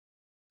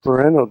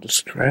Parental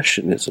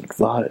discretion is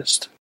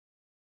advised.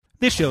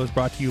 This show is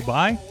brought to you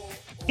by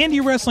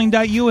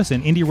IndieWrestling.us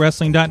and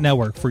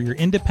IndieWrestling.network for your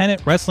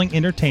independent wrestling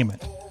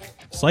entertainment.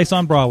 Slice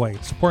on Broadway,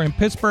 supporting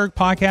Pittsburgh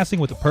podcasting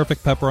with the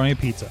perfect pepperoni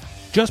pizza.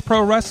 Just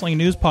Pro Wrestling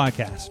News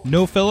Podcast.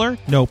 No filler,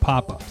 no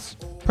pop-ups.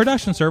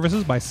 Production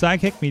services by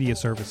Sidekick Media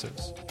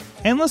Services.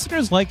 And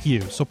listeners like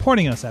you,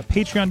 supporting us at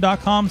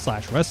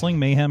patreon.com/Wrestling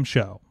Mayhem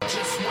Show.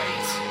 Just wait,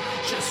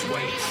 just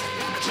wait,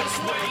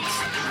 just wait,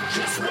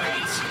 just wait,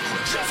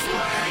 just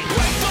wait.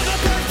 Wait for the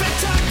perfect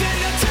time then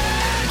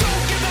attack.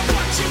 Don't give up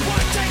what you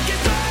want, take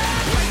it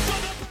back. Wait for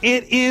the...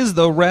 It is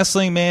the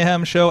Wrestling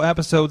Mayhem Show,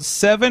 episode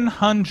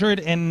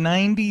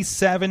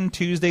 797.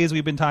 Tuesdays,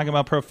 we've been talking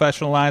about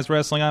professionalized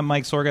wrestling. I'm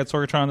Mike Sorg at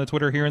Sorgatron on the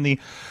Twitter here in the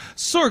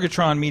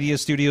Sorgatron Media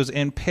Studios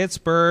in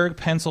Pittsburgh,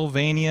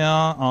 Pennsylvania,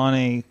 on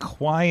a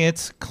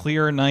quiet,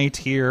 clear night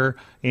here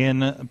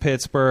in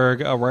Pittsburgh,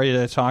 ready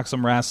to talk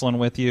some wrestling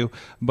with you.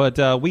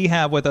 But we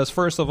have with us,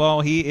 first of all,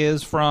 he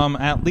is from,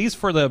 at least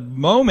for the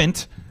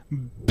moment,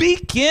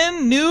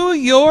 Beacon, New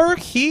York.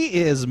 He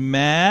is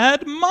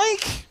Mad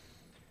Mike.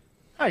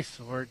 Hi,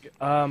 Sorg.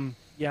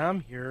 Yeah, I'm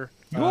here.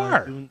 You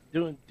are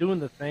doing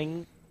the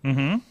thing,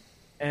 mm-hmm.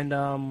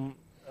 and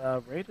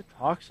ready to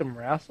talk some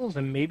wrestles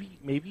and maybe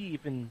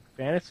even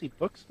fantasy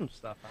book some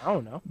stuff. I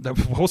don't know.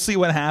 We'll see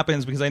what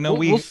happens, because I know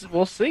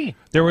we'll see.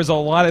 There was a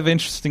lot of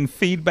interesting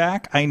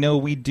feedback. I know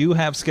we do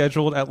have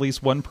scheduled at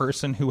least one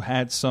person who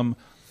had some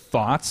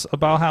thoughts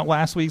about how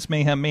last week's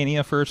Mayhem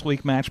Mania first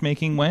week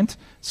matchmaking went.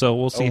 So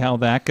we'll see how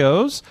that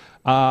goes.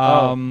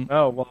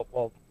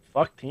 Well,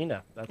 fuck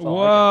Tina. That's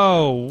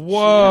all.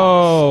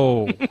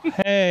 Whoa.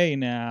 Hey,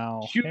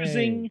 now.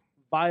 Choosing Hey.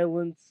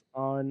 violence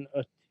on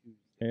a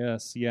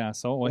Tuesday.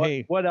 Yes. Oh, What,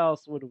 hey. what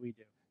else would we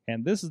do?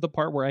 And this is the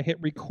part where I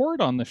hit record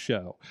on the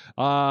show.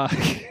 So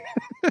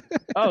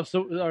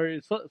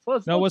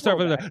let's No, we'll start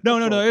roll with back. that. No,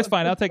 Let's roll. it's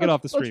fine. I'll take it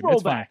off the let's stream. roll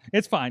It's fine. back.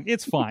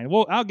 It's fine.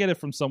 Well, I'll get it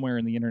from somewhere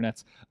in the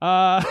internets.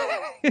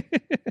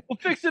 We'll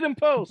fix it in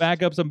post.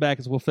 Backups and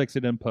backups. We'll fix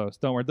it in post.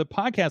 Don't worry. The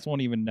podcast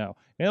won't even know.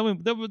 They'll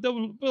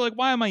be like,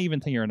 why am I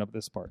even hearing of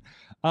this part?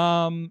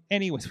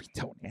 Anyways, we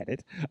don't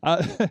edit.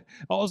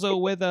 Also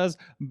with us,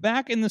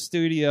 back in the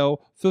studio,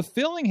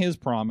 fulfilling his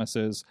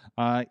promises,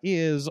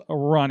 is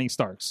Ronnie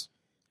Starks.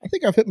 I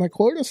think I've hit my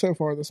quota so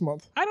far this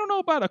month. I don't know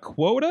about a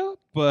quota,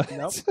 but...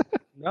 Nope.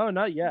 No,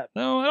 not yet.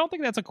 No, I don't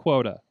think that's a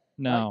quota.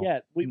 No. Not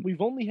yet. We've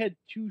only had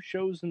 2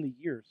 shows in the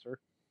year, sir.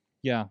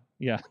 Yeah.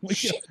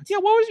 Shit. Yeah,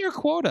 what was your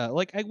quota?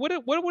 Like, what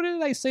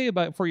did I say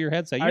about for your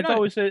headset? I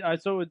thought we said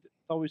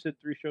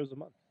 3 shows a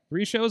month.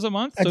 3 shows a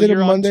month? I So did a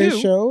you're on Monday 2.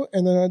 show,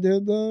 and then I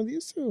did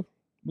these 2.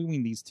 We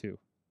mean these 2.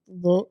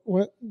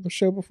 The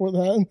show before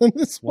that, and then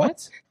this one.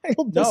 What? I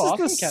don't This No, is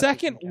Austin the Cast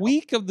second doesn't count.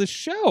 week of the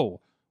show.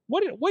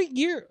 What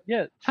year?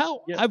 Yeah.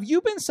 How Yeah. have you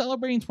been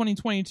celebrating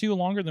 2022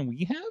 longer than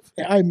we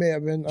have? I may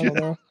have been. I don't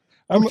know.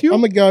 Have you?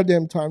 I'm a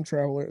goddamn time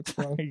traveler. It's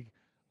fine.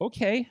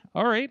 Okay,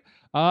 all right.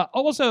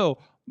 Also,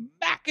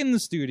 back in the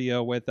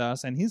studio with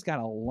us, and he's got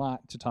a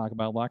lot to talk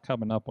about, a lot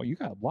coming up. Well, you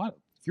got a lot.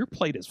 Your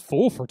plate is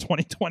full for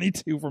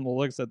 2022 from the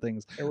looks of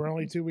things. And we're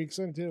only 2 weeks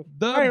in, too.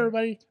 Hi,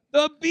 everybody.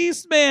 The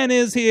Beast Man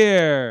is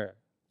here.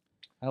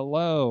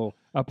 Hello.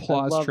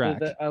 Applause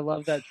track. I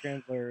love that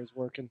translator is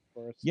working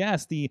for us.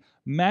 Yes, the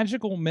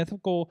magical,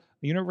 mythical,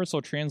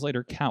 universal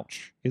translator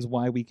couch is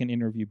why we can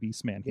interview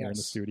Beastman here in the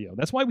Yes. studio.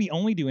 That's why we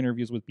only do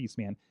interviews with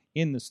Beastman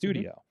in the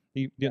studio.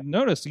 You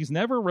notice he's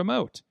never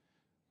remote.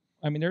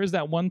 I mean, there is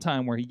that one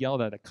time where he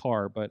yelled at a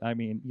car, but I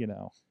mean,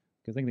 because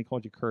I think they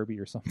called you Kirby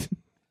or something.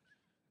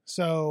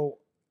 So,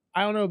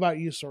 I don't know about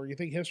you, Sorg. You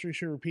think history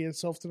should repeat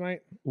itself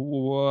tonight?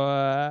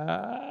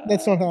 What?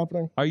 That's not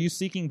happening. Are you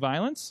seeking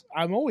violence?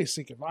 I'm always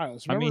seeking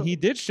violence. I mean, Remember- he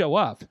did show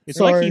up. It's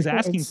Sorry, like he's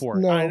asking it's- for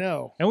it. no. I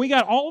know. And we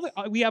got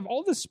we have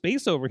all the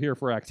space over here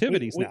for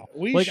activities We- now.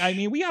 we Like, sh- I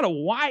mean, we got a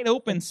wide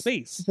open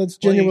space. That's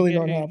genuinely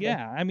Like, not happening.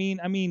 Yeah, I mean,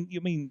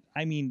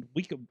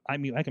 we could. I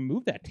mean, I can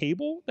move that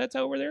table that's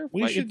over there.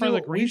 We right should in front do.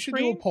 of the green We should do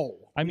screen. a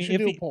poll. I We mean, should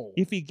do if a poll.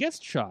 if he gets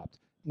chopped,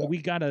 No. we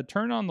got to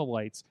turn on the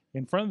lights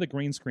in front of the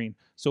green screen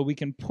so we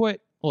can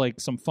put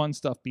like some fun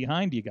stuff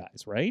behind you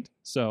guys, right?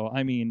 So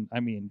I mean,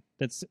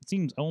 it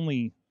seems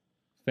only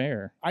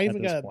fair. I at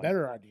even this got a point.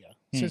 better idea.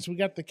 Hmm. Since we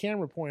got the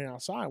camera pointing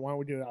outside, why don't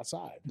we do it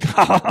outside?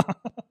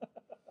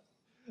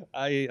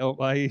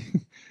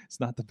 It's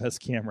not the best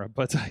camera,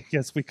 but I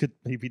guess we could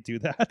maybe do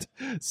that.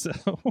 So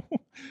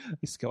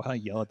let's go out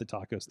and yell at the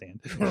taco stand.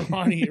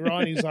 Ronnie's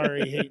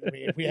already hating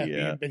me if we haven't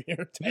Yeah. even been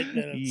here 10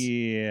 minutes.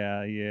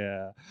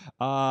 Yeah.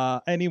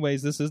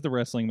 Anyways, this is the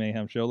Wrestling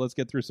Mayhem Show. Let's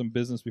get through some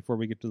business before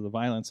we get to the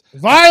violence.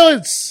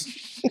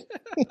 Violence!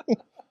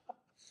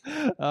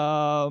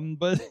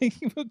 But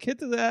we'll get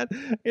to that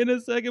in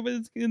a second. But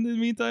in the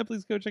meantime,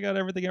 please go check out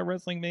everything at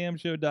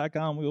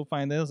WrestlingMayhemShow.com. We will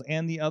find this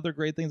and the other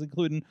great things,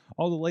 including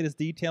all the latest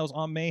details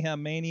on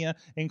Mayhem Mania,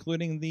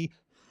 including the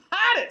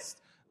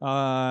hottest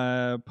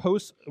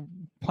post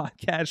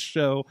podcast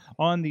show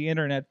on the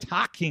internet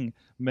talking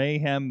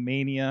Mayhem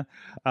Mania,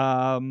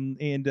 and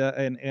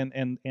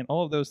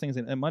all of those things,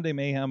 and Monday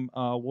Mayhem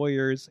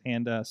Warriors,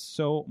 and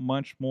so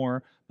much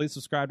more. Please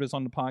subscribe to us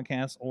on the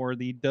podcast or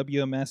the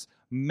WMS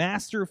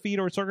master feed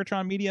or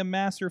Sorgatron Media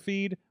master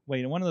feed.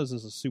 Wait, one of those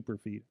is a super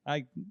feed.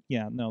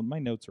 No, my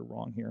notes are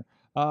wrong here.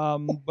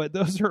 But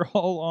those are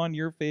all on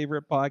your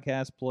favorite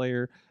podcast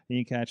player, and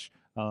you catch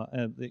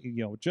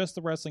just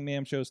the Wrestling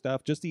Mayhem Show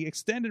stuff, just the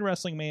extended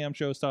Wrestling Mayhem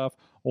Show stuff,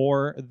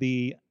 or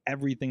the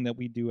everything that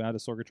we do out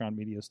of Sorgatron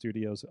Media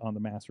Studios on the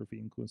master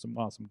feed, including some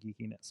awesome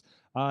geekiness.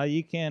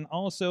 You can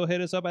also hit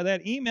us up at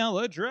that email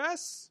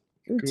address.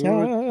 Good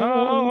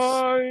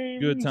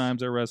times. Good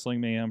times at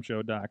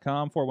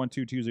WrestlingMayhemShow.com.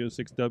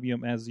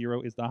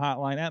 412-206-WMS0 is the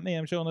hotline. At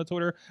Mayhem Show on the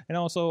Twitter. And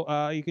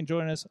also, you can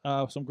join us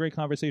some great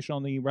conversation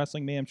on the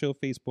Wrestling Mayhem Show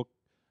Facebook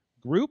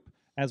group,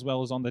 as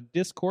well as on the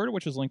Discord,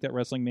 which is linked at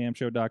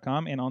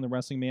WrestlingMayhemShow.com, and on the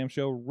Wrestling Mayhem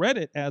Show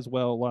Reddit as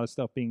well. A lot of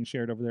stuff being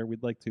shared over there.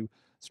 We'd like to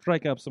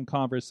strike up some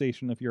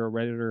conversation if you're a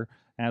Redditor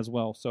as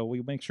well. So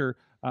we make sure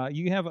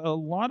you have a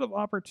lot of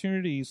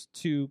opportunities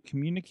to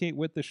communicate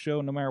with the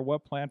show no matter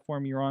what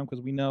platform you're on, because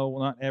we know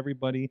not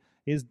everybody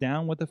is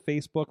down with the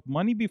Facebook.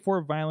 Money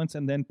before violence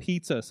and then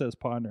pizza, says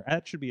Podner.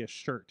 That should be a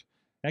shirt.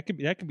 That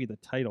could be the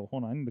title.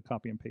 Hold on, I need to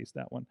copy and paste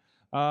that one.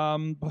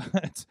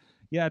 But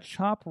yeah,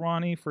 chop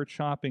Ronnie for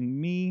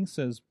chopping me,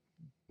 says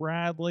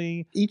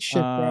Bradley. Eat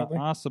shit, Bradley.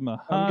 Asama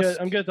I'm Husk.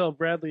 gonna tell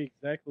Bradley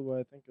exactly what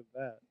I think of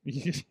that.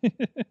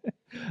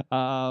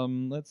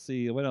 Let's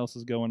see what else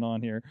is going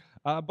on here.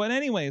 But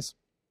anyways,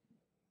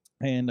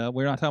 and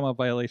we're not talking about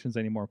violations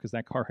anymore because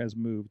that car has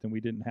moved and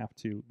we didn't have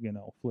to,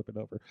 flip it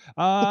over.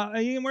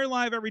 And we're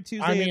live every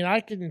Tuesday. I mean,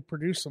 I can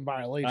produce some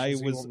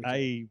violations.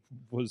 I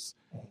was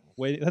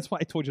waiting. That's why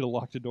I told you to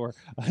lock the door.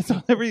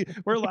 So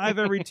we're live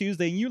every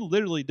Tuesday, and you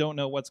literally don't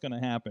know what's going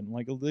to happen.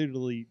 Like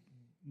literally,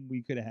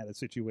 we could have had a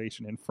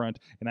situation in front,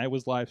 and I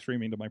was live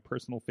streaming to my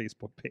personal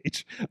Facebook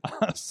page.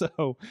 This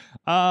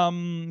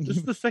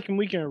is the second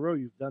week in a row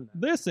you've done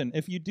that. Listen,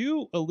 if you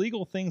do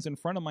illegal things in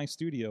front of my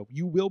studio,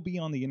 you will be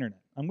on the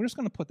internet. I'm just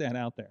going to put that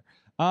out there.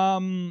 I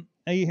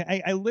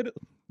literally.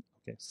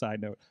 Okay,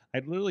 side note. I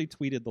literally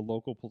tweeted the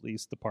local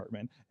police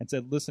department and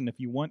said, listen, if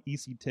you want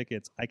EC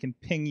tickets, I can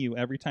ping you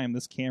every time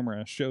this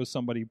camera shows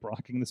somebody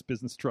blocking this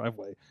business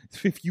driveway.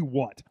 If you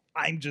want.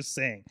 I'm just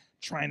saying.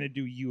 Trying to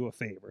do you a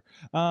favor.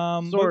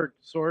 Sorg,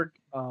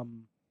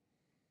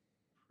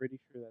 pretty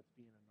sure that's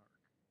being a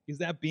narc. Is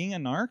that being a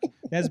narc?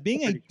 That's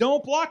being a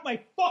don't block my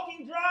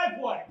fucking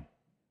driveway.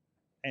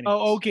 Anyways.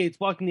 Oh, okay. It's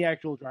blocking the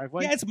actual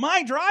driveway. Yeah, it's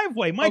my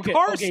driveway. My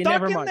car's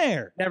stuck in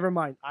there. Never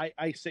mind.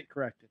 I sit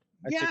corrected.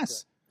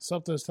 Yes.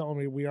 Something's telling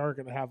me we are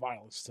going to have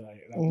violence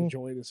tonight, and I'm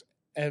enjoying this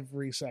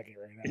every second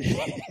right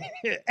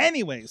now.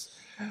 Anyways,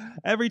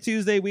 every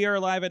Tuesday we are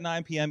live at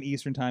 9 p.m.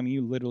 Eastern Time.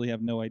 You literally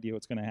have no idea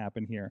what's going to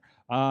happen here.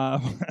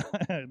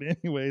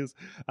 Anyways,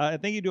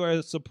 thank you to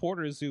our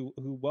supporters who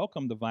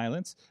welcome the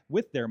violence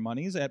with their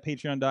monies at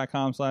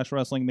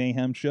patreon.com/Wrestling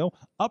Mayhem Show.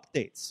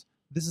 Updates.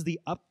 This is the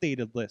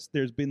updated list.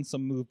 There's been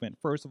some movement.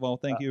 First of all,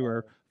 thank you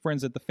our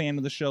friends at the fan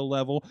of the show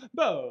level.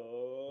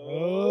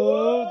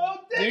 Bo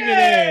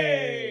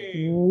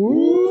Diggity!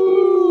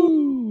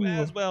 Woo!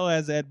 As well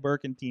as Ed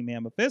Burke and Team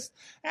Amethyst.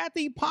 At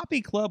the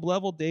Poppy Club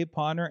level, Dave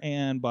Podner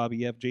and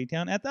Bobby F.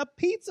 J-Town. At the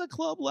Pizza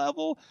Club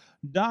level,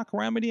 Doc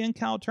Remedy and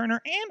Cal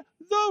Turner. And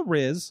the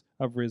Riz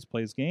of Riz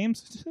Plays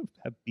Games.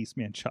 Have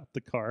Beastman chop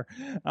the car.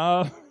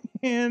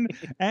 And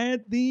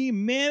at the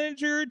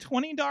manager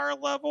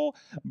 $20 level,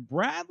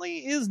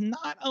 Bradley is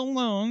not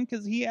alone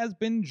because he has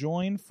been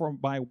joined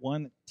by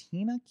one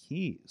Tina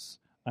Keys.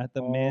 At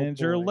the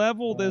manager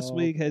level this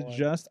week has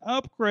just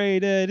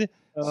upgraded.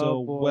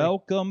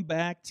 Welcome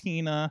back,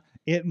 Tina.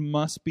 It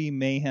must be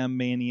Mayhem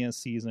Mania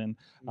season.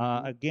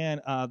 Again,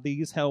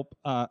 these help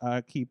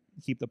keep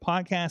the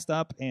podcast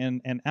up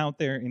and out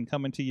there and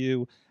coming to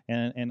you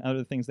and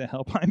other things that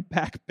help. I'm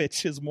back,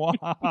 bitches.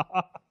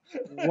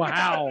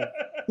 Wow.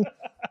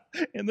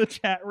 In the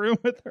chat room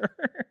with her.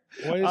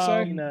 What are you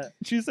saying?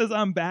 She says,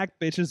 I'm back,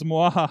 bitches.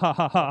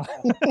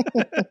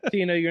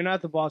 Tina, you're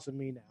not the boss of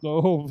me now.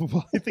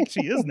 Oh, I think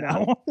she is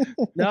now.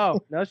 No,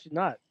 she's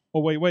not. Oh,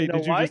 wait. You know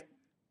did you why? just...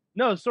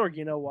 No, Sorg,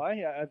 you know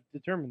why? I've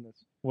determined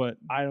this. What?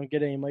 I don't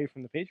get any money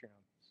from the Patreon,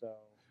 so...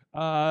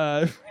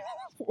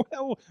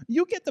 Well,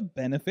 you get the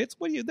benefits.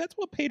 That's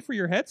what paid for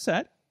your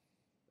headset.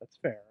 That's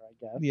fair, I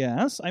guess.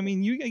 Yes. I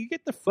mean, you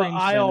get the fringe. But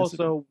I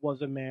also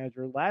was a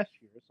manager last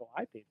year, so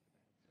I paid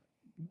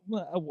for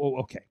that. Well,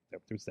 okay.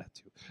 There's that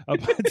too. But,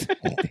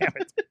 damn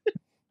it.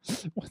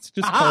 What's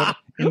just called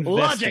investing.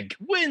 Logic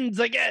wins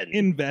again.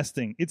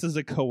 Investing. It's as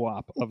a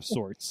co-op of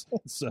sorts.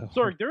 So,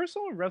 Sorry, there was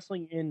someone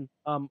wrestling in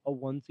a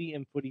onesie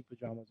and footy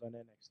pajamas on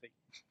NXT.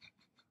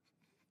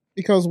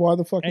 Because why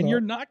the fuck and not?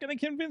 you're not going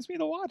to convince me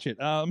to watch it.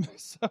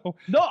 So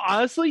no,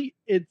 honestly,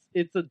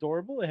 it's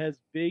adorable. It has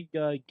big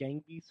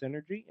gang beast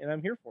energy, and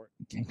I'm here for it.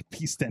 Gang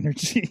beast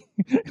energy.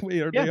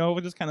 Wait, are they all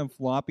just kind of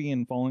floppy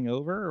and falling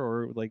over,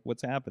 or like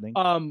what's happening?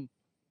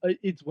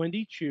 It's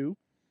Wendy Chu.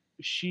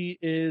 she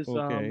is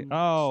Okay.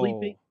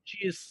 sleeping.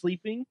 She is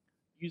sleeping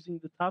using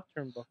the top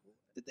turnbuckle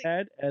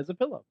pad as a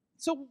pillow.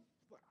 So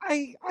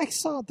I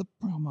saw the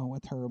promo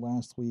with her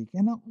last week,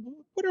 and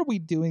what are we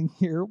doing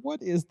here?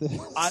 What is this?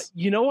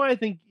 You know what I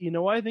think? You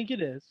know what I think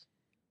it is.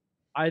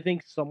 I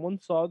think someone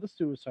saw the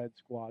Suicide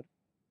Squad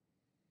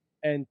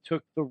and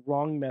took the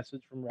wrong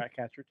message from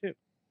Ratcatcher 2.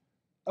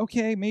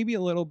 Okay, maybe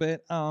a little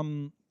bit.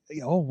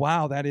 Oh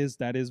wow, that is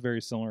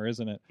very similar,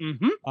 isn't it?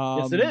 Mm-hmm.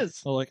 Yes, it is.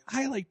 So like,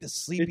 I like the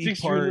sleepy It's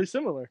extremely part.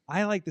 similar.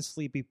 I like the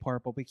sleepy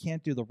part, but we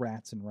can't do the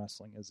rats in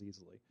wrestling as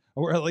easily.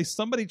 Or at least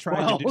somebody tried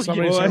Well, to do.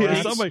 somebody said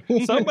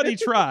rats. Somebody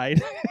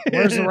tried.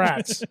 Where's the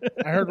rats?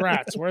 I heard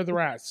rats. Where are the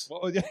rats?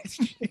 Well, yeah,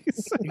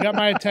 jeez. You got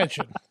my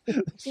attention.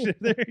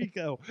 There you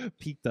go.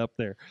 Peeked up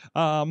there.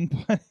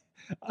 But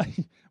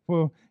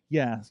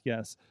yes.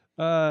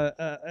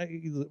 I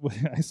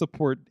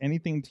support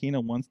anything Tina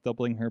wants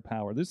doubling her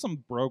power. There's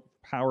some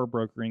power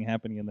brokering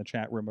happening in the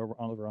chat room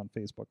over on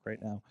Facebook right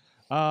now.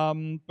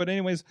 But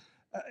anyways,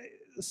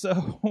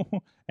 so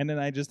and then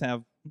I just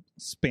have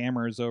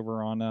spammers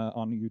over on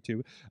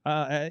YouTube.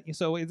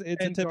 So it's a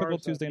typical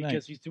Garza, Tuesday night.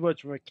 because he's too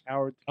much of a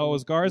coward. to Oh,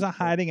 is come on Garza YouTube.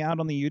 hiding out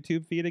on the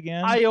YouTube feed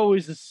again? I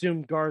always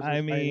assume Garza. I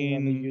on the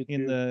mean,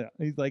 YouTube.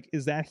 he's like,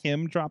 is that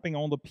him dropping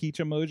all the peach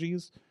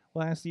emojis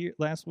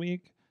last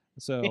week?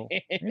 So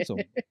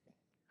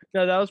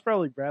No, that was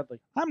probably Bradley.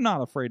 I'm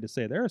not afraid to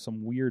say there are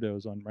some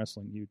weirdos on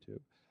wrestling YouTube.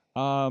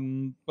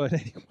 But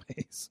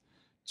anyways,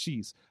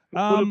 jeez.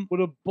 With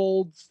a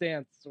bold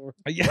stance. Or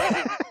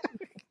Yeah.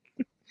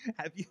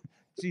 Have you?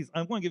 Jeez,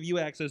 I'm going to give you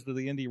access to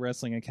the indie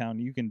wrestling account.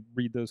 You can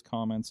read those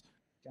comments.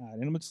 God,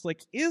 and I'm just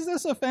like, is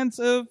this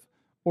offensive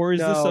or is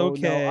this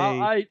okay?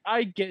 No,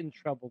 I'd get in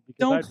trouble because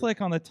Don't click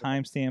on the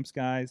timestamps,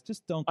 guys.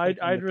 Just don't. Click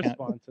on I'd the count.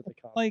 respond to the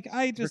comments. Like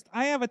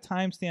I have a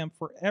timestamp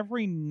for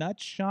every nut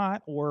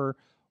shot or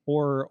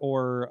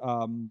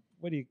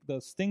the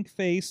stink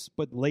face,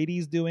 but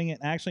ladies doing it.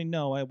 Actually,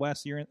 no,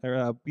 Wes, you're in,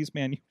 or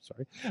Beastman,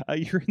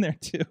 you're in there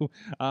too.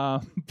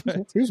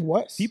 But Who's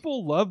Wes?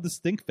 people love the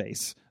stink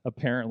face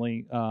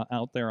apparently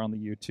out there on the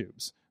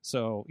YouTubes.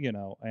 So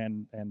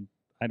and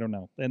I don't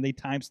know, and they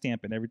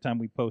timestamp it every time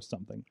we post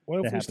something. What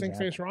if that we happens stink to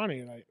face Ronnie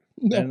tonight?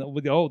 And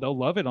they'll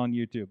love it on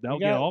YouTube. They'll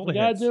get all the We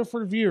gotta hits. do it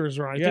for the viewers,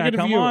 Ronnie. Yeah, Think of the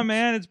come viewers. on,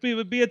 man.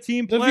 It'd be a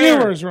team The player.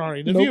 viewers,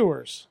 Ronnie. The Nope.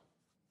 viewers.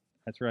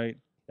 That's right.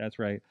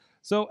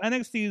 So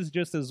NXT is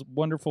just as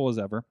wonderful as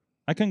ever.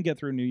 I couldn't get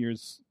through New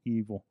Year's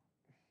Evil.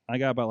 I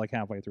got about like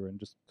halfway through it and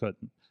just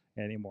couldn't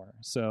anymore.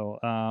 So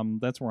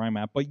that's where I'm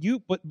at. But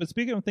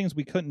speaking of things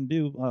we couldn't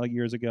do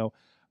years ago,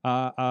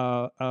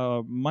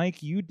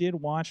 Mike, you did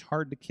watch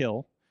Hard to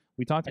Kill.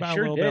 We talked about it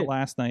a little bit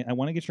last night. I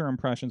want to get your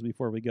impressions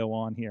before we go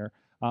on here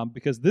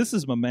because this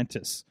is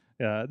momentous.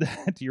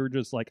 That you're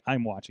just like,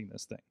 I'm watching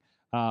this thing.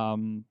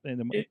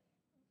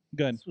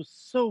 Good. This was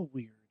so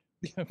weird.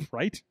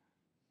 Right?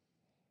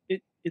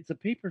 It's a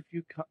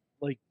pay-per-view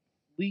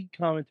league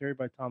commentary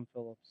by Tom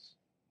Phillips.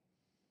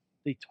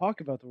 They talk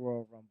about the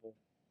Royal Rumble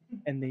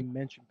and they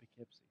mention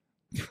Poughkeepsie.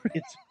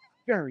 It's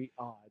very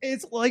odd.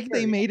 It's like Very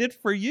they made it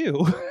for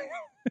you.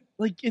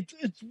 Like it's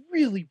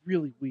really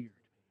really weird.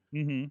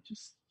 Mm-hmm.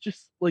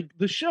 Just like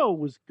the show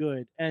was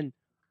good, and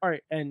all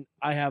right, and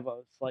I have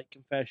a slight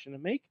confession to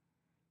make.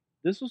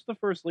 This was the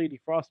first Lady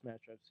Frost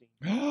match I've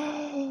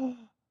seen.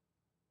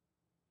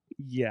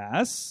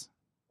 Yes.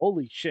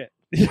 Holy shit.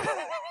 Yeah.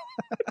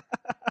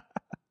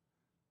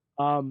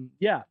 I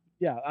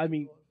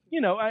mean,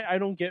 I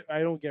don't get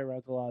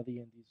around to a lot of the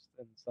indies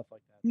and stuff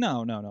like that.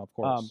 No, of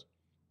course.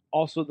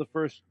 Also, the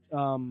first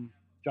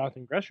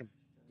Jonathan Gresham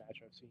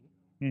match I've seen.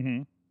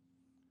 Mm-hmm.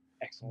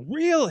 Excellent.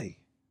 Really?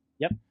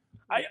 Yep.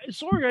 I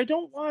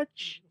don't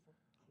watch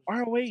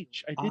ROH.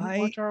 I didn't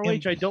watch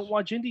ROH. I don't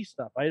watch indie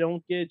stuff. I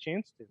don't get a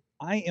chance to.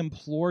 I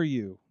implore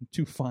you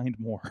to find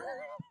more.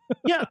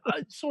 Yeah,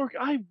 Sorg,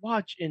 I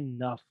watch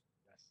enough.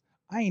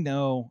 I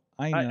know.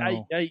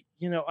 I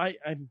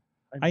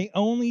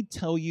only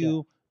tell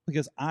you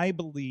because I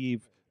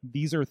believe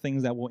these are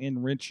things that will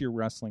enrich your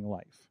wrestling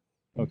life.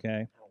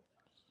 Okay.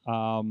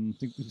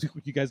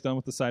 You guys done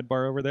with the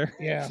sidebar over there?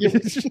 Yeah.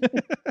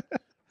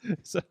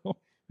 So,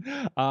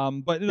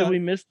 but Did we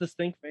miss the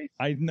stink face?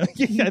 I know.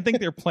 I think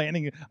they're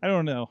planning. I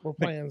don't know. We're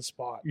playing the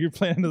spot. You're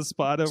planning the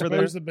spot over there.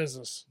 Where's the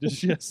business?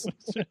 Just yes.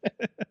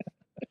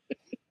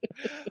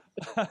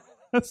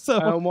 So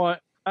I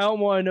don't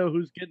want to know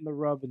who's getting the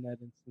rub in that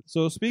instance.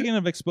 So speaking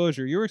of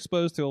exposure, you're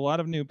exposed to a lot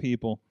of new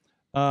people.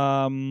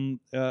 So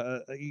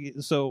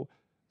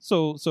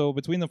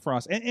between the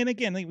Frost and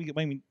again, I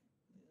mean,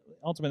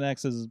 Ultimate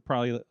X is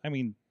probably, I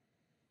mean,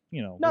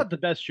 Not the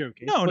best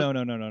showcase.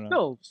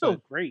 No.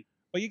 Still great.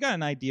 But you got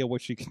an idea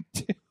what she can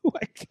do, I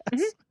guess.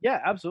 Mm-hmm. Yeah,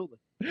 absolutely.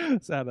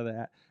 It's out of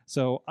that.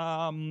 So,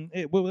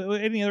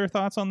 any other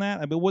thoughts on that?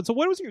 I mean, what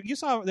was you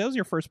saw that was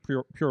your first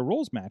Pure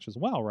Rules match as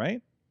well,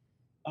 right?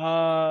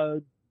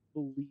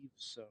 Believe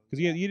so.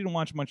 Because you didn't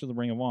watch much of the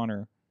Ring of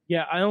Honor.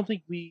 Yeah, I don't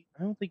think we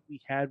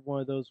had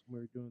one of those when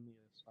we were doing the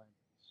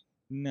assignments.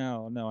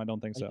 No, I don't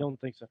think so. I don't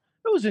think so.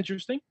 It was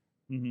interesting.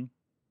 Mm-hmm.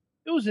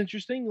 It was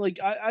interesting. Like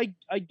I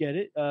get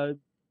it.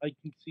 I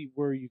can see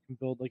where you can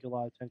build like a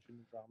lot of tension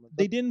and drama.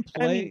 They But, didn't I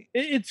play. mean,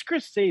 it's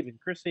Chris Sabin.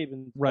 Chris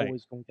Sabin's Right.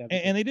 always going to have.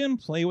 And they didn't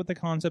play with the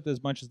concept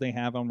as much as they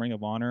have on Ring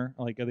of Honor.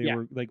 Like they Yeah.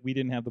 were like we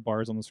didn't have the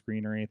bars on the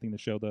screen or anything to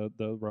show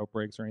the rope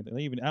breaks or anything.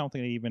 I don't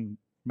think they even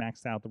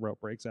maxed out the rope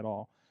breaks at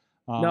all.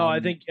 No, I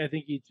think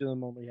each of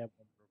them only have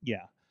one.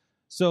 Yeah.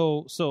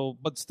 So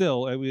but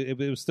still, it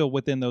was still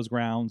within those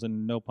grounds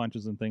and no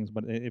punches and things.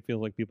 But it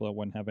feels like people that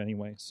wouldn't have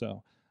anyway.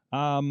 So,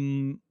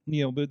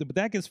 but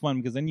that gets fun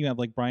because then you have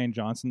like Brian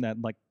Johnson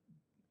that like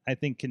I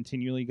think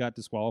continually got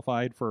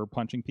disqualified for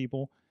punching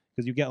people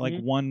because you get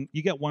like one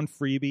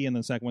freebie and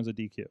the second one's a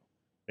DQ,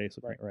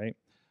 basically, right?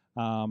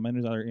 And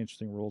there's other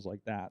interesting rules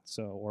like that.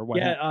 So or what?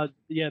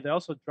 Yeah, they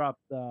also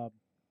dropped.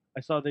 I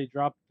saw they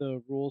dropped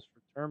the rules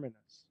for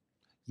Terminus.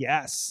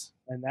 Yes.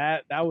 And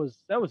that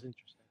was interesting.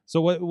 So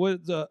what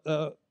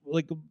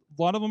like a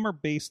lot of them are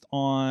based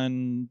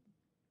on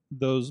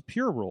those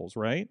pure rules,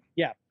 right?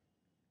 Yeah,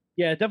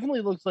 it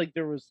definitely looks like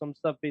there was some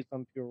stuff based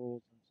on pure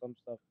rules and some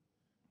stuff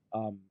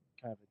kind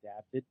of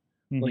adapted.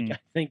 Mm-hmm. Like I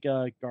think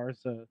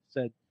Garza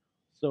said,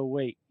 so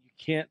wait, you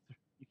can't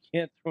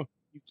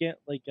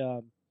like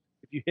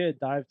if you hit a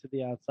dive to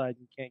the outside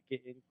and can't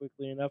get in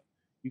quickly enough,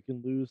 you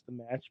can lose the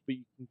match, but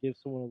you can give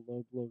someone a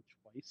low blow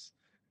twice.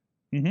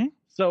 Mm-hmm.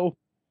 So,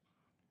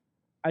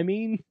 I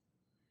mean,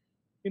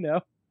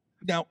 now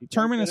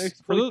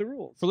Terminus for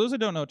those that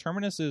don't know,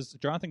 Terminus is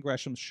Jonathan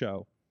Gresham's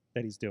show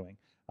that he's doing.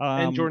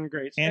 And Jordan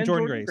Grace. And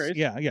Jordan Grace.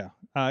 Yeah.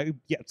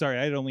 Sorry,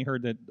 I had only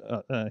heard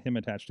that him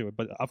attached to it,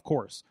 but of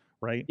course,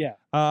 right? Yeah.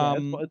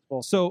 It's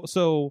both.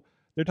 So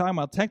they're talking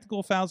about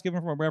technical fouls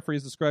given from a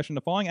referee's discretion.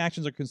 The following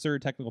actions are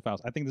considered technical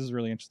fouls. I think this is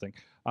really interesting.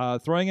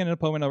 Throwing an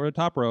opponent over the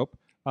top rope,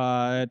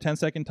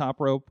 10-second top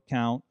rope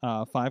count,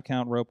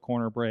 5-count rope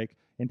corner break,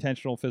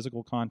 intentional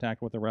physical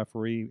contact with the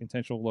referee,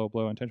 intentional low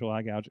blow, intentional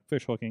eye gouge,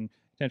 fish hooking,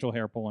 intentional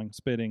hair pulling,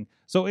 spitting.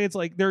 So it's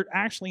like they're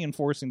actually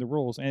enforcing the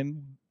rules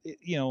and,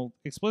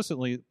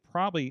 explicitly,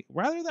 probably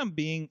rather than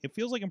being, it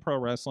feels like in pro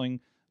wrestling,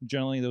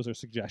 generally those are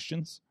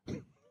suggestions.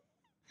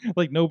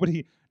 Like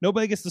nobody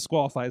gets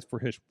disqualified for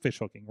fish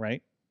hooking,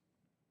 right?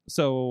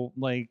 So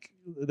like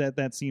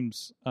that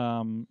seems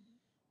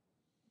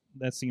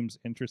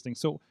interesting.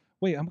 So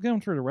wait, I'm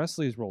going through the rest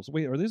of these rules.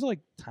 Wait, are these like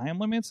time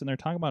limits and they're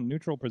talking about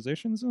neutral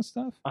positions and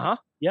stuff?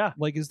 Yeah.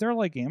 Like, is there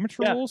like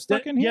amateur rules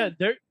stuck in here?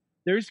 Yeah,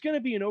 there's going to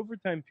be an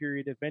overtime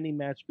period if any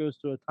match goes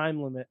to a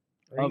time limit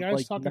Are of you guys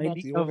like talking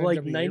 90, about the old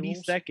NWA 90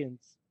 rules?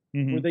 seconds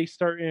Mhm. where they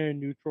start in a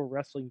neutral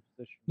wrestling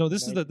position. No,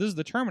 this right? is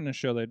the Terminus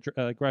show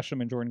that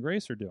Gresham and Jordan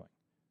Grace are doing.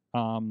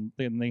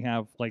 Then they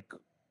have like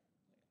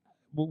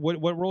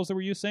what rules that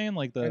were you saying?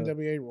 Like the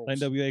NWA rules.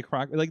 NWA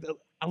Croc, like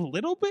a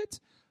little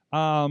bit.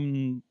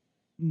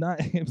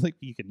 Not like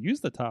you can use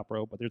the top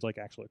rope, but there's like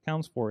actual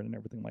accounts for it and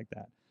everything like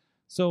that.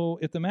 So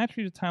if the match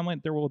reaches time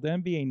limit, there will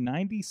then be a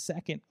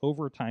 90-second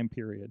overtime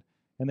period,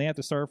 and they have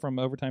to start from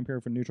overtime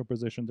period for neutral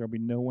position. There will be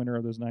no winner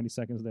of those 90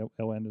 seconds.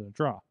 They'll end in a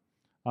draw.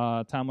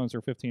 Time limits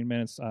are 15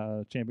 minutes.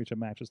 Championship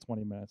matches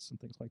 20 minutes and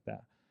things like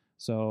that.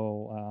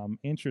 So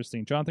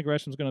interesting. Jonathan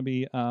Gresham is going to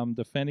be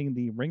defending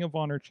the Ring of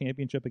Honor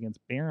Championship against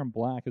Baron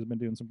Black, who's been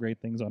doing some great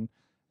things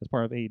as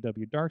part of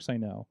AEW Darks, I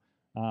know.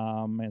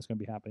 And it's going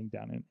to be happening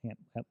down in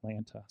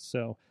Atlanta.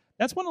 So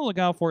that's one to look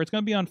out for. It's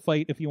going to be on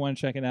Fight if you want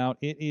to check it out.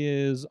 It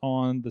is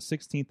on the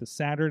 16th of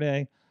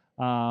Saturday.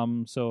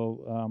 And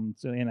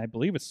I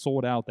believe it's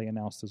sold out, they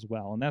announced as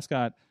well. And that's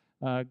got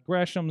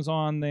Gresham's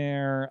on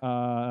there.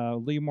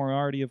 Lee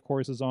Moriarty, of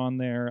course, is on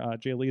there.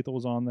 Jay Lethal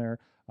is on there.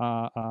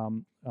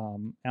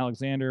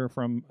 Alexander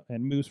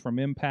and Moose from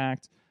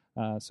Impact.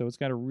 So it's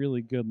got a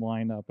really good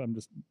lineup.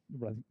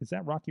 Is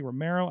that Rocky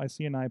Romero? I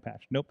see an eye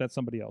patch. Nope, that's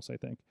somebody else, I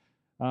think.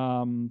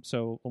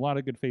 So a lot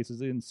of good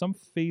faces. In some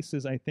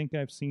faces, I think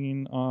I've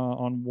seen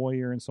on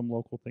Warrior and some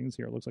local things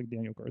here. It looks like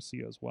Daniel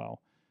Garcia as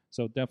well.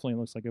 So definitely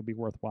looks like it'll be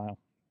worthwhile.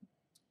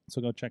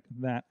 So go check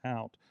that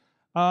out.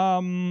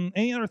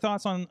 Any other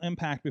thoughts on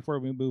Impact before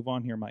we move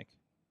on here, Mike?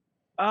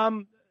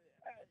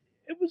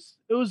 It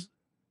was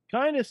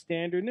kind of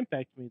standard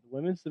Impact to me. The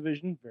women's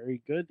division,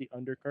 very good. The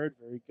undercard,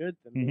 very good.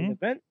 The main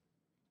event,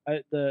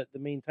 the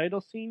main title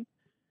scene,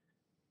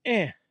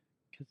 because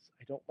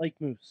I don't like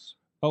Moose.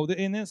 Oh,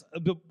 in this,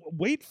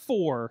 wait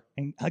for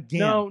and again.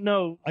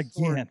 No,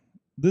 again.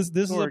 This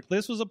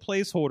was a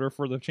placeholder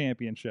for the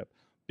championship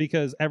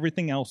because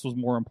everything else was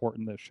more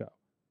important this show.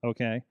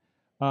 Okay,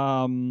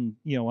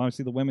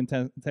 obviously the women's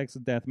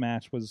Texas Death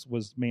Match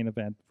was main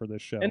event for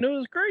this show, and it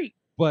was great.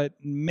 But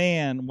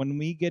man, when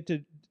we get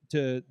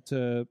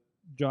to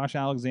Josh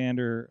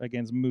Alexander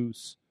against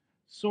Moose,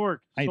 Sorg,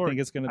 I think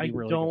it's going to be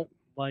really good. I don't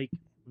like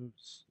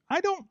Moose. I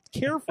don't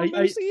care for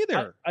Moose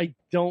either. I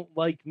don't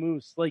like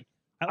Moose. Like.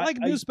 I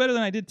like Moose better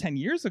than I did 10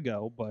 years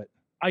ago, but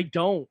I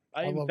don't.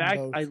 In fact,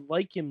 both. I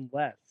like him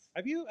less.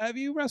 Have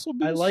you wrestled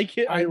Moose? I like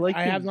it. I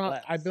have him not.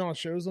 less. I've been on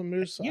shows on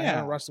Moose. Yeah. I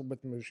haven't wrestled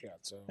with Moose yet.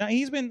 So now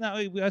he's been.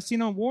 I've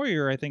seen on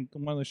Warrior. I think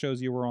one of the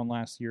shows you were on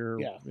last year.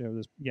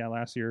 Yeah.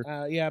 Last year.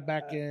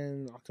 Back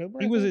in October.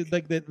 He was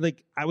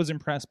like I was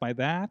impressed by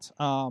that.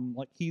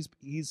 Like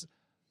he's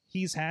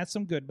he's had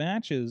some good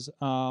matches,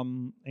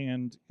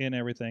 and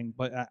everything.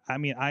 But I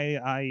mean,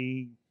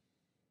 I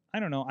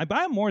don't know. I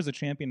buy him more as a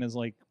champion as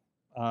like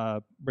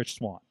Rich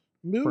Swann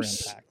for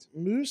Impact.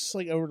 Moose,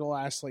 like over the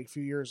last like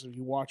few years, if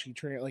you watch he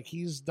train, like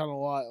he's done a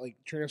lot, like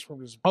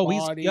transformed his Oh,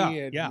 body.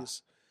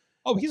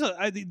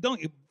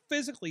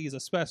 Physically he's a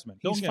specimen.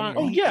 Don't He's get me fine.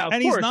 wrong. Oh yeah, of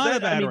and course. he's not a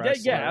bad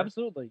wrestler. Yeah,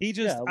 absolutely. He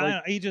just,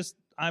 yeah,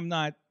 I'm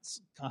not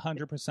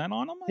 100%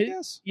 on him. I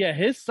guess. Yeah,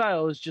 his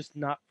style is just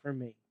not for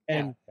me.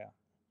 And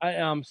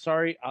yeah. I'm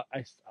sorry.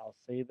 I'll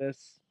say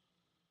this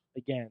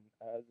again.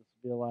 This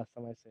will be the last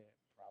time I say it,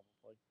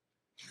 probably.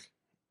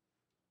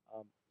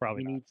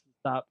 Probably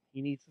not.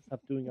 He needs to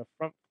stop doing a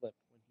front flip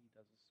when he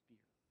does a spear.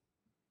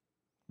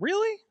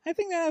 Really? I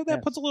think that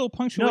Yes. puts a little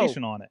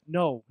punctuation on it.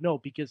 No,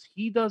 because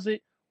he does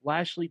it.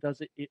 Lashley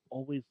does it. It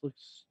always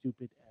looks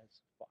stupid as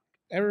fuck.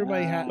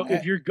 Everybody has. So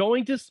if you're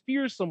going to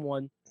spear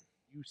someone,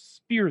 you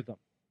spear them.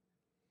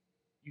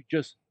 You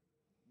just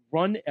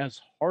run as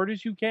hard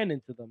as you can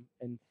into them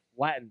and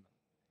flatten them.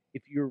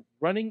 If you're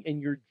running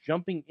and you're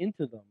jumping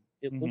into them,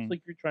 it looks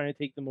like you're trying to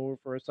take them over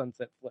for a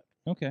sunset flip.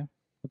 Okay.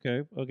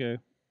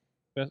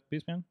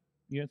 Beastman,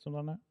 you had something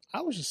on that?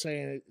 I was just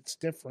saying it's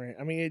different.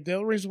 I mean, the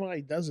only reason why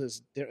he does it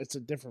is it's a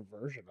different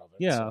version of it.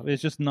 Yeah, so.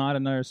 it's just not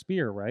another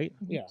spear, right?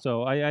 Yeah.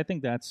 So I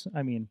think that's,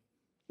 I mean,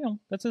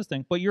 that's his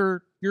thing. But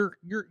you're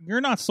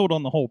not sold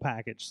on the whole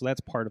package, so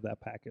that's part of that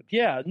package.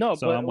 Yeah, no,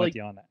 So but I'm like, with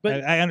you on that.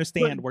 but- I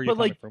understand but- where you're but,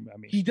 coming like, from. I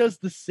mean, he does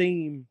the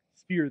same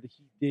spear that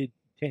he did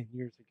 10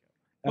 years ago.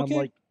 And okay, I'm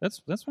like, that's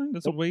fine.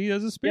 That's the way he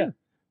does his spear.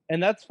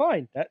 and that's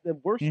fine. That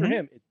works for Mhm.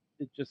 him.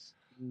 It just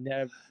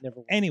never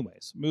works.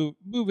 Anyways,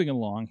 moving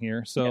along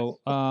here. So,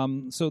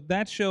 so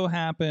that show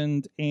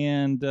happened,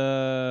 and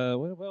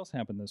what else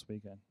happened this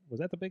weekend? Was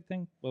that the big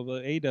thing? Well,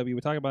 the AEW. We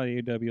talked about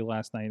AEW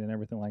last night and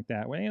everything like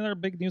that. Any other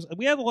big news?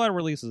 We had a lot of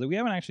releases. We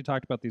haven't actually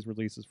talked about these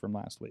releases from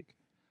last week.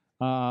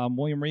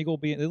 William Regal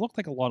it looked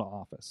like a lot of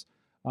Office.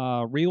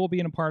 Regal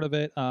being a part of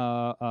it,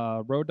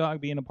 Road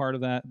Dogg being a part of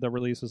the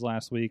releases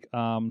last week.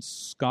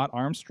 Scott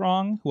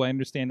Armstrong, who I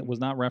understand was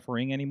not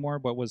refereeing anymore,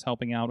 but was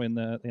helping out in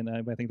the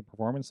I think the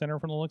Performance Center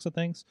from the looks of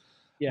things.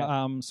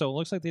 Yeah. So it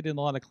looks like they did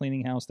a lot of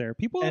cleaning house there.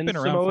 People have And been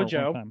around Samoa for a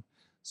Joe. long time.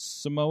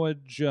 Samoa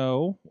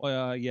Joe,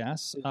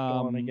 yes. Is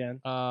gone again.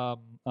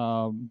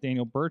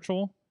 Daniel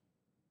Burchell.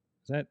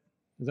 Is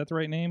that the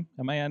right name?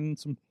 Am I adding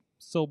some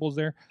syllables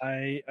there?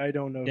 I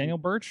don't know. Daniel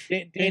Birch?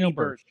 Danny Daniel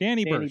Burch.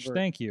 Danny Danny Burch. Burch.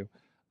 Thank you.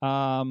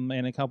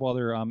 And a couple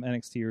other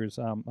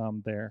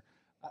NXTers there.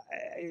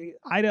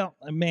 I don't,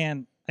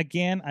 man,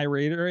 again, I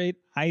reiterate,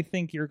 I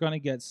think you're going to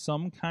get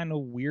some kind of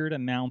weird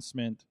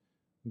announcement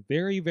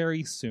very,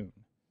 very soon.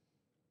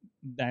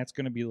 That's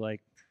going to be like,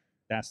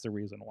 that's the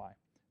reason why.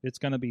 It's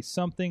going to be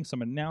something,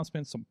 some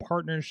announcement, some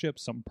partnership,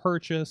 some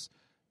purchase.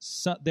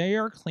 So they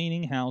are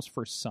cleaning house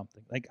for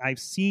something. Like, I've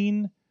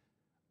seen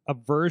a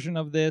version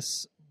of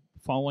this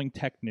following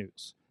Tech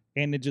News.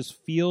 And it just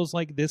feels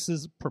like this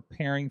is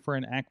preparing for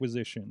an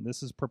acquisition.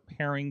 This is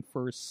preparing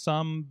for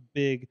some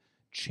big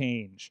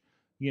change.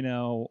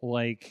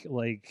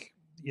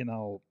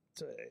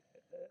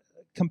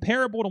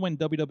 Comparable to when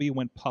WWE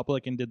went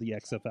public and did the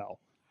XFL.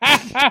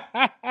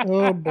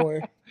 Oh boy.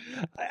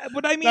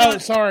 But I mean, No,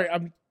 sorry.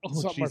 I'm oh,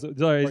 something geez,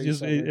 sorry, brain just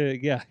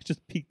center.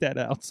 just peek that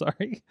out.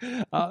 Sorry,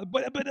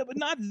 but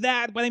not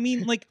that. But I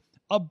mean, like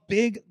a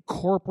big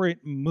corporate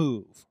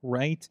move,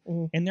 right?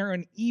 Mhm. And they're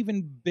an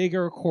even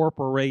bigger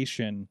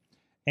corporation.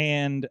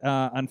 And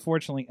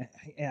unfortunately,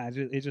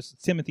 it's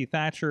just Timothy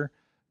Thatcher,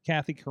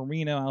 Kathy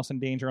Carino, Allison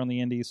Danger on the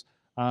Indies.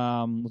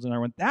 Was another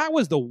one. That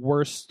was the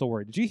worst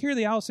story. Did you hear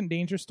the Allison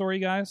Danger story,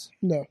 guys?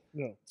 No.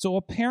 No. So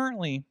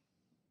apparently,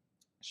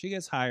 she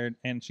gets hired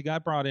and she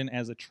got brought in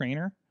as a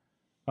trainer.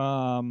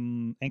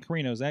 And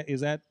Carino, is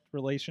that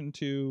relation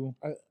to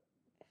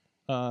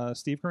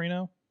Steve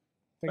Carino?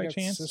 I By think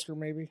that's chance? sister,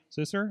 maybe.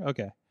 Sister?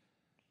 Okay.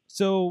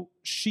 So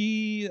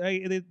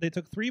they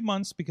took 3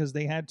 months because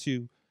they had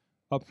to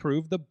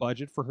approve the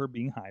budget for her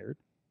being hired.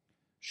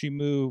 She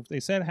moved, they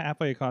said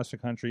halfway across the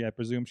country. I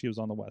presume she was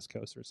on the West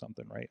Coast or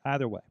something, right?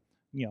 Either way,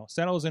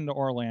 settles into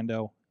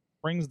Orlando,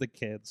 brings the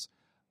kids,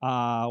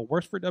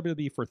 works for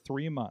WWE for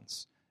 3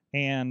 months.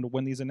 And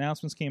when these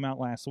announcements came out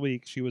last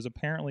week, she was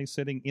apparently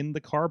sitting in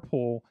the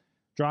carpool,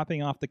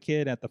 dropping off the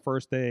kid at the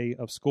first day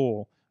of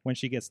school when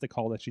she gets the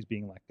call that she's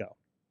being let go.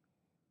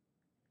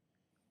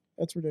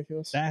 That's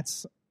ridiculous. That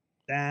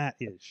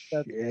is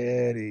That's-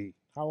 shitty.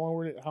 How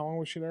long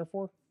was she there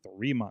for?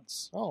 3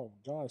 months. Oh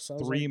gosh,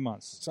 sounds 3 like,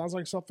 months. sounds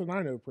like something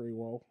I know pretty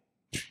well.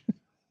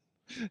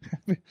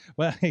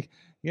 Well,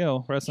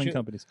 wrestling Shit.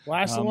 companies.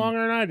 Lasted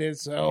longer than I did,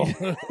 so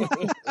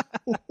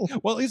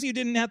Well, at least you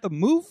didn't have to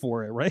move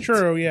for it, right?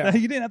 true. Yeah,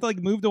 You didn't have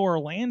to move to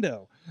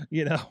Orlando,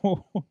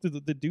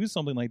 to do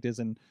something like this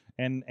and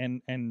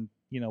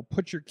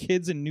put your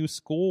kids in new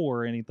school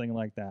or anything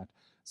like that.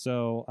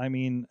 So I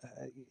mean,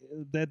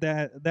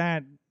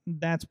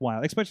 that's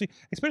wild. Especially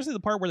the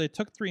part where they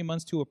took 3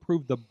 months to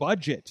approve the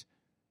budget,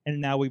 and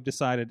now we've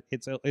decided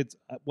it's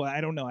well, I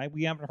don't know.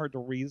 We haven't heard the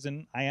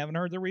reason. I haven't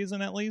heard the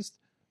reason at least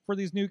for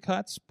these new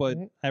cuts, but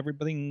Mhm.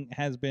 everything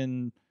has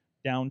been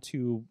down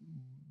to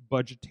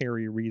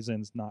budgetary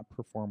reasons, not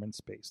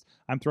performance-based.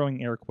 I'm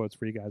throwing air quotes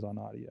for you guys on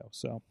audio.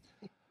 So,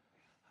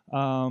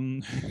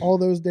 All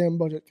those damn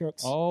budget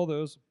cuts. all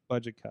those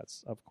budget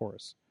cuts, of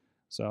course.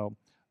 So,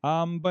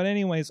 but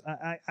anyways,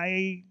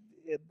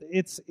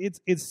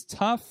 it's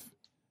tough.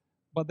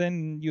 But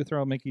then you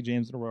throw Mickey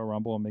James in the Royal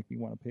Rumble and make me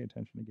want to pay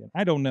attention again.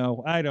 I don't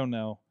know,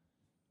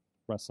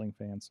 wrestling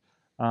fans.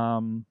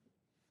 And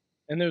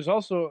there's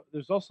also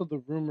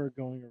the rumor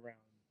going around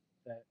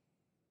that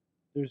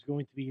there's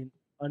going to be an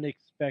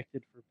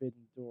unexpected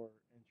Forbidden Door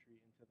entry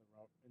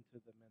into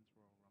the men's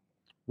Royal Rumble.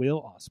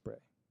 Will Ospreay.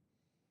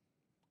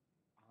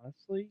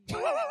 Honestly,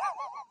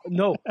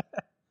 no,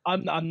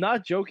 I'm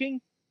not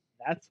joking.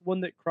 That's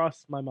one that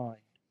crossed my mind.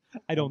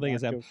 I don't think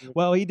it's happening.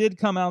 Well, he did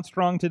come out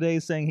strong today,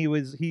 saying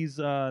he's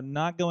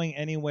not going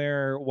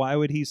anywhere. Why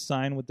would he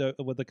sign with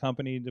the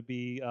company to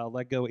be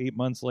let go 8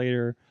 months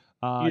later?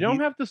 You don't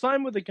have to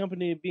sign with the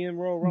company to be in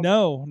Royal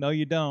Rumble. No,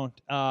 you don't.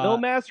 Bill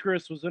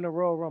Mascaris was in a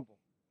Royal Rumble.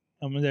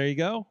 There you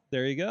go.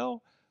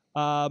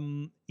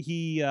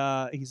 He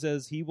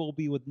says he will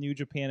be with New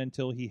Japan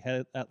until he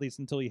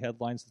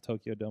headlines the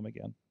Tokyo Dome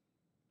again.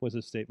 Was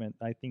his statement?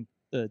 I think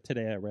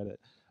today I read it.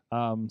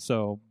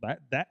 So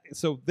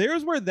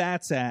there's where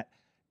that's at.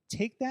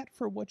 Take that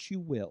for what you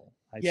will.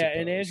 I suppose.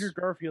 And Andrew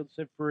Garfield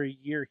said for a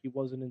year he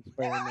wasn't in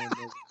Spider-Man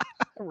movie.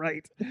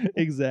 Right.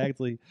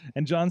 Exactly.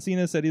 And John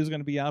Cena said he was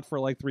going to be out for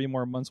like 3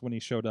 more months when he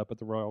showed up at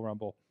the Royal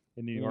Rumble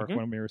in New York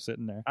when we were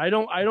sitting there. I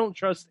don't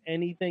trust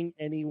anything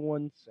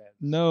anyone says.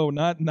 No,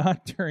 not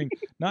during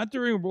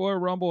Royal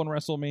Rumble and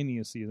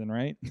WrestleMania season,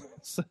 right?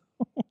 So,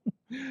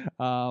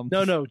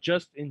 no,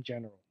 just in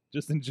general.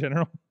 Just in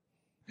general.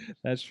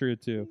 That's true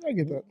too. I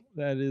get that.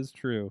 That is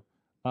true.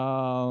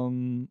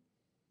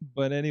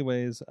 But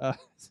anyways,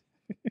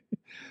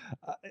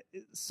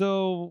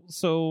 so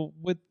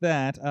with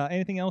that,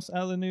 anything else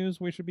out of the news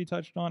we should be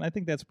touched on? I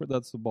think that's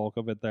the bulk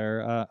of it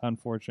there.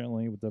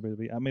 Unfortunately, with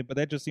WWE, I mean, but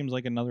that just seems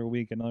like another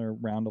week, another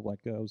round of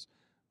let goes,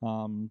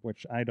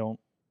 which I don't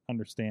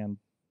understand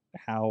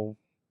how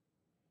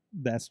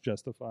that's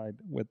justified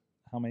with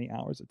how many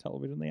hours of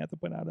television they have to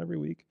put out every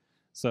week.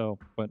 So,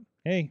 but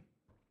hey,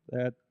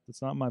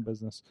 that's not my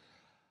business.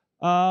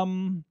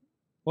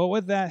 Well,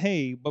 with that,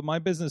 hey, but my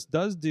business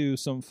does do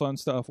some fun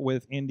stuff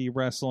with indie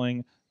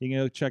wrestling. You can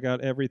go check out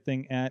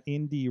everything at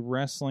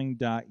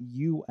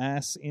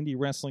indiewrestling.us, Indie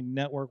Wrestling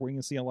Network, where you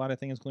can see a lot of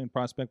things, including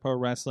Prospect Pro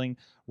Wrestling,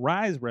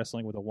 Rise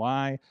Wrestling with a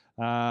Y.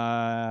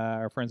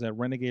 Our friends at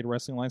Renegade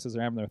Wrestling Alliance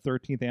are having their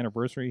 13th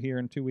anniversary here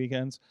in 2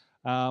 weekends,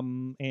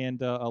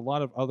 and a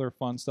lot of other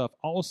fun stuff.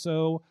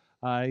 Also,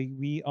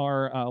 we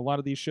are a lot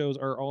of these shows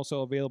are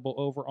also available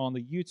over on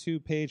the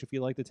YouTube page. If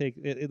you like to take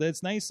it,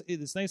 it's nice.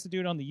 It's nice to do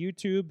it on the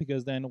YouTube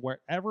because then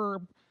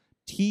wherever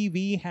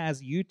TV has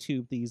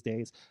YouTube these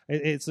days,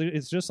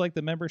 it's just like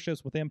the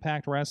memberships with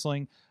Impact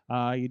Wrestling.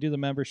 You do the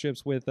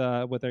memberships with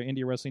our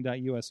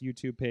IndieWrestling.us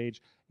YouTube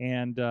page,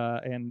 and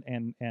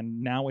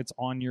now it's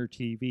on your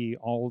TV.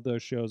 All of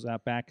those shows,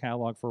 that back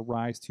catalog for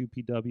Rise,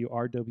 2PW,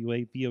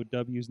 RWA,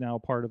 VOW is now a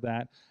part of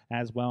that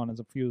as well, and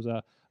there's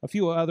a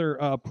few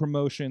other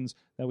promotions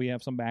that we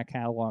have some back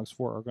catalogs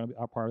for are going to be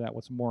a part of that,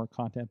 with some more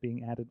content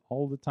being added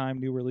all the time.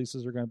 New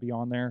releases are going to be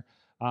on there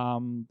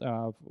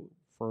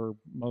for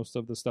most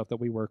of the stuff that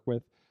we work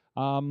with.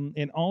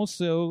 And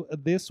also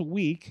this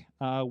week,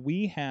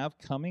 we have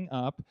coming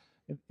up,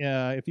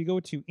 if you go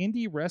to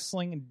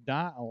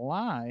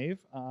indiewrestling.live,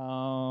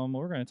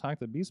 we're going to talk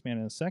to Beastman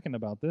in a second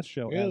about this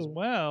show as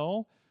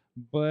well.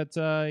 But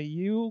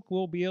you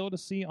will be able to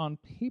see on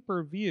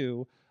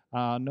pay-per-view,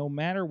 no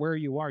matter where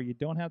you are. You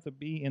don't have to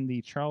be in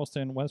the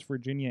Charleston, West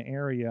Virginia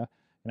area.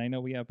 And I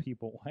know we have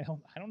people. I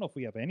don't know if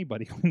we have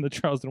anybody in the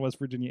Charleston, West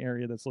Virginia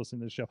area that's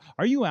listening to the show.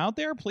 Are you out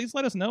there? Please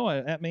let us know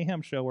at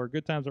Mayhem Show or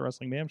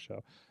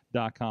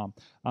GoodTimesAtWrestlingMayhemShow.com.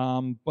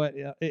 But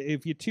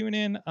if you tune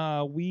in,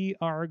 we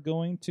are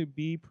going to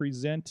be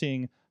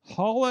presenting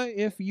Holla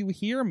If You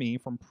Hear Me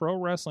from Pro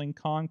Wrestling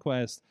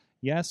Conquest.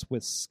 Yes,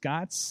 with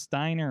Scott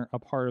Steiner a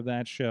part of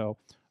that show.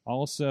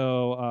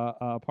 Also,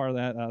 part of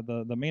that,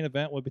 the main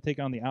event will be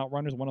taking on the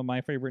Outrunners, one of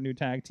my favorite new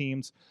tag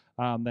teams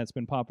that's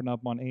been popping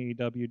up on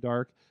AEW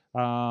Dark.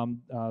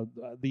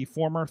 The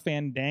former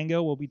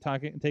Fandango will be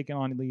taking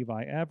on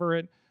Levi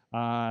Everett.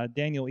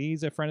 Daniel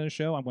E's a friend of the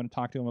show. I'm going to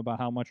talk to him about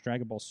how much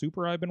Dragon Ball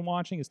Super I've been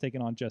watching. He's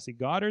taking on Jesse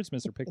Godderz,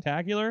 Mr.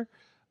 Pictacular,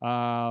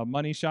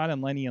 Money Shot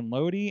and Lenny and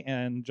Lodi,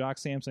 and Jock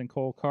Sampson,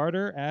 Cole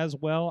Carter, as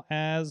well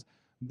as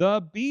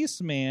the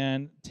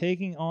Beastman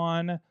taking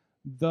on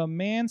the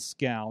Man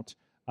Scout,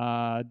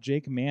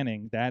 Jake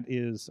Manning. That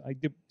is,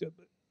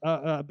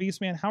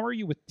 Beastman, how are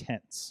you with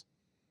tents?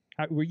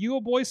 Were you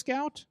a Boy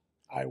Scout?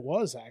 I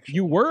was actually.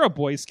 You were a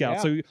Boy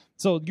Scout, Yeah.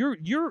 so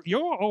you're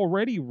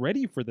already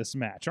ready for this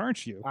match,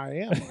 aren't you? I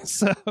am.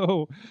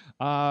 So,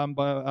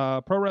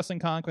 but Pro Wrestling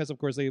Conquest, of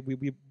course, they had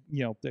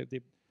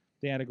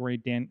a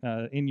great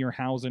In Your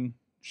Housing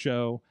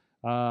show.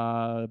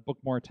 Book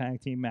more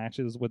tag team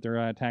matches with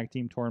their tag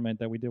team tournament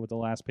that we did with the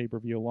last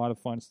pay-per-view. A lot of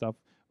fun stuff.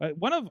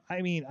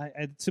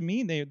 To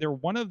me, they're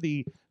one of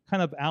the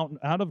kind of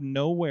out of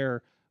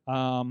nowhere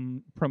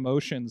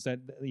promotions that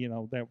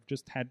that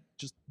just had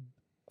just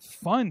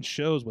fun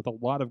shows with a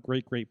lot of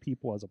great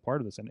people as a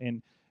part of this.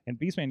 And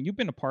Beastman, you've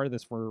been a part of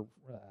this for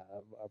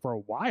a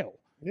while.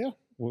 Yeah.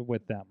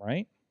 With them,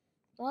 right?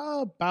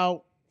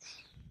 About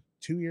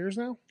 2 years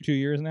now. 2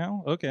 years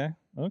now. Okay.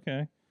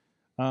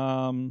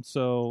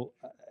 So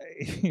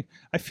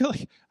I feel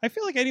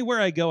like anywhere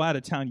I go out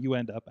of town, you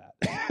end up at.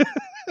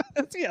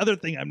 That's the other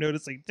thing I'm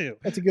noticing too.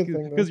 That's a good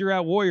thing, because you're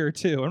at Warrior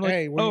too. I'm like,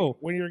 Hey,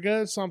 when you're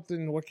good at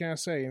something, what can I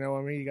say? You know what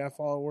I mean? You got to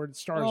follow where the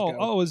stars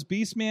go. Is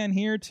Beastman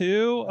here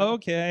too?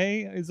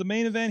 Okay. Is the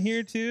main event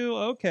here too?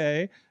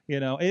 Okay.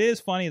 It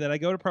is funny that I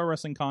go to Pro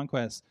Wrestling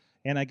Conquest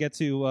and I get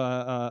to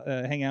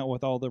hang out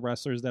with all the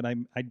wrestlers that I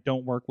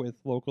don't work with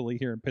locally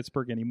here in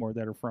Pittsburgh anymore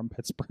that are from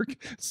Pittsburgh.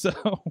 So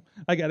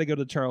I got to go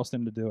to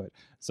Charleston to do it.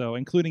 So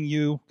including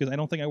you, because I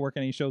don't think I work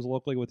any shows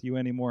locally with you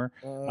anymore.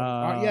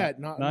 Not yet.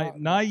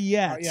 Not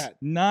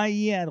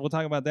yet. We'll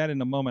talk about that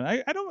in a moment.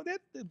 I don't.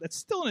 That's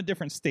still in a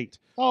different state.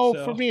 Oh,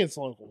 so. For me, it's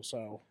local.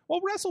 So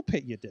Wrestle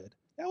Pit, you did.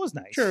 That was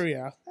nice. Sure,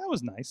 yeah. That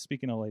was nice.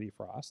 Speaking of Lady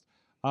Frost,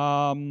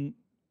 and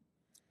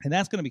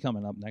that's going to be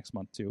coming up next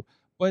month too.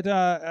 But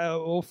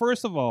well,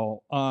 first of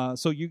all,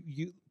 so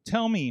you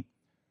tell me,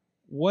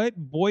 what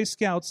Boy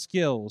Scout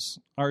skills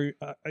do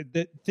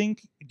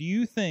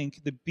you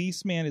think the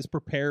Beastman is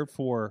prepared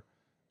for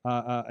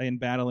in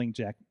battling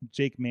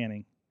Jake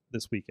Manning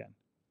this weekend?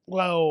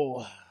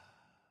 Well,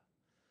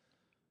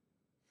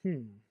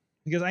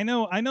 because I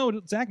know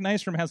Zach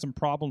Nystrom has some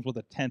problems with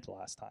a tent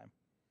last time.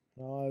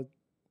 I'm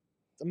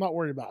not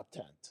worried about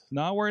tent.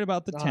 Not worried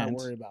about the tent. Not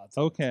worried about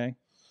tent. Okay.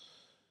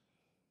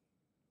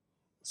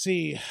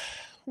 See,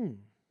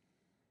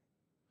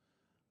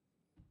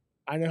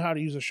 I know how to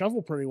use a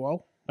shovel pretty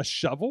well. A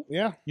shovel?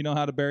 Yeah. You know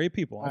how to bury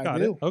people. I got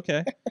do. it.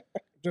 Okay.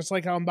 Just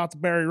like how I'm about to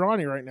bury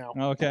Ronnie right now.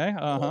 Okay.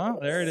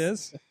 There it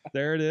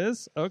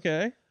is.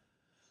 Okay.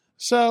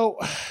 So,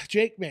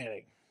 Jake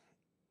Manning.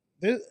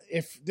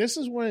 If this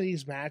is one of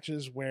these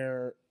matches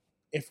where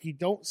if you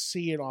don't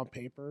see it on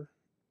paper,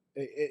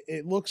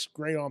 it looks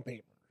great on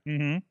paper.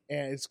 Mm-hmm.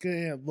 And it's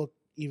going to look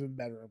even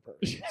better in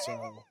person.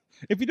 So,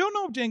 if you don't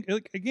know Jake,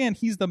 again,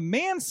 he's the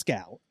Man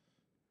Scout.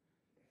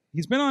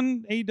 He's been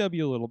on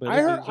AEW a little bit.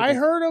 I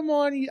heard him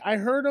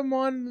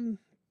on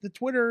the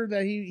Twitter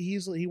that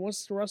he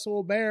wants to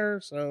wrestle a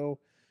bear. So,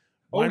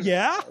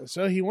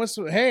 so he wants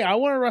to. Hey, I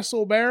want to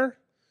wrestle a bear.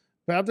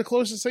 But I'm the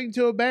closest thing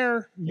to a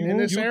bear in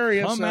this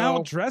area. Come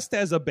out dressed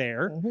as a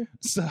bear. Mm-hmm.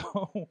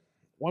 So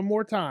one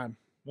more time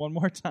for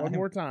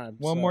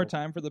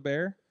the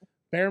bear.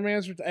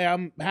 Bearman's.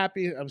 I'm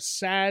happy. I'm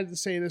sad to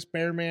say this.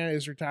 Bearman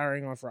is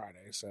retiring on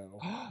Friday. So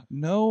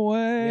no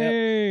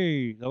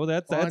way. Yep. Oh,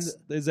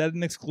 is that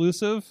an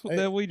exclusive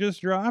that we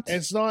just dropped?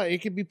 It's not.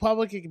 It could be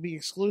public. It could be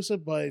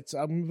exclusive. But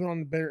I'm moving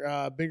on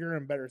to bigger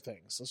and better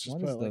things. Let's just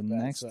what put is it the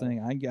like next that,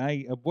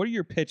 thing? What are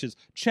your pitches?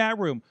 Chat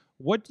room.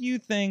 What do you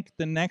think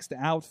the next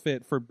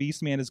outfit for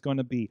Beastman is going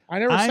to be? I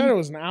never said it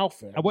was an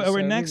outfit.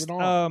 Our next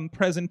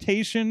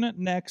presentation,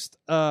 next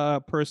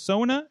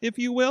persona, if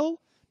you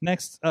will.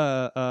 Next,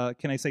 can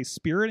I say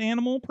spirit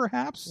animal,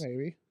 perhaps?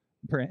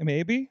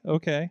 Maybe.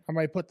 Okay. I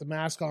might put the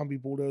mask on, be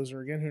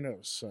Bulldozer again. Who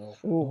knows? So.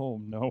 Oh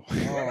no.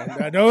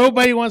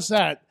 Nobody wants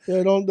that.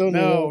 Yeah, don't.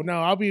 No.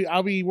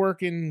 I'll be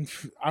working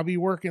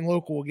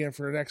local again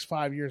for the next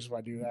 5 years if I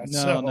do that.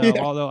 No.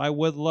 Yeah. Although I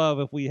would love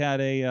if we had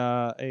a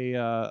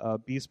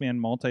Beastman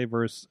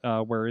multiverse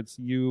where it's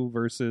you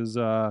versus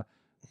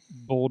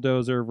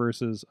Bulldozer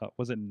versus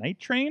was it Night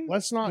Train?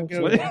 Let's not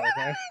go there.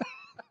 Okay.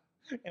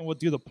 And we'll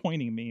do the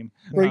pointing meme.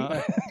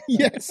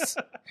 Yes.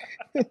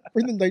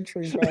 Bring the Night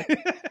Train back.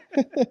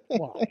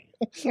 Why?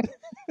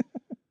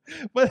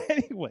 But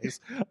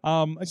anyways,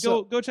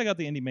 go check out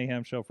the Indie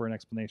Mayhem show for an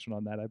explanation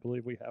on that. I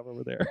believe we have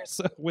over there.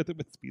 So with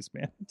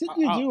Beastman. Didn't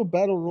you do a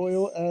battle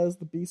royal as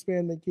the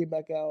Beastman that came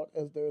back out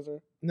as Dozer?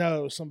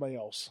 No, somebody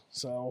else.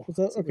 So was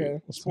that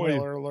okay?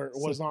 Spoiler alert,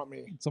 it was not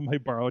me. Somebody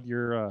borrowed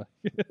your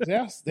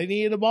yes, they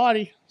needed a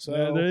body. So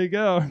yeah, there you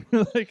go.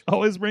 Like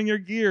always bring your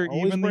gear.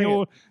 Always even the bring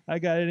old I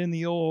got it in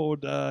the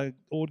old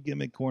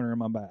gimmick corner of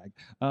my bag.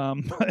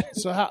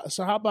 So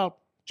how about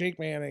Jake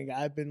Manning?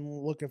 I've been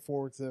looking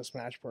forward to this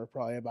match for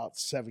probably about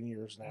 7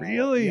 years now.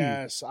 Really?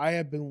 Yes, I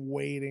have been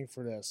waiting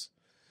for this.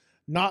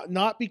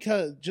 Not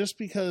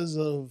because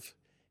of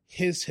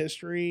his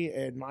history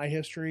and my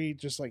history,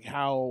 just like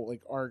how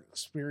like our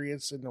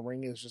experience in the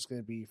ring is just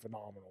going to be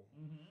phenomenal.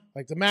 Mm-hmm.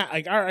 Like the match,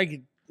 like I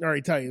can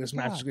already tell you this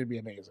match is going to be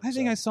amazing. I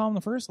think I saw him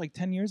the first like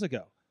 10 years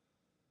ago.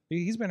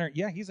 He's been,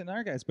 he's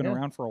another guy that's been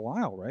around for a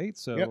while, right?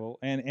 So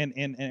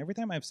and every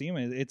time I've seen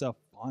him, it's a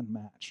fun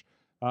match.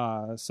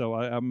 So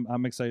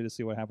I'm excited to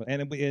see what happens,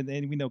 and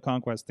we know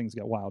Conquest things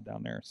get wild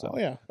down there. So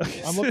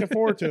I'm looking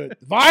forward to it.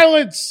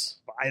 Violence,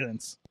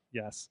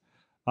 yes.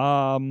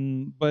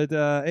 But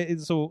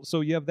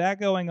so you have that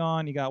going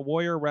on. You got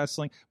Warrior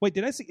Wrestling. Wait,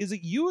 did I see? Is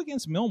it you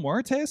against Mil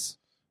Muertes?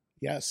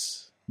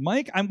 Yes,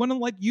 Mike. I'm going to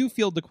let you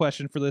field the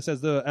question for this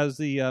as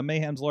the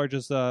Mayhem's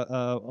largest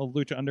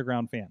Lucha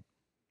Underground fan.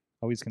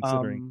 Oh, he's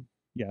considering.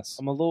 Yes,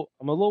 I'm a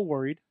little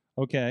worried.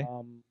 Okay.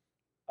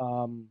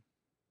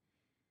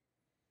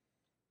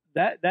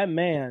 that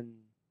man,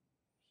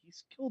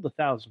 he's killed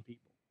 1,000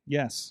 people.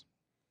 Yes.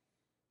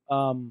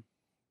 I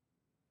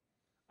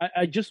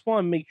just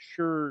want to make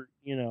sure,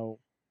 you've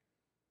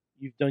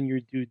done your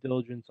due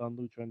diligence on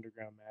Lucha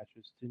Underground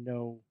matches to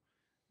know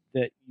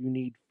that you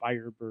need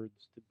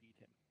Firebirds to beat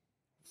him.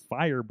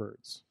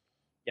 Firebirds.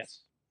 Yes.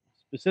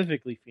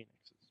 Specifically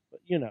Phoenixes. But,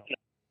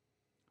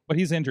 But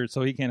he's injured,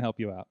 so he can't help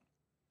you out.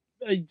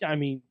 I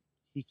mean,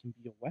 he can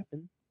be a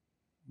weapon.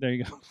 There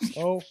you go.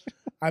 Oh,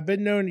 I've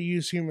been known to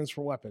use humans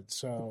for weapons,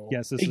 so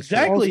Yes, this is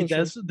Exactly.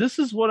 Also This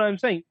is what I'm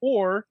saying.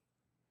 Or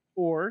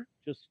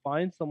just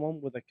find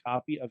someone with a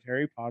copy of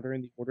Harry Potter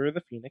and the Order of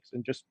the Phoenix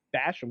and just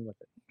bash him with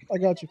it. I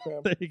got you, fam.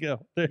 true. There you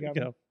go. There you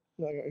Yeah. go.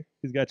 Okay.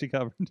 He's got you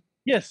covered.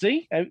 Yeah,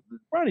 see?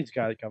 Ronnie's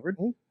got it covered.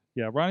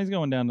 Yeah, Ronnie's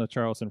going down to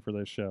Charleston for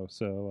this show,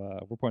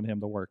 so we're putting him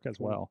to work as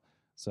well.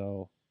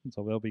 So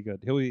they'll be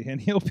good.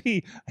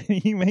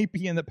 He may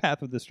be in the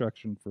path of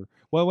destruction for.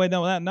 Well, wait,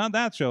 no, not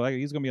that show.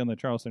 He's going to be on the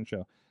Charleston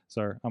show.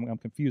 Sorry, I'm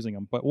confusing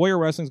him. But Warrior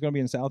Wrestling is going to be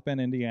in South Bend,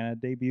 Indiana.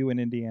 Debut in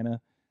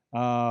Indiana.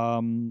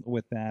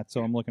 With that,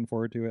 so I'm looking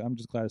forward to it. I'm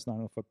just glad it's not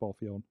on a football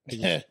field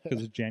because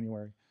it's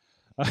January.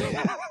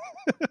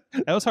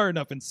 That was hard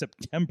enough in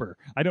September.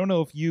 I don't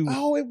know if you.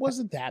 Oh, it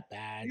wasn't that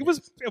bad. It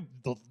was.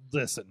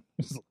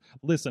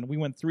 Listen. We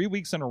went 3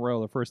 weeks in a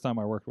row the first time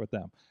I worked with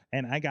them,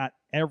 and I got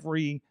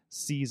every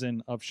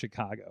season of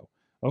Chicago.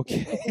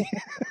 Okay.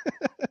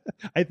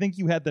 I think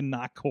you had the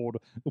not cold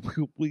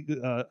week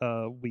of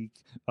No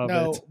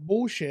it.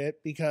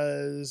 bullshit.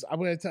 Because I'm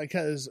going to tell.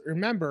 Because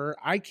remember,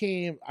 I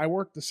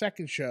worked the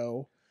second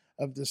show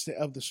of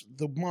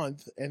the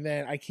month, and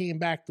then I came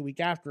back the week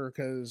after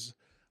because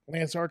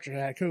Lance Archer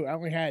had COVID. I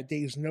only had a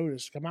day's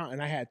notice to come out,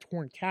 and I had a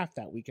torn calf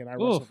that weekend. I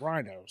wrestled Oof.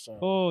 Rhino. So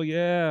Oh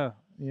yeah.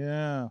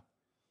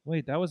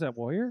 Wait, that was at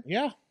Warrior?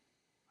 yeah,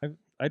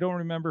 I don't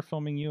remember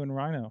filming you and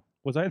Rhino.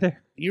 Was I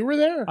there? you were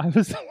there. I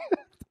was.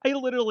 I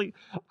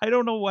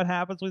don't know what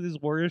happens with these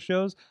Warrior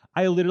shows.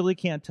 I literally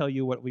can't tell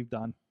you what we've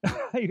done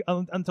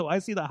until I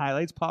see the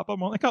highlights pop up.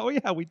 I'm like, oh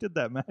yeah, we did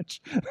that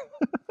match.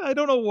 I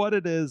don't know what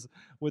it is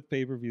with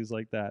pay-per-views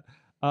like that.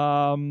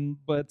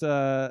 But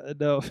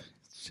no.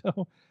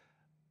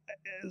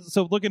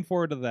 So looking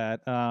forward to that.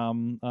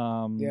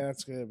 Yeah,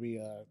 it's gonna be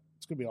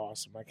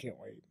awesome. I can't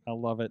wait. I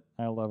love it.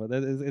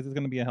 It's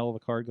going to be a hell of a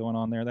card going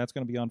on there. That's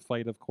going to be on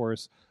Fight, of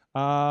course.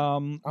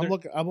 I'm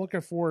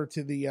looking forward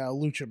to the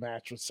Lucha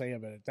match with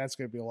Sam in it. That's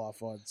gonna be a lot of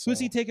fun. So. Who's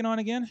he taking on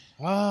again?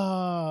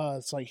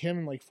 It's like him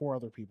and like 4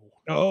 other people.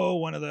 Oh,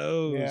 one of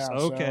those. Yeah,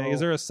 okay. so- Is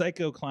there a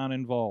Psycho Clown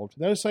involved?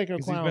 Those Psycho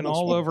 'Cause Clown. he's been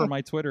all over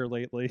my Twitter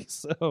lately.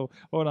 So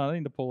hold on, I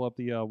need to pull up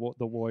the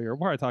Warrior.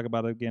 We'll probably talk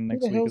about it again Who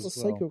next the week hell's a as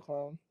well. psycho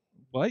clown?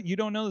 What? You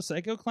don't know the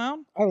Psycho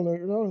Clown? I don't know what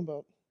you're talking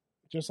about.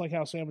 Just like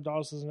how Sam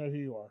Adonis doesn't know who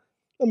you are.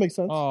 That makes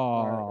sense.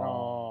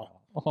 Oh,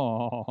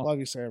 Love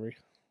you, Sammy.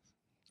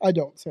 I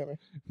don't, Sammy.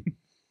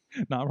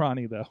 not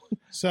Ronnie though.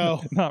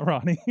 So Not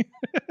Ronnie.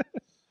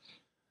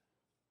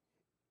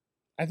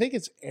 I think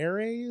it's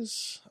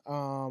Ares,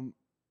 Gringo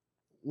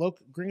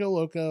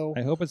Loco.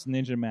 I hope it's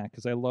Ninja Mac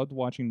because I loved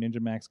watching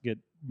Ninja Max get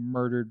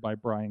murdered by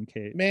Brian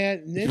Cage.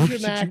 Man, Ninja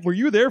Mac. Were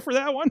you there for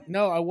that one?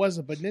 No, I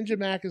wasn't, but Ninja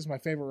Mac is my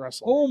favorite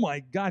wrestler. Oh my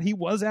God, he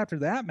was after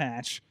that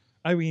match.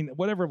 I mean,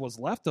 whatever was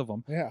left of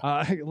him.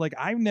 Yeah. Like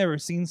I've never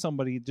seen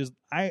somebody just.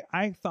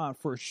 I thought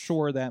for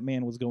sure that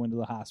man was going to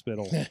the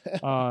hospital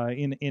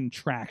in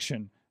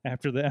traction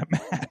after that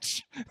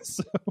match.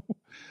 So,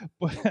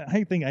 but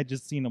I think I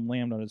just seen him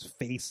land on his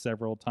face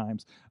several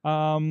times.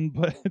 And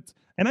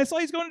I saw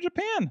he's going to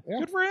Japan. Yeah,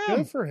 Good for him.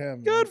 Good for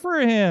him. Good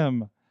for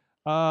him.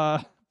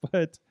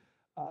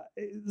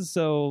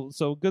 So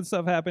good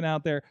stuff happened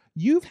out there.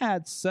 You've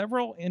had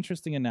several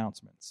interesting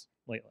announcements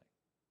lately.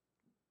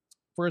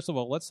 First of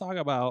all, let's talk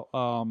about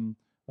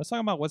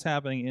what's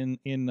happening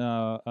in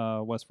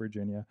West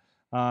Virginia.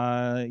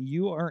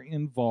 You are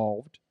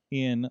involved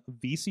in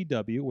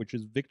VCW, which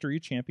is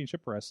Victory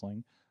Championship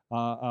Wrestling.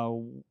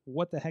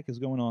 What the heck is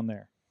going on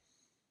there?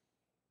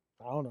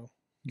 I don't know.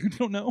 You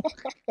don't know?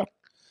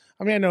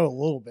 I mean, I know a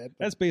little bit.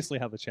 But... That's basically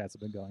how the chats have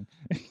been going.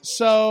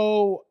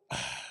 So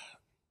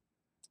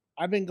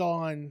I've been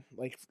gone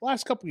like the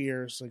last couple of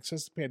years, like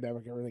since the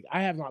pandemic and everything.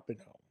 I have not been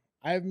home.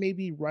 I have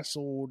maybe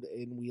wrestled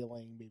in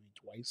Wheeling maybe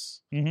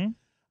twice. Mm-hmm.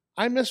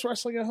 I miss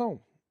wrestling at home.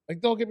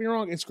 Like, don't get me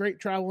wrong, it's great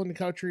traveling the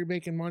country,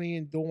 making money,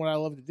 and doing what I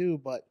love to do.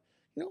 But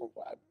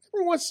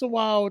every once in a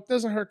while, it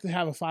doesn't hurt to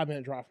have a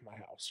 5-minute drive from my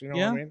house. You know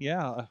what I mean?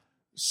 Yeah.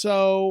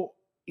 So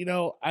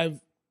I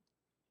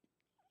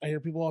hear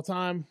people all the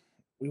time.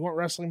 We want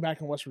wrestling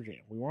back in West Virginia.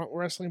 We want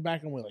wrestling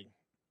back in Wheeling.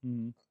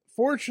 Mm-hmm.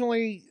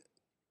 Fortunately,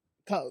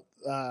 not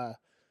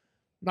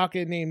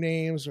gonna name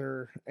names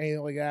or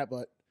anything like that,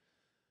 but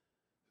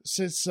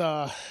since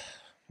since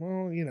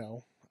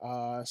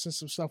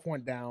some stuff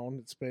went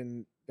down,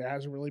 there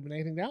hasn't really been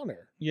anything down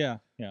there. Yeah.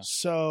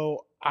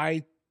 So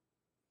I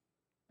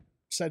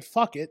said,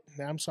 "Fuck it."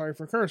 Now I'm sorry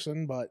for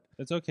cursing, but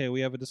It's okay. We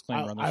have a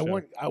disclaimer on the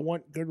show. I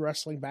want good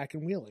wrestling back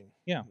in Wheeling.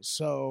 Yeah.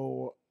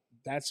 So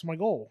that's my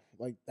goal.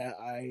 Like that,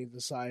 I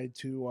decided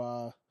to.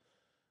 I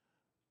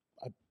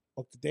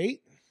booked a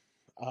date.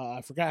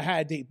 I forgot I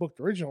had a date booked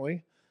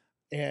originally,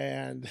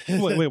 and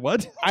Wait,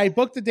 what? I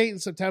booked the date in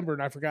September,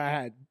 and I forgot I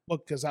had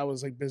booked because I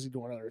was like busy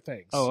doing other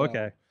things. Oh, So,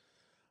 okay.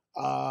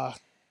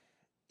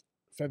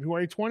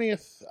 February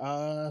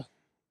 20th,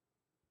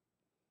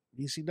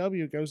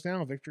 BCW goes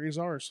down. Victory is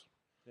ours.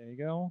 There you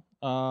go.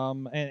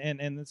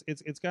 And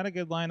it's got a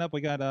good lineup.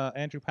 We got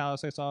Andrew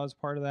Palace I saw as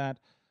part of that.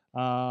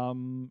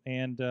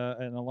 And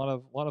a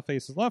lot of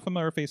faces, a lot of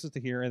familiar faces to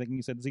hear. I think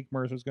you said Zeke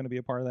Mercer is going to be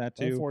a part of that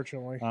too.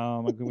 Unfortunately,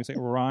 can we say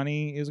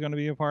Ronnie is going to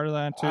be a part of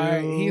that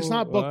too? He's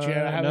not booked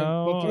yet. I haven't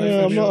booked him.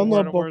 Yeah, I'm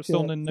not We're booked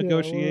still yet. in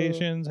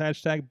negotiations.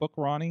 Hashtag book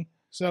Ronnie.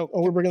 So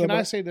we're bringing can them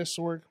I up. say this,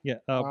 Sorg? Yeah,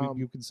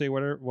 you can say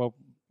whatever. Well,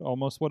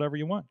 almost whatever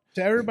you want.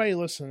 To everybody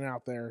listening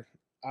out there,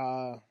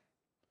 for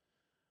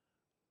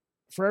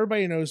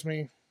everybody who knows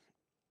me,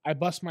 I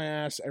bust my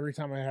ass every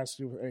time it has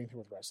to do with anything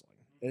with wrestling.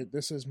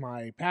 This is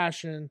my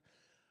passion.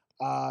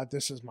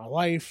 This is my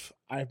life.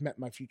 I've met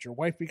my future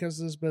wife because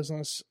of this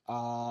business.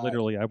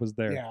 Literally, I was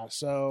there. Yeah,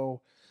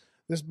 so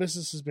this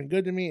business has been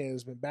good to me. It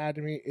has been bad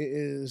to me. It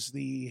is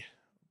the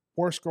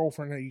worst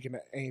girlfriend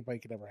that anybody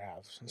could ever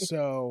have.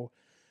 So,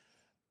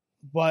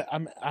 but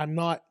I'm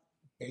not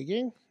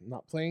begging, I'm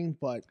not playing,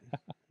 but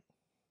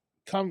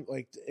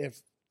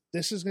if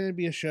this is going to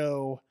be a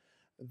show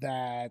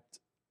that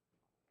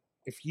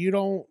if you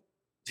don't,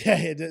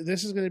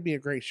 this is going to be a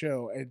great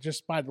show, and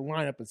just by the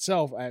lineup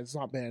itself, it's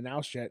not been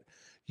announced yet.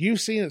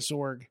 You've seen it,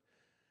 Sorg.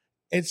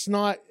 It's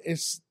not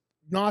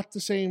the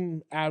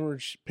same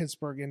average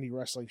Pittsburgh indie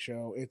wrestling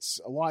show. It's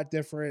a lot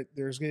different.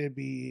 There's going to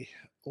be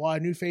a lot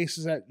of new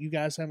faces that you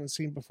guys haven't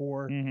seen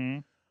before.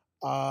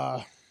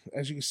 Mm-hmm.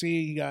 As you can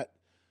see, you got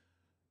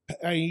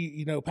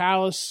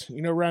Palace,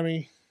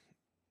 Remy,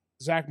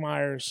 Zach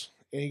Myers,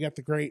 and you got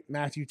the great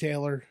Matthew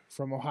Taylor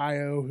from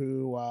Ohio,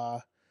 who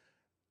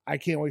I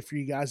can't wait for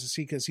you guys to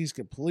see because he's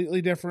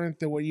completely different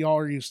than what y'all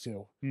are used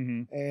to.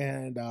 Mm-hmm.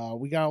 And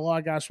we got a lot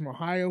of guys from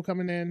Ohio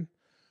coming in,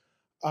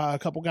 a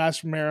couple guys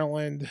from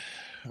Maryland,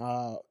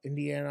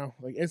 Indiana.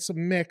 Like, it's a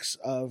mix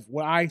of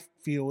what I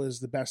feel is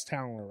the best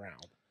talent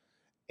around.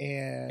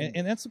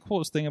 And that's the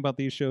coolest thing about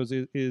these shows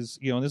is this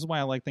is why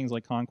I like things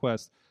like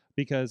Conquest,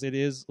 because it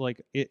is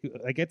like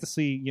I get to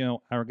see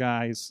our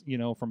guys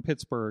from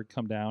Pittsburgh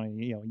come down,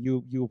 and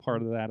you a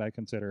part of that I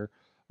consider,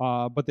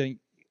 but then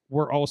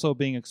we're also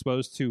being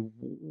exposed to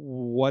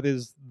what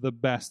is the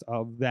best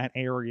of that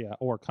area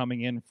or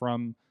coming in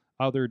from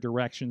other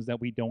directions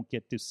that we don't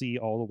get to see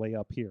all the way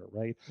up here,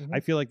 right? Mm-hmm. I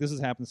feel like this has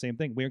happened the same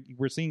thing.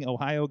 We're seeing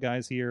Ohio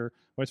guys here,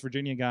 West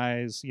Virginia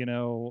guys,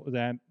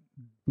 that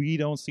we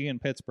don't see in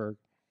Pittsburgh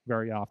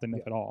very often,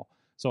 if at all.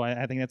 So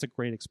I think that's a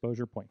great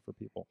exposure point for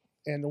people.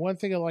 And the one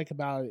thing I like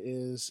about it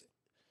is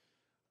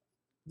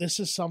this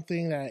is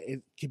something that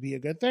it could be a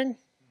good thing,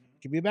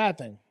 it could be a bad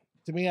thing.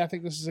 To me, I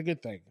think this is a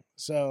good thing.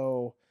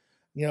 So,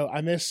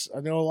 I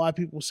know a lot of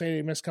people say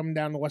they miss coming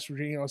down to West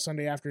Virginia on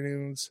Sunday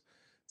afternoons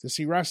to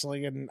see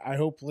wrestling, and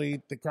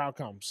hopefully the crowd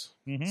comes.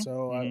 Mm-hmm.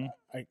 So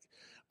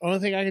only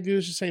thing I can do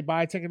is just say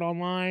buy a ticket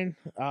online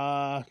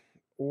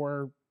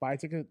or buy a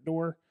ticket at the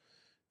door.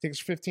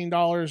 Tickets are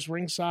 $15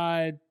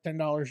 ringside,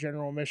 $10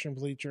 general admission,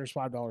 bleachers,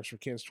 $5 for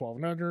kids 12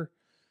 and under.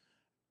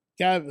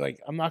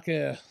 I'm not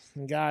gonna,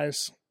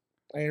 guys,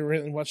 I ain't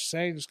really much to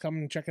say. Just come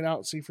and check it out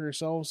and see for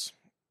yourselves.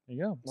 There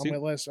you go. On my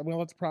list, I'm gonna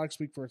let the product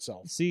speak for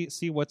itself. See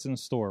what's in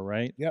store,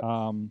 right? Yep.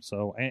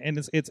 So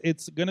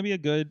it's gonna be a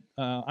good.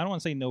 I don't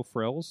want to say no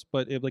frills,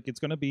 but it's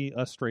gonna be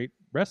a straight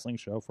wrestling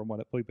show from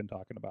what we've been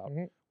talking about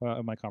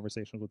in my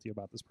conversations with you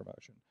about this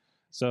promotion.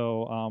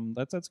 So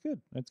that's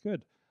good. That's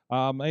good.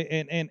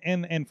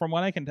 And from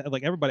what I can tell,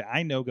 everybody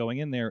I know going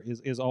in there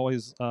is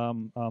always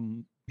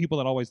people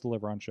that always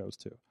deliver on shows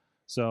too.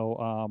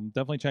 So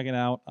definitely check it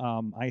out.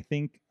 I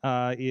think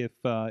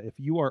if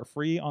you are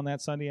free on that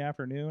Sunday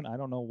afternoon, I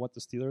don't know what the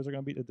Steelers are going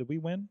to be. Did we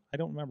win? I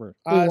don't remember.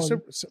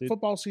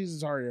 Football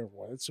season's already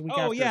over. It's a week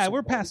Oh after yeah, Super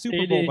we're Bowl. past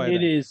Super Bowl by It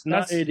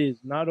then.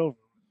 is not over.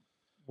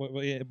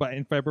 But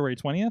in February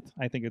 20th,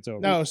 I think it's over.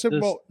 No, Super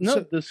Bowl.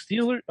 The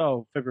Steelers.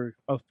 February.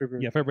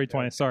 Yeah, February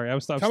 20th. Sorry, I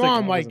was. Come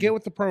on, Mike, get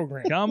with the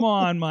program. Come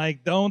on,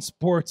 Mike. Don't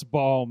sports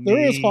ball me.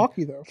 There is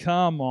hockey though.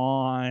 Come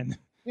on.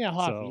 Yeah,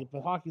 hockey,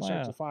 but hockey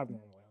starts yeah. at 5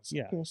 normally.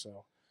 Yeah.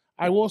 So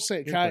I will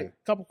say Good a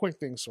couple quick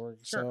things, Sorg.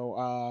 Sure.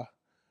 So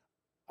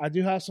I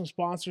do have some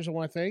sponsors I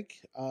want to thank.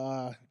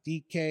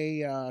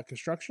 DK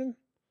Construction.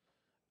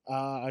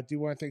 I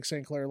do want to thank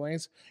St. Clair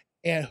Lanes.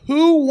 And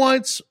who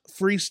wants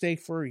free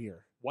steak for a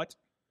year? What?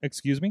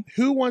 Excuse me?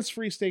 Who wants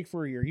free steak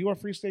for a year? You want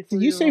free steak for a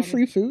Did year? you say Ronnie?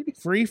 free food?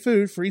 Free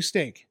food, free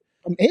steak.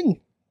 I'm in.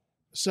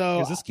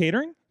 So Is this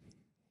catering?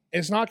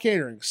 it's not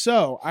catering.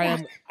 So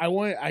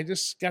I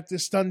just got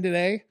this done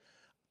today.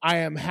 I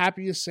am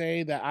happy to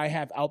say that I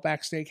have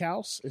Outback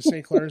Steakhouse in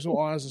St.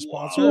 Clairsville as a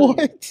sponsor.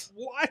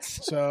 What?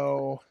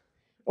 So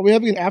Are we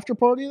having an after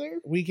party there?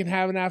 we can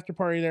have an after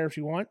party there if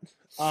you want.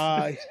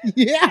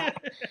 Yeah.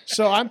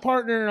 So I'm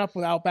partnering up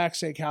with Outback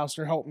Steakhouse.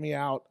 They're helping me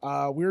out.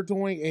 We're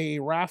doing a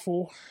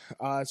raffle.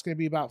 It's going to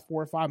be about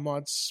 4 or 5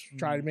 months.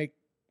 Try to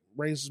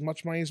raise as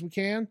much money as we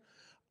can.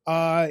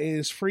 It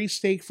is free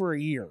steak for a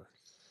year.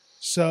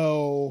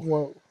 So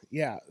Whoa.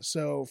 Yeah.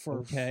 So for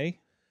Okay.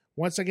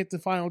 once I get the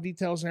final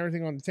details and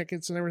everything on the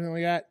tickets and everything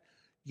like that,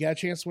 you got a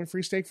chance to win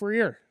free steak for a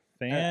year.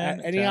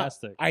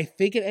 Fantastic. I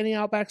think at any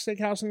Outback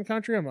Steakhouse in the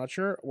country. I'm not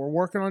sure. We're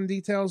working on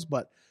details,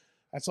 but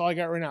that's all I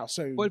got right now.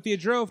 So But if you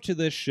drove to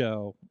this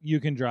show, you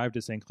can drive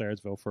to St.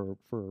 Clairsville for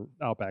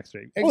Outback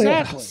Steak.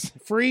 exactly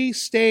free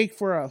steak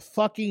for a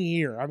fucking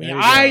year. I mean,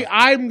 There you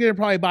I'm gonna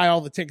probably buy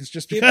all the tickets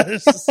just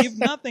because. If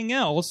nothing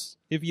else,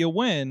 if you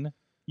win,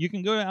 you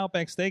can go to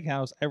Outback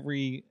Steakhouse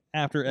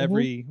after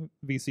every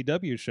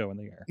VCW show in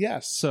the year.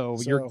 Yes. So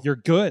you're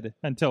good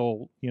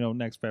until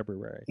next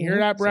February. You hear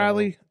that,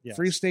 Bradley? So, yes.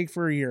 Free steak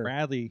for a year.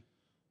 Bradley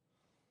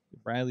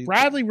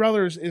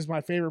Brothers is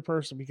my favorite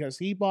person because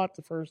he bought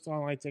the first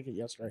online ticket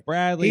yesterday.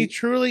 Bradley, He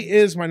truly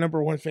is my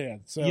number one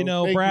fan. So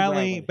thank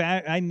Bradley.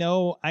 Bradley.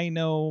 I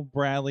know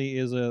Bradley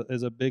is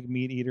a big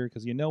meat eater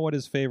because you know what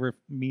his favorite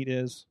meat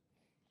is?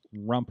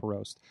 Rump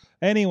roast.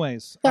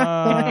 Anyways,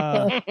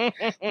 Butts.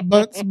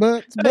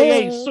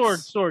 Hey,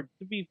 Sword.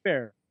 To be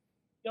fair,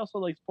 he also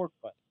likes pork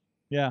butt.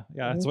 yeah,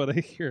 that's what I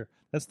hear.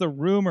 That's the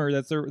rumor.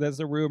 That's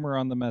the rumor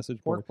on the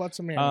message board. Pork butts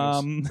and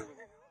mayonnaise.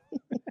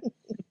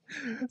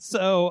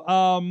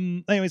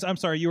 Anyways, I'm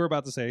sorry. You were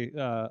about to say,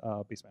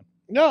 Beastman.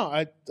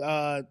 No,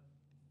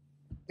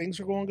 things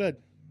are going good.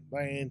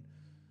 I mean,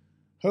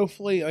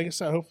 hopefully, like I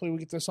said, hopefully we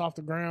get this off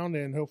the ground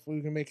and hopefully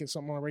we can make it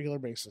something on a regular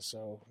basis.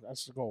 So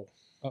that's the goal.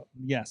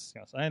 Yes,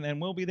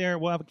 and we'll be there.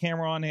 We'll have a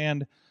camera on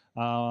hand.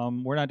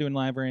 We're not doing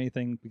live or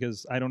anything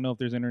because I don't know if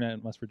there's internet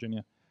in West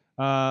Virginia.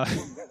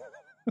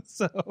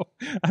 So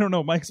I don't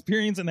know. My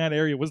experience in that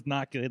area was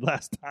not good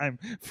last time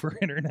for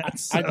internet.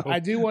 So. I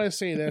do want to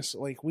say this.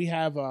 Like we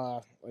have,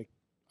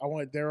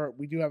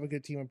 we do have a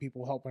good team of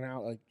people helping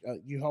out. Like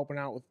you helping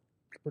out with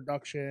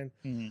production.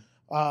 Mm-hmm.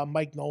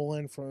 Mike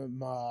Nolan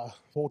from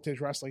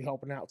Voltage Wrestling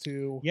helping out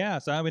too. Yeah,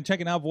 so I've been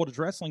checking out Voltage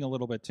Wrestling a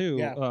little bit too,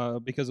 Yeah.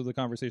 Because of the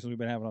conversations we've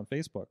been having on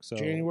Facebook. So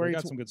January we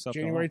got some good stuff.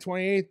 January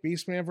 28th,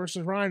 Beastman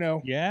versus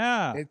Rhino.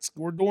 Yeah,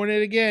 We're doing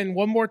it again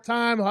one more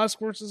time. Husk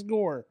versus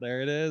Gore.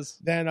 there it is.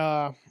 Then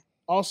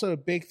also a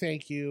big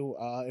thank you.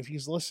 If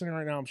he's listening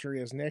right now, I'm sure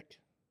he is Nick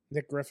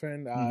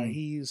Griffin.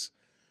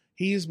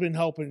 He's been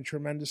helping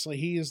tremendously.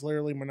 He is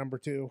literally my number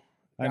 2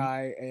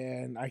 guy,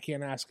 and I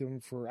can't ask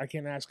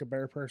a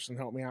better person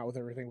to help me out with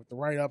everything with the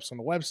write-ups on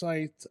the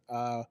website.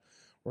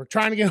 We're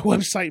trying to get a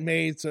website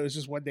made, so it's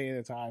just one day at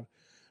a time.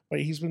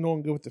 But he's been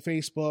doing good with the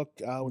Facebook,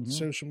 with the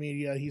social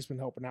media. He's been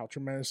helping out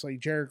tremendously.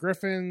 Jared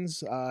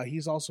Griffins,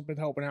 he's also been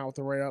helping out with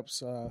the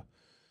write-ups.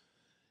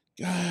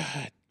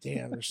 God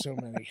damn, there's so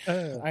many.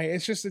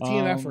 It's just a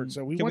team effort.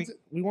 So we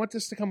want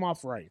this to come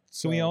off right.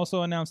 So we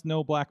also announced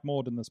no black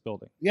mold in this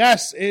building.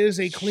 yes, it is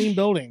a clean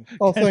building.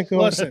 Oh, thank God.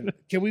 Listen,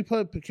 can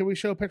we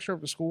show a picture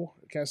of the school?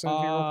 Can I send it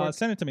here real quick?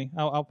 Send it to me.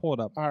 I'll pull it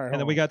up. All right, and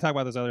hold then we on. got to talk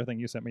about this other thing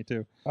you sent me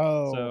too.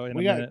 Oh, So in a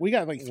we minute,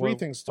 got like 3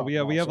 things to talk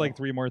about. We have so. like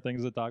 3 more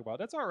things to talk about.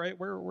 That's all right.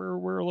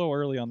 We're a little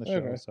early on the show,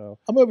 Okay. so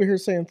I'm over here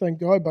saying thank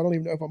God, but I don't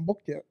even know if I'm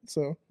booked yet.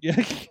 So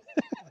yeah.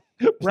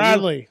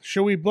 Bradley,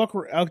 should we book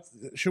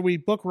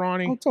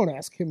Ronnie? oh, don't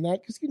ask him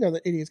that because you know the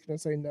idiot's going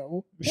to say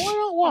no.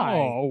 Why?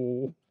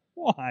 Oh,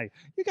 why?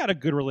 You got a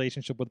good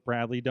relationship with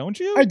Bradley, don't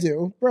you? I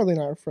do. Bradley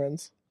and I are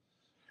friends.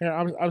 Here,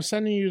 I'm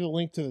sending you the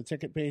link to the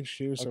ticket page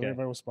too, so Okay.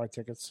 everybody wants to buy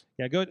tickets.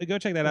 Yeah, go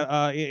check that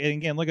out. And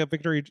again, look at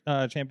Victory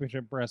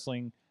Championship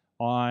Wrestling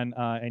on,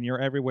 and you're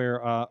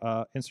everywhere.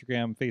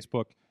 Instagram,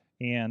 Facebook,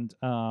 and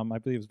I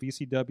believe it's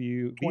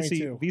VCW,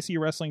 22. VC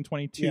Wrestling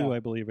 22. Yeah. I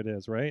believe it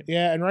is, right?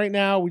 Yeah, and right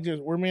now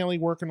we're mainly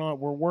working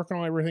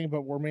on everything,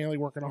 but we're mainly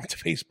working on the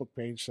Facebook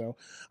page. So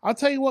I'll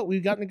tell you what,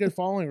 we've gotten a good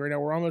following right now.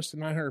 We're almost to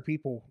 900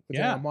 people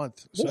within Yeah. a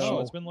month. So So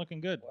it's been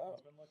looking good.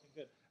 It's been looking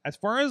good. As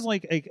far as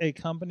like a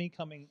company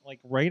coming like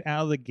right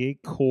out of the gate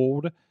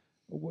cold,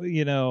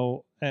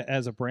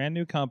 as a brand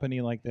new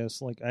company like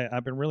this, like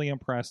I've been really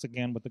impressed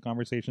again with the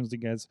conversations you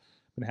guys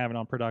been having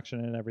on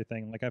production and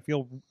everything. Like I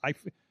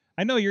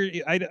know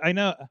I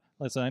know.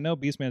 Listen, I know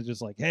Beastman's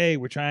just like, hey,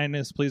 we're trying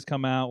this. Please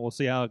come out. We'll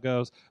see how it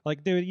goes.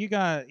 Like, dude, you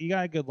got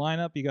a good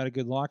lineup. You got a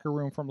good locker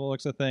room from the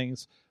looks of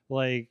things.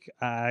 Like,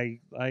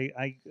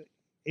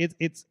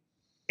 it's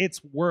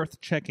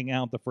worth checking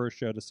out the first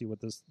show to see what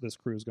this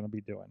crew is going to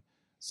be doing.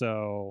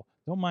 So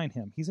don't mind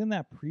him. He's in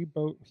that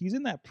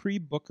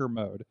pre-booker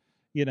mode,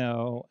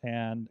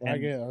 and I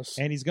guess.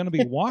 and he's going to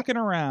be walking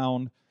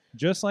around.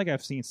 Just like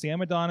I've seen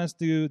Sam Adonis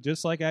do,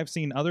 just like I've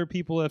seen other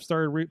people that have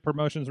started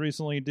promotions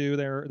recently do,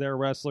 their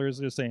wrestlers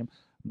just saying,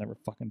 I'm never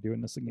fucking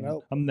doing this again.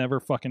 Nope. I'm never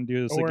fucking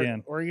doing this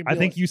again. Or you I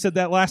think you said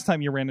that last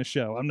time you ran a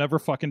show. I'm never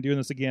fucking doing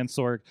this again,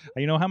 Sorg.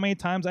 You know how many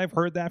times I've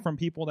heard that from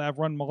people that have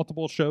run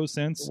multiple shows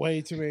since?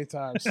 way too many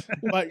times.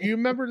 But you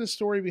remember the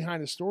story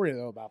behind the story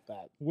though about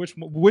that.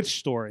 Which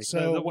story?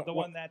 So the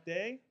one that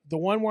day? The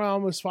one where I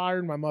almost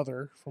fired my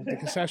mother from the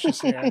concession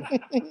stand.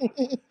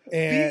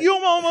 And You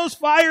almost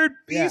fired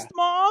Beast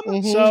Mom?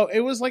 Mhm. so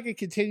it was like a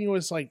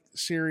continuous like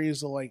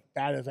series of like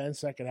bad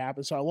events that could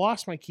happen. So I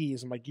lost my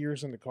keys and my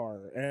gears in the car,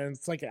 and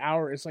it's like an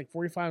hour. It's like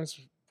 45 minutes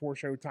before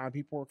showtime.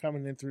 People were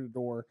coming in through the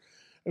door,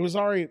 It was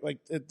already like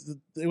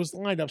it was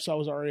lined up, so I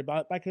was already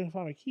about. I couldn't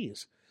find my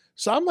keys.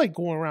 So I'm like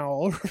going around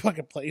all over the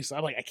fucking place.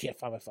 I'm like, I can't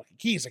find my fucking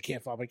keys. I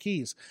can't find my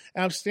keys.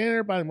 And I'm standing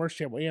there by the merch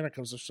table. Anna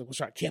comes. She's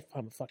like, I can't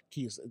find my fucking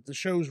keys. The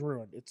show's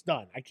ruined. It's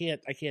done. I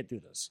can't do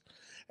this.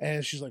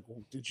 And she's like,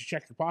 well, did you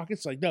check your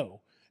pockets? Like,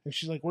 no. And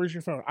she's like, where's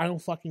your phone? I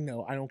don't fucking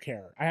know. I don't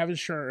care. I have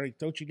insurance. Like,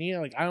 don't you need it?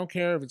 Like, I don't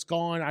care if it's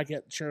gone. I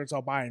get insurance.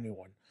 I'll buy a new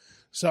one.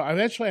 So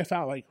eventually I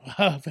found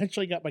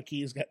eventually got my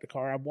keys, got in the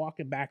car. I'm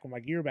walking back with my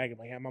gear bag in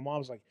my hand. My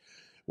mom's like,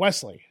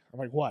 Wesley. I'm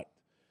like, what?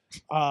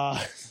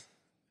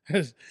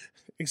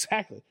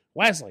 Exactly.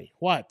 Wesley,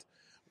 what?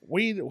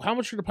 How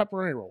much are the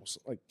pepperoni rolls?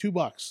 Like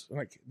 $2. I'm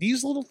like,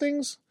 these little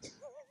things?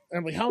 And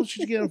I'm like, how much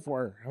did you get them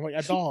for? I'm like,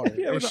 $1.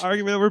 You have an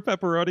argument over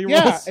pepperoni rolls?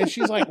 Yeah, and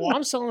she's like, well,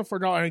 I'm selling it for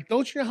 $1. I'm like,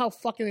 don't you know how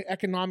fucking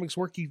economics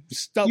work? You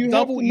sell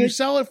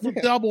it for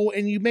double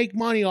and you make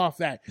money off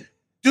that.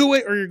 Do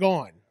it or you're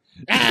gone.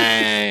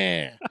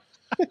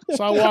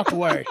 So I walk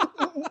away.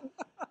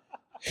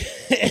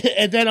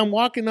 And then I'm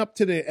walking up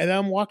to the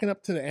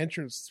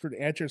entrance through the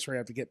entrance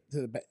ramp to get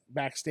to the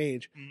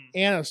backstage.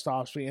 Anna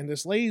stops me, and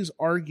this lady's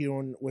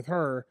arguing with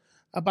her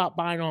about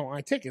buying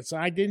online tickets.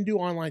 And I didn't do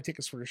online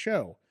tickets for the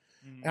show.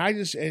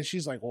 And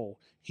she's like, well,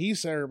 he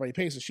said everybody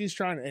pays. So she's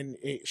trying,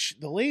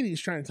 the lady's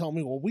trying to tell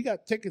me, well, we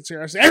got tickets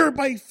here. I said,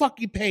 everybody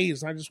fucking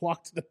pays. And I just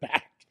walked to the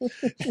back.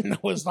 And I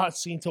was not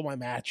seen till my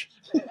match.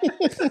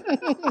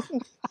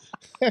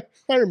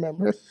 I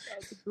remember.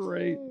 That's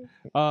great.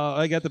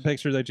 I got the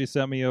picture that you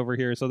sent me over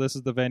here. So this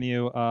is the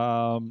venue.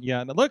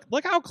 Yeah,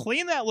 look how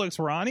clean that looks,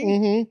 Ronnie.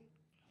 Mm-hmm.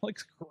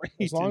 Looks great.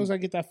 As long as I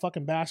get that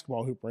fucking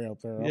basketball hoop right up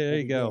there. There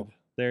you go. Good.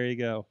 There you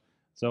go.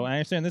 So I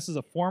understand this is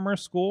a former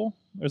school.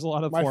 There's a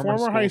lot of my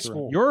former high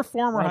school. Your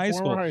former high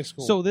school.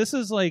 So this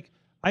is like,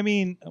 I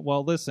mean,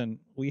 well, listen,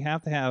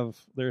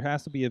 there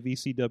has to be a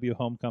VCW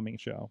homecoming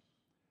show.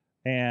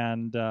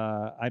 And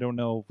I don't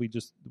know if we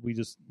just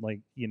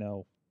like, you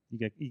know,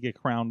 you get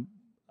crowned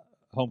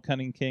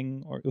homecoming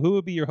king, or who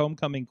would be your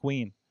homecoming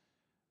queen?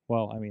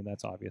 Well, I mean,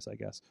 that's obvious, I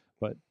guess.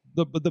 But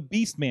the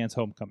Beast Man's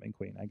homecoming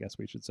queen, I guess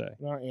we should say.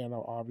 Not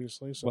Anna,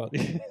 obviously. So, well,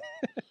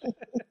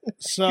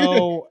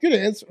 so good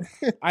answer.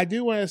 I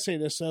do want to say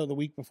this though. The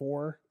week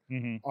before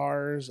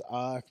ours,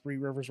 Three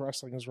Rivers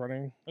Wrestling is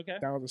running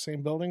down at the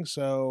same building.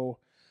 So,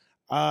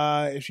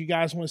 if you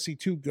guys want to see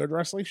two good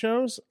wrestling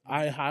shows,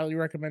 I highly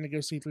recommend to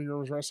go see Three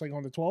Rivers Wrestling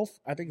on the 12th.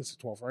 I think it's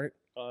the 12th, right?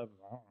 I don't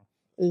know.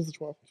 It is the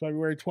 12th.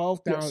 February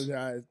 12th,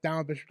 down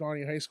at Bishop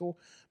Donnie High School.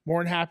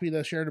 More than happy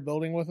to share the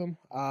building with them.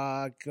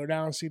 Go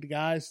down and see the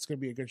guys. It's going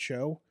to be a good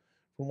show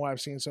from what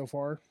I've seen so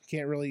far.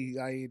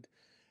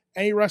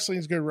 Any wrestling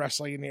is good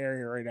wrestling in the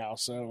area right now.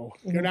 So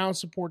go down and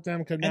support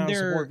them. Come down and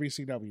support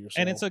VCW.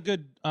 So. And it's a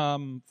good,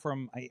 I'm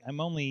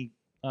only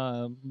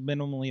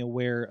minimally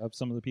aware of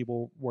some of the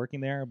people working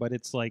there, but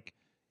it's like,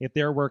 if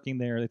they're working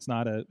there, it's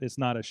not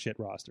a shit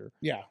roster.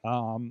 Yeah.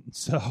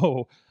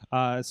 So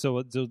it's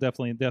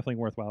definitely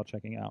worthwhile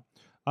checking out.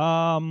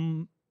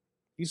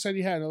 You said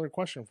you had another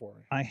question for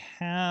me. I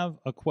have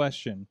a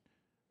question.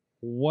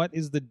 What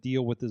is the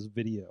deal with this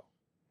video?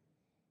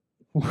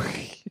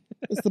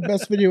 It's the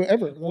best video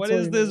ever. That's what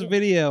is this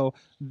video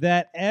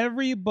that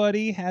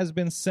everybody has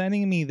been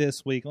sending me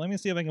this week? Let me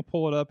see if I can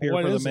pull it up here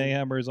for the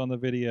Mayhemers on the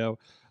video.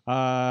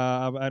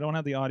 I don't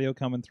have the audio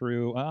coming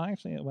through.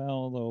 Actually, well,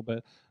 a little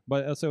bit.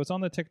 But so it's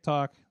on the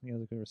TikTok. You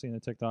guys are seeing the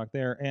TikTok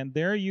there. And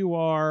there you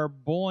are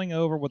bowling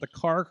over with a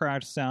car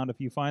crash sound. If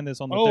you find this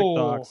on the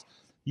TikToks,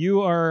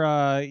 you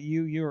are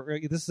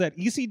this is at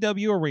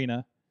ECW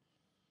Arena,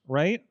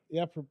 right?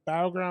 Yeah, for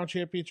Battleground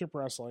Championship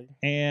Wrestling.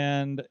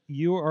 And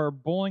you are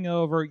bowling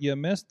over. You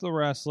missed the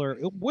wrestler.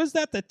 Was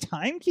that the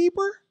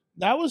timekeeper?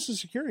 That was the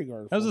security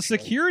guard. That was a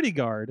security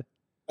guard.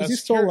 Is he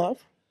still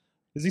alive?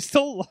 Is he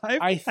still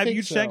alive? Have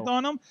you checked so.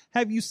 on him?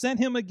 Have you sent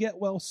him a get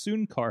well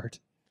soon card?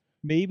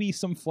 Maybe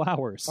some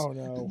flowers. Oh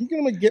no! You get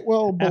him a get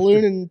well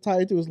balloon and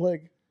tie it to his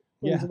leg.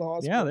 Yeah,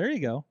 there you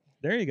go.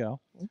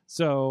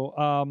 So,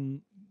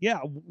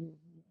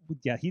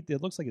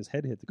 it looks like his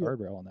head hit the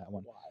guardrail on that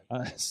one.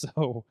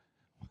 So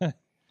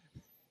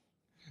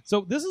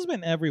this has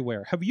been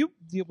everywhere. Have you?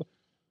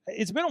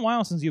 It's been a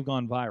while since you've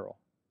gone viral.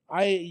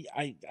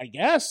 I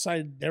guess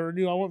I never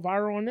knew I went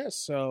viral on this.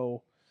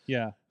 So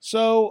yeah.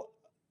 So,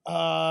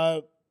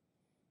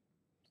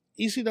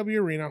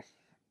 ECW Arena.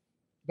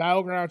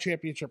 Battleground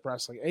Championship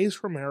Wrestling. Ace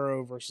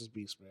Romero versus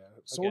Beastman.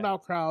 Sold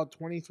out crowd,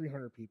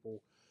 2,300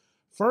 people.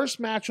 First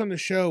match on the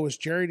show was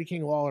Jerry the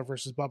King Lawler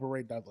versus Bubba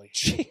Ray Dudley.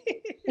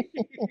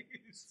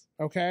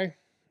 Okay?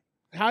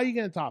 How are you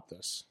going to top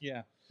this?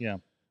 Yeah.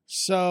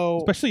 So,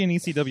 especially in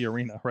ECW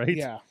Arena, right?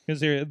 Yeah. Because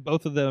they're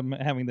both of them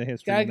having the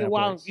history. You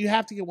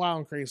have to get wild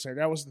and crazy there.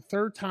 That was the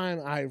third time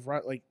I've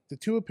the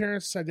two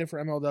appearances I did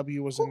for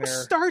MLW was in there.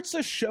 Who starts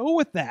a show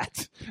with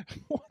that?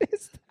 What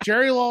is that?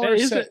 Jerry Lawler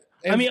said...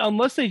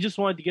 unless they just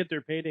wanted to get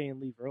their payday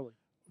and leave early.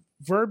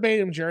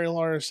 Verbatim, Jerry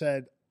Lawler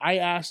said, I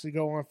asked to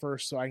go on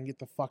first so I can get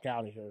the fuck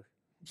out of here.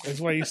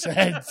 Is what he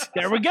said.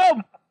 There we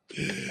go.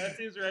 That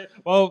seems right.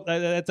 Well,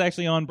 that's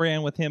actually on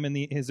brand with him and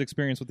his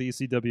experience with the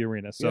ECW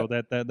arena, so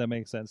that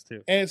makes sense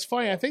too. And it's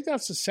funny. I think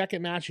that's the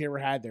second match he ever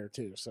had there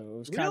too. So it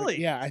was Really?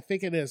 yeah, I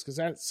think it is because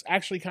that's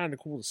actually kind of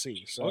cool to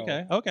see. So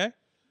Okay.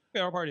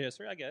 Our party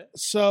history, I get it.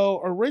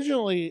 So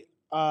originally,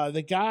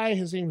 the guy,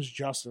 his name is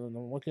Justin, and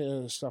I'm looking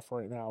at his stuff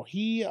right now.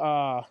 He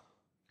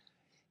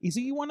Is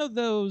he one of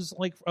those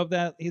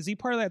is he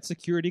part of that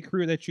security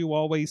crew that you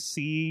always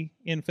see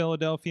in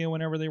Philadelphia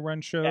whenever they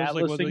run shows?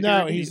 Atlas with Security?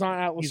 no, he's not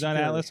Atlas. He's not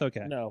Security. Atlas?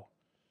 Okay. No.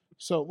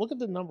 So look at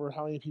the number of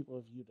how many people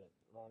have viewed it,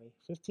 Ronnie.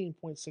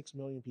 15.6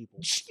 million people.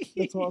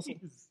 That's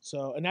awesome.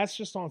 So, and that's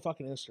just on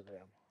fucking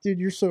Instagram. Dude,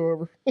 you're so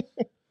over.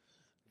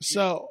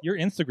 So Your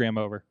Instagram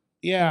over.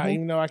 yeah, Mhm.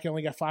 even though I can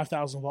only get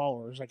 5,000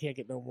 followers, I can't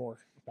get no more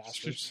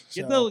bastards.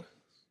 Get So,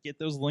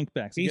 those link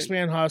backs.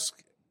 Beastman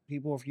Husk,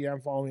 people, if you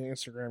haven't followed me on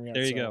Instagram yet.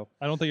 There you so. go.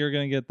 I don't think you're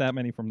going to get that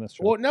many from this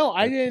show. Well, no,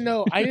 I didn't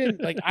know. I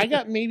didn't I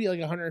got maybe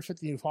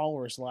 150 new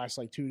followers the last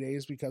 2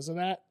 days because of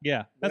that.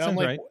 Yeah, that And I'm sounds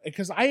like, right.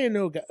 because I didn't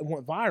know it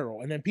went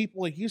viral, and then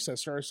people like you said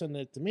started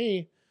sending it to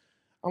me.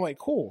 I'm like,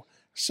 cool.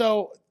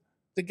 So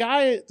the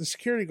guy, the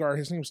security guard,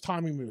 his name's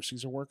Tommy Moose.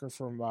 He's a worker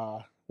from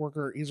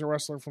He's a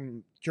wrestler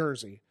from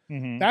Jersey.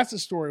 Mhm. That's a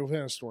story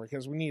within a story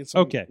because we needed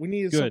some. Okay, we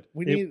needed Good. Some,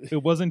 we need.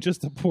 It wasn't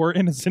just a poor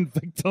innocent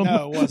victim.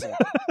 No, it wasn't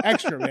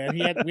extra, man. We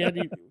had to. We had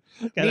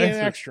an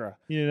extra.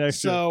 You need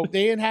extra. So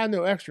they didn't have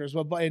no extras,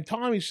 but and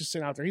Tommy's just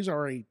sitting out there. He's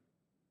already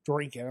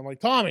drinking. I'm like,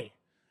 Tommy,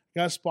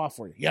 got a spot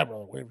for you. Yeah,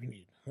 brother, whatever you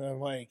need. And I'm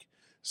like,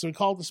 so we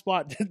called the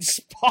spot, did the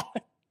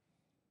spot.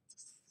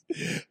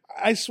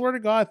 I swear to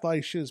God, I thought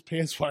he shit his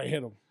pants when I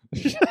hit him.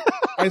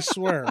 I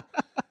swear.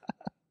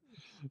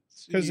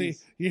 Because you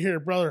hear,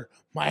 brother,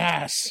 my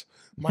ass.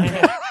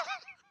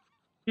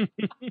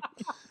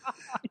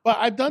 But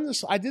I've done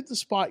this. I did the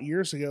spot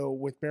years ago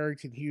with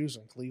Barrington Hughes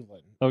in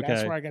Cleveland. Okay.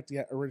 That's where I got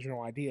the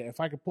original idea. If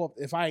I could pull up,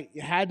 if I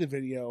had the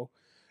video,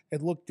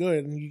 it looked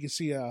good, and you could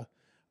see a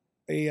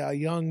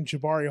young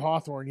Jabari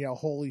Hawthorne yell,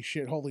 "Holy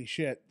shit! Holy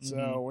shit!"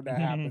 So when that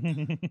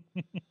happened,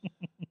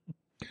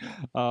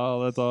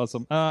 Oh, that's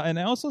awesome. And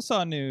I also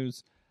saw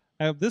news.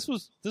 This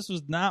was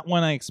not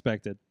one I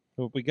expected,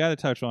 but we got to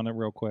touch on it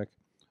real quick.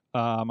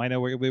 I know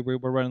we're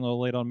running a little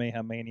late on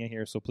Mayhem Mania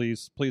here, so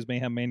please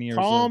Mayhem Mania.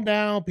 calm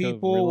down,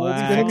 people.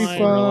 Relax, It's gonna be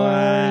fun.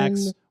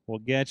 relax. We'll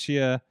get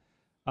you.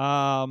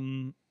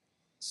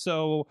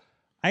 So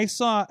I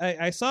saw,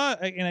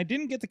 and I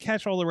didn't get to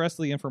catch all the rest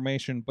of the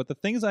information, but the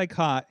things I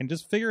caught and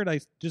just figured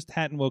I just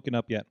hadn't woken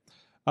up yet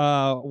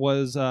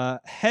was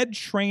head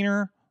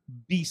trainer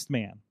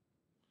Beastman.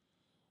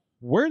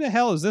 Where the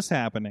hell is this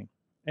happening?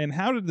 And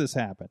how did this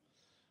happen?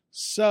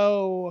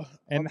 So,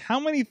 And how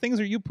many things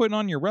are you putting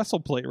on your wrestle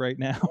plate right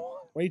now?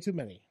 way too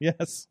many.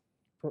 Yes.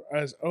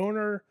 As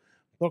owner,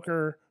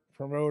 booker,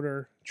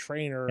 promoter,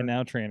 trainer, And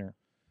now trainer.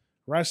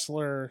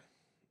 wrestler,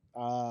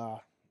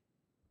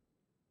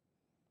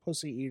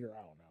 pussy eater.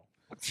 I don't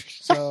know.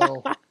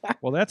 So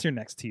Well, that's your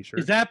next T-shirt.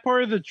 Is that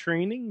part of the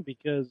training?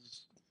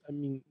 Because I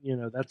mean,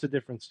 that's a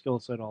different skill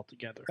set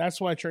altogether. that's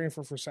why I train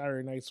for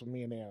Saturday nights with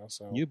me and Anna.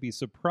 So You'd be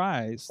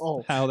surprised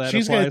Oh, how that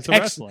she's gonna applies to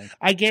text- wrestling.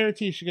 I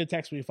guarantee she's gonna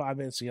text me 5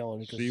 minutes to yell at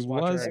me because She she's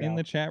watching was right in now.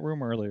 the chat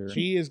room earlier.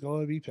 She is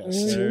going to be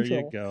pissed. Mm. There in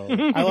you trouble.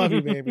 go. I love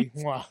you, baby.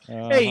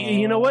 Mwah. Hey,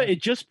 you know what? Uh,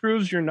 It just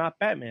proves you're not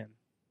Batman.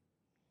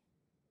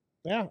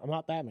 Yeah, I'm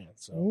not Batman.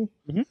 So,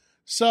 Mhm.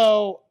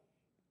 so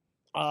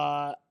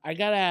I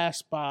got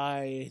asked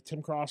by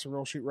Tim Cross of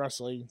Real Street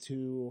Wrestling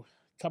to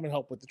come and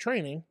help with the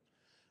training,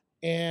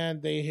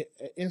 and they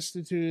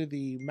instituted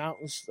the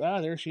mountains.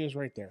 There she is,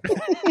 right there. Read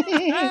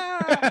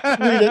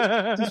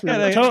it. Just read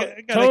it.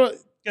 Gotta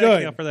Good.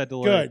 account for that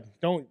delay. Good.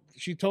 Don't.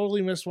 She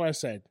totally missed what I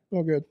said.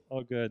 Oh, good.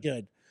 Oh, good.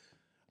 Good.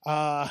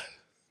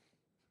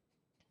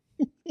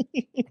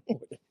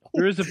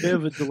 There is a bit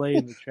of a delay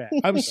in the chat.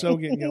 I'm so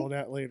getting yelled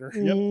at later.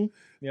 Mhm.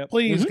 Yep.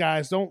 Please, Mhm.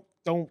 guys, don't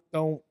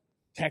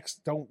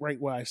text. Don't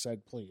write what I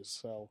said, please.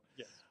 So,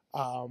 Yeah.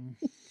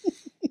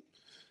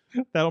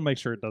 That'll make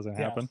sure it doesn't Yeah.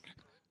 happen.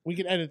 we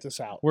can edit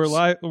this out. We're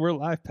live. We're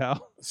live,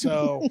 pal.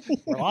 So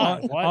we're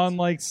live. on, What? on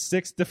like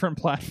 6 different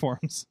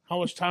platforms. How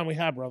much time we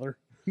have, brother?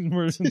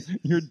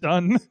 You're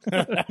done.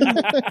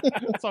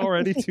 It's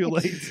already too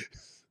late.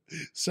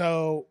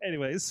 So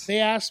Anyways, they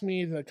asked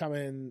me to come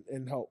in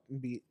and help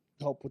with the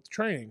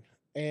training,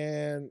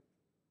 and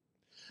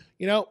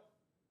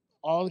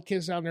all the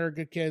kids down there are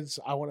good kids.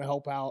 I want to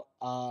help out.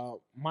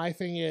 My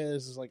thing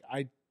is like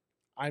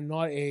I'm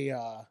not a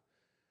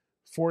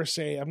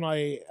I'm not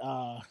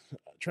a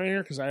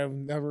trainer because I have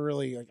never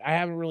really I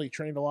haven't really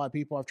trained a lot of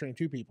people. I've trained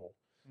 2 people.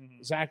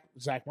 Zach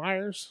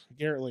Myers,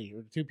 Garrett Lee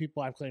are the 2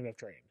 people I've claimed I've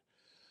trained.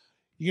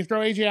 You can throw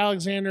AJ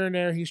Alexander in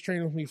there. He's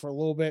trained with me for a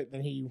little bit.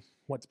 Then he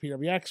went to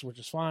PWX, which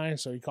is fine.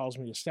 So he calls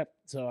me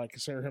so I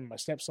consider him my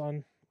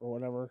stepson or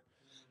whatever.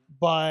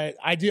 But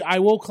I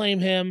will claim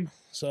him,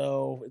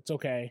 so it's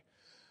okay.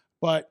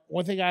 But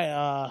one thing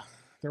they're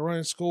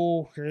running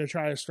school. They're going to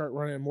try to start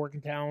running in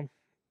Morgantown,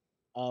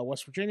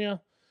 West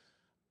Virginia.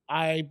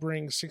 I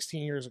bring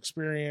 16 years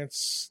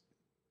experience,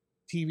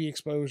 TV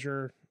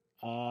exposure.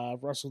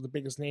 I've wrestled the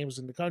biggest names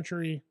in the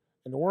country,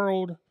 in the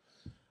world.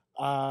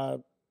 I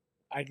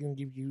can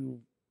give you.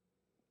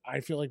 I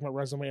feel like my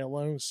resume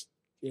alone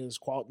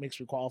makes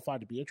me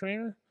qualified to be a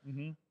trainer.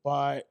 Mm-hmm.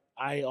 But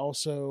I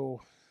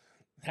also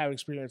have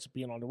experience of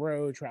being on the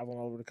road, traveling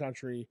all over the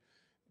country,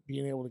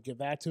 being able to give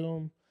that to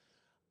them.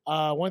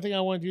 One thing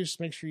I want to do is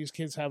make sure these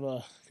kids have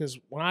because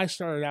when I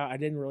started out, I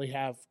didn't really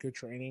have good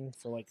training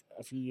for like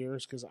a few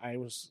years because I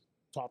was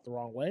taught the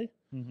wrong way.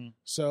 Mm-hmm.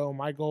 So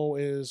my goal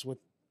is with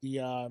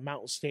the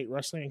Mountain State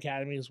Wrestling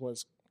Academy is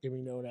what's going to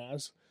be known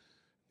as,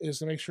 is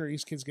to make sure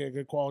these kids get a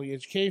good quality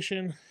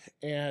education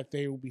and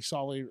they will be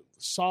solid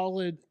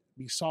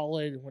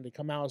when they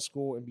come out of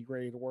school and be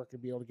ready to work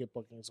and be able to get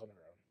bookings on their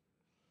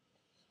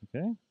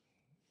own. Okay.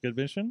 Good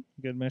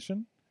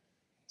mission.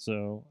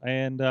 So,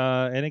 and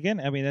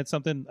again, I mean, that's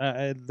something,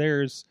 I don't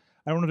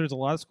know if there's a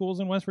lot of schools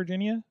in West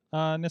Virginia,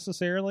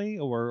 necessarily,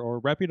 or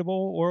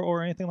reputable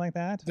or anything like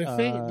that. The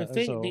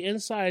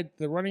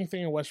running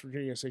thing in West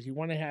Virginia says you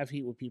want to have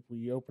heat with people,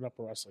 you open up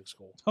a wrestling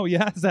school. Oh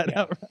yeah. Is that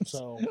how?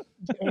 So,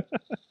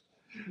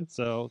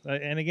 So,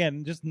 and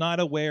again, just not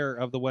aware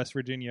of the West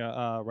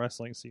Virginia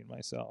wrestling scene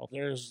myself.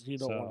 I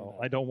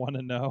don't want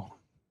to know.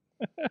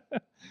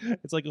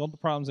 It's like all the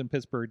problems in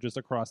Pittsburgh just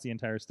across the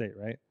entire state,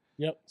 right?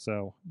 Yep.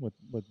 So with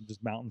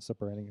just mountains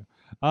separating you.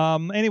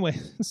 Anyway,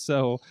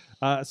 so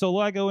a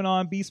lot going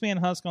on. Beastman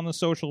Husk on the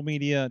social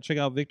media. Check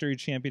out Victory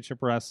Championship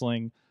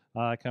Wrestling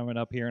coming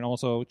up here, and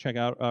also check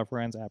out our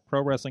friends at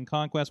Pro Wrestling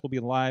Conquest. We'll be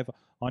live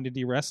on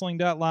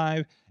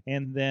IndieWrestling.live,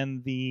 and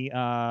then the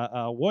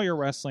Warrior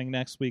Wrestling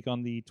next week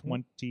on the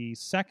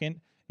 22nd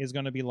is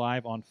going to be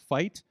live on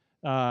Fight.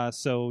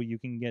 So you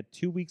can get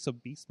 2 weeks of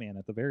Beastman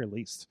at the very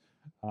least.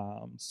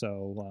 I'm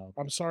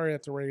sorry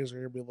that the ratings are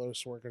going to be low,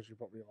 Sword, because you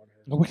put me on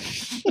here.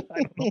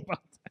 I don't know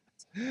about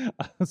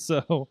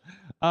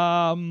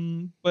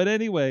that. But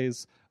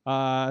anyways,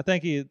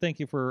 thank you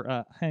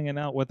for hanging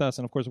out with us,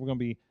 and of course we're going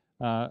to be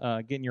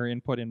getting your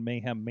input in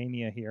Mayhem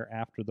Mania here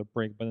after the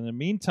break. But in the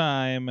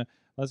meantime,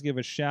 let's give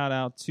a shout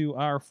out to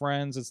our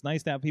friends. It's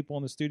nice to have people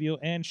in the studio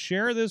and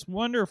share this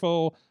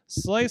wonderful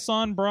Slice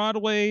on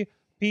Broadway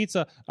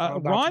pizza.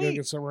 Ronnie, go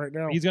get some right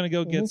now. He's going to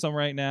go get some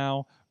right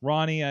now.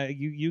 Ronnie,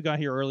 you got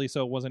here early,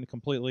 so it wasn't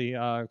completely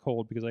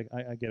cold because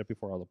I get it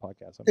before all the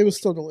podcasts. It was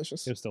still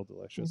delicious. It was still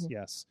delicious.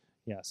 Yes.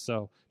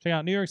 So check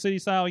out New York City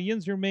style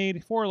Yinzer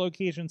Made. 4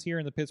 locations here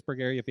in the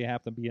Pittsburgh area if you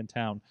happen to be in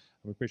town.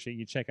 We appreciate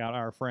you check out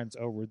our friends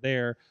over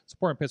there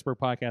supporting Pittsburgh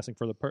podcasting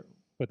with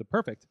the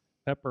perfect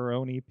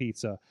pepperoni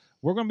pizza.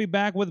 We're going to be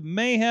back with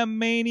Mayhem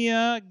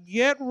Mania.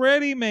 Get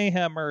ready,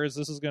 Mayhemers.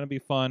 This is going to be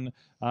fun.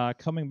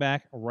 Coming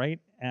back right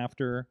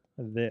after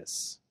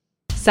this.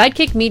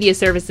 Sidekick Media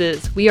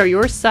Services. We are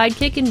your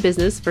sidekick in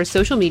business for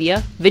social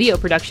media, video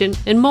production,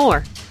 and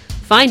more.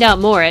 Find out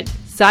more at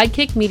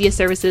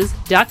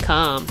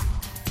sidekickmediaservices.com.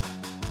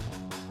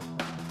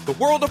 The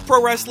world of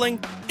pro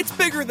wrestling, it's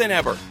bigger than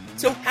ever.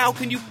 So how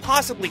can you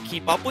possibly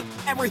keep up with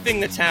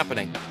everything that's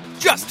happening?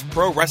 Just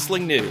pro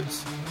wrestling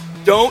news.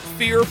 Don't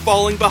fear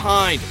falling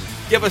behind.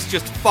 Give us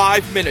just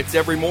 5 minutes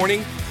every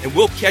morning, and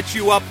we'll catch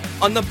you up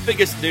on the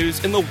biggest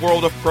news in the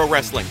world of pro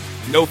wrestling.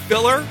 No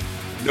filler,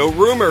 no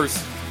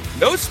rumors,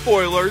 no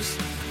spoilers,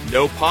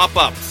 no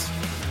pop-ups.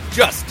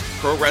 Just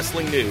pro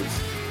wrestling news.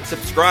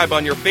 Subscribe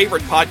on your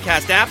favorite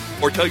podcast app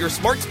or tell your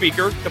smart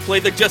speaker to play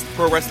the Just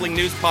Pro Wrestling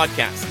News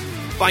podcast.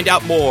 Find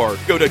out more.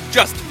 Go to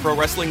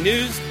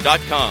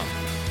justprowrestlingnews.com.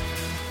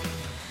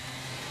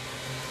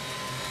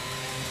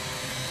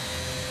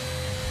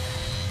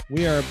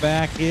 We are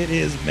back. It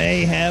is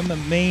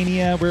Mayhem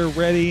Mania. We're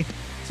ready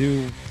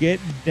to get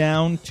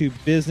down to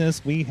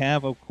business. We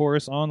have, of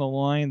course, on the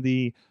line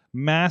the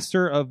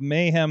master of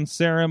Mayhem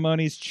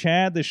ceremonies,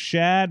 Chad the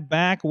Shad,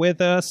 back with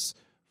us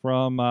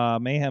from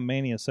Mayhem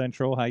Mania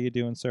Central. How you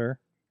doing, sir?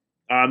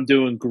 I'm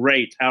doing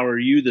great. How are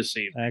you this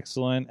evening?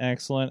 Excellent.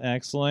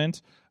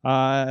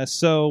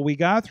 So we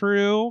got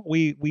through.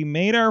 We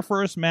made our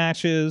first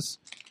matches.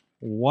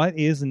 What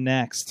is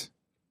next?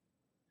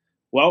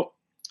 Well,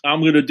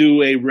 I'm going to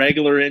do a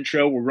regular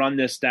intro. We'll run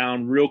this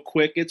down real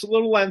quick. It's a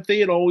little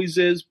lengthy. It always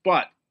is,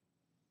 but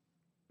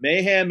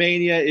Mayhem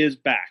Mania is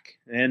back,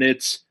 and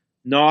it's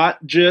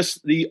not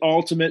just the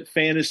ultimate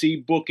fantasy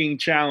booking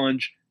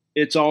challenge.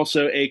 It's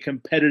also a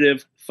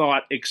competitive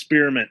thought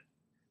experiment.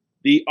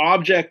 The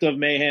object of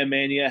Mayhem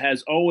Mania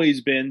has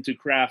always been to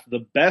craft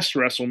the best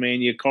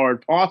WrestleMania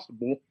card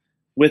possible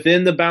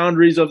within the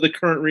boundaries of the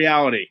current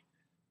reality.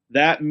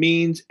 That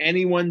means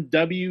anyone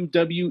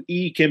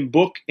WWE can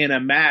book in a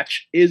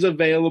match is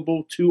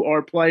available to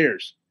our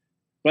players.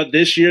 But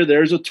this year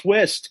there's a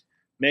twist.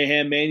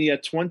 Mayhem Mania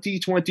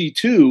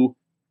 2022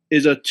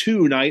 is a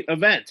 2-night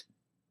event.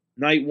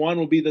 Night 1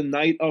 will be the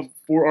night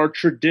for our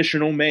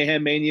traditional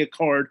Mayhem Mania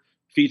card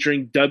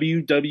featuring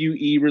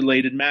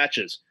WWE-related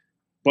matches.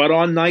 But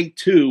on night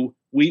 2,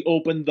 we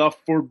open the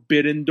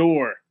forbidden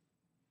door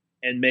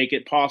and make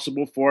it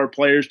possible for our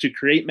players to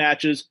create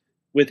matches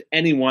with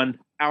anyone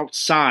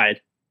outside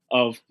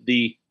of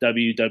the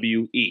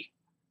WWE.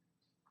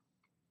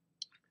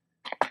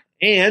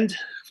 And,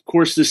 of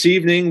course, this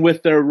evening,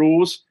 with their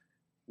rules,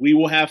 we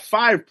will have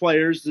 5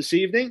 players this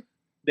evening.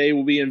 They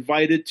will be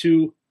invited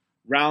to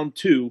round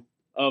 2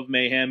 of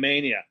Mayhem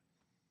Mania.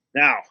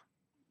 Now,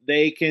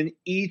 they can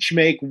each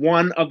make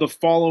one of the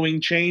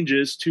following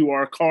changes to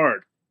our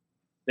card.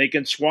 They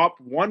can swap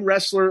one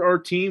wrestler or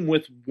team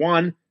with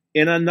one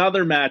in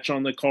another match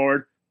on the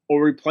card,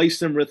 or replace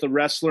them with a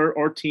wrestler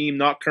or team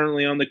not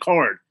currently on the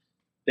card.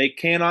 They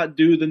cannot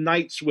do the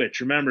night switch.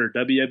 Remember,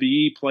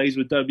 WWE plays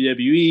with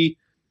WWE.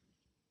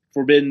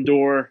 Forbidden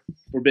Door,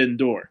 Forbidden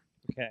Door.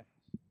 Okay.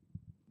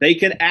 They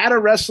can add a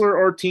wrestler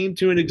or team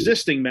to an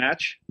existing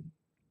match.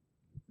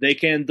 They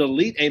can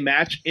delete a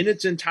match in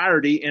its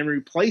entirety and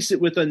replace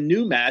it with a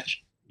new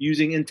match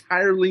using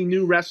entirely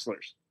new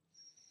wrestlers.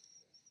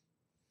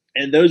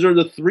 And those are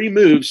the 3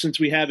 moves, since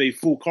we have a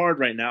full card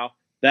right now,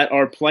 that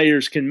our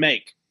players can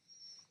make.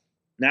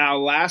 Now,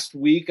 last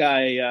week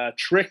I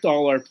tricked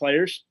all our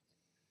players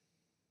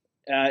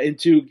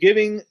into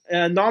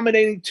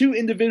nominating 2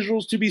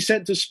 individuals to be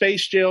sent to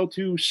Space Jail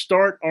to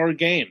start our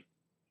game.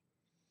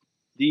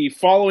 The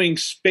following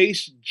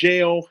Space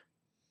Jail,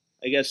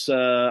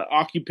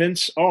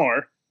 occupants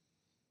are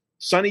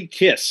Sonny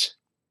Kiss,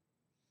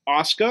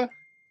 Asuka,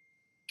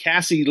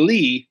 Cassie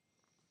Lee,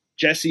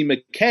 Jesse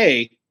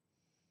McKay,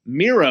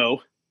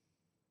 Miro,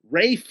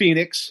 Ray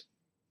Phoenix,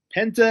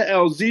 Penta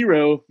El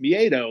Zero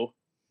Miedo,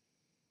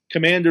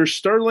 Commander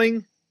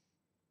Sterling,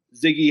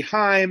 Ziggy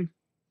Heim,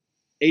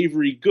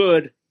 Avery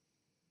Good,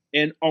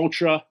 and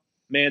Ultra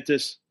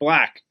Mantis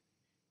Black.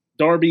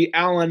 Darby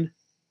Allin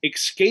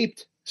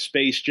escaped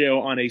Space Jail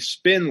on a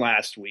spin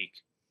last week.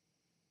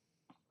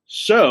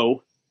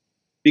 So,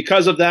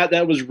 because of that,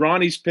 that was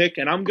Ronnie's pick,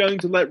 and I'm going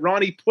to let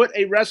Ronnie put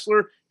a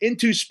wrestler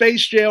into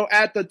Space Jail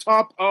at the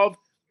top of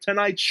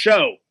tonight's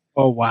show.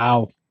 Oh,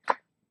 wow.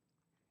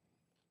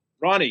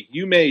 Ronnie,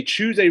 you may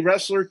choose a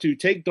wrestler to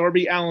take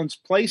Darby Allin's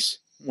place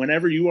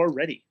whenever you are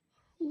ready.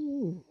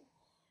 Ooh.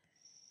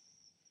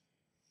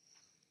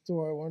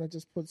 Do I want to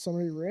just put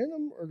somebody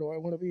random, or do I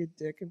want to be a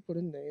dick and put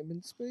a name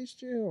in Space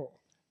Jail?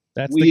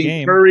 That's we the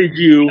game. encourage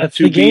you That's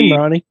to the game, be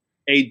Ronnie.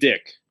 a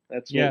dick.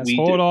 That's Yes, what we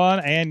hold do. on,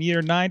 and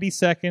your 90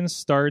 seconds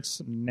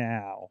starts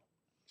now.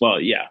 Well,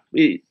 yeah.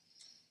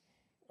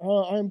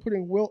 I'm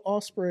putting Will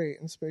Ospreay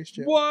in Space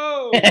Jail.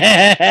 Whoa!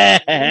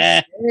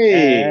 Hey.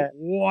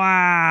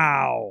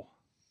 Wow.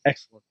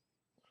 Excellent.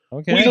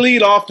 Okay. We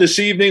lead off this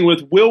evening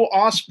with Will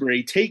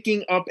Ospreay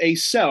taking up a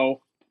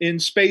cell in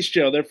Space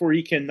Jail. Therefore,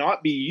 he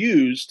cannot be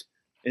used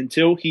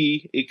until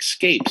he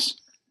escapes.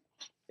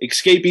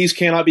 Escapees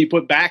cannot be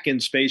put back in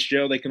Space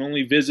Jail. They can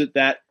only visit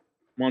that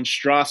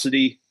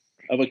monstrosity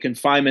of a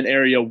confinement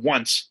area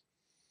once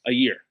a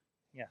year.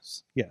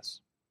 Yes. Yes.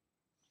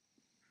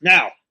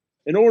 Now,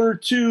 in order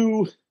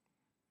to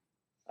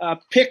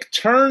pick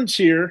turns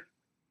here,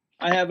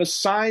 I have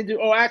assigned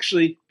 –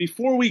 actually,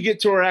 before we get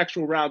to our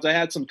actual rounds, I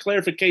had some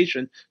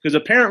clarification because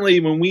apparently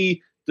when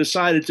we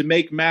decided to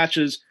make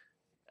matches,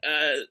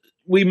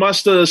 we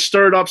must have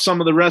stirred up some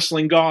of the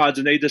wrestling gods,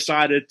 and they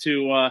decided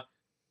to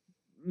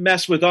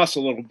mess with us a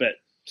little bit.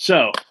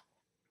 So,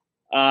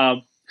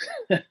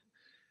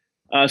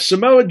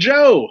 Samoa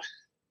Joe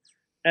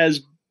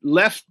has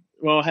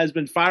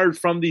been fired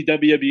from the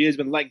WWE, has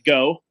been let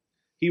go.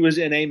 He was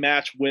in a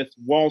match with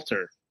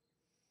Walter.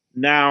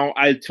 Now,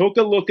 I took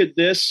a look at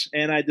this,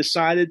 and I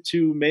decided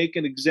to make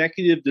an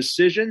executive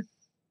decision.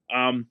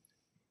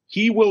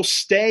 He will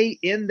stay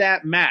in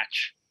that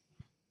match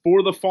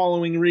for the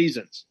following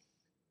reasons.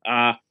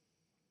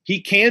 He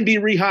can be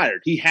rehired.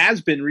 He has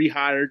been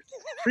rehired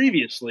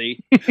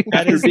previously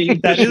after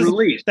being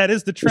released. That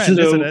is the trend,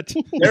 isn't it?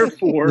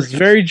 Therefore, It's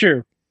very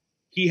true.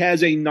 he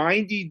has a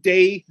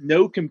 90-day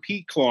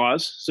no-compete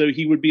clause, so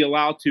he would be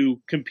allowed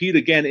to compete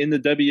again in the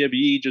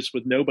WWE just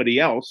with nobody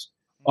else.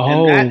 Oh,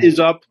 And that is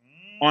up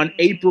on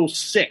April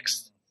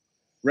 6th.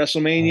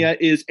 WrestleMania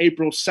is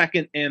April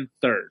 2nd and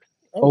 3rd.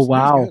 oh sounds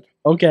wow. good.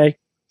 Okay.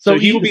 So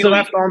he will be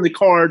left on the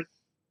card,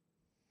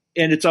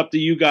 and it's up to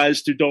you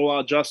guys to dole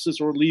out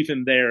justice or leave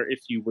him there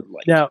if you would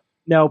like.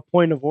 Now,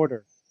 point of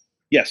order.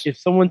 Yes. If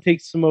someone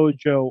takes Samoa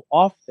Joe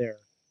off there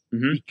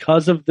Mhm.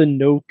 because of the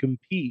no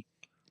compete,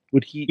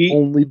 would he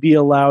only be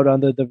allowed on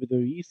the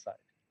WWE side?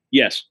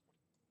 Yes.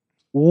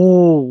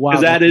 Oh, wow.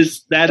 Because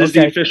that is the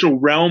Okay. official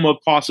realm of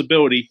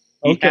possibility.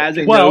 He Okay. has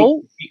a Well-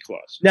 no-compete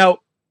clause. Now,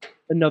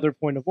 another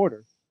point of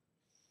order.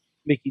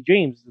 Mickey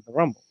James is in the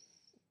Rumble.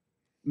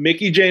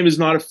 Mickey James is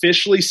not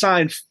officially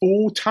signed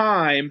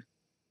full-time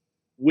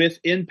with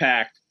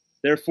Impact.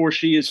 Therefore,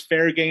 she is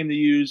fair game to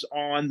use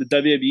on the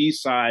WWE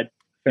side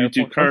Fair due to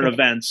point. current Okay.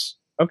 events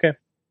Okay.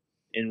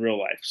 in real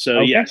life. So,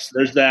 Okay. yes,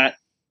 there's that.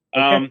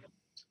 Okay.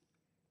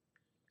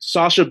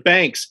 Sasha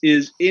Banks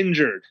is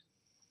injured.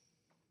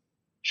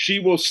 She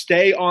will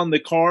stay on the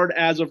card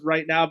as of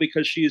right now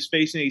because she is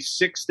facing a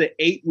 6 to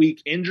 8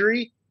 week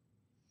injury.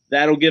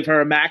 That'll give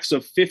her a max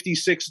of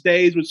 56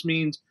 days, which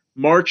means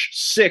March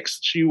 6th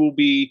she will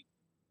be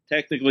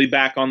technically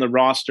back on the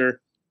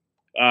roster.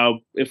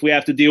 If we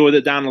have to deal with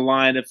it down the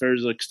line, if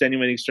there's an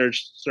extenuating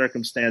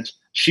circumstance,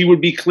 she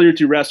would be cleared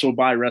to wrestle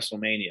by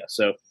WrestleMania,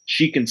 so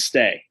she can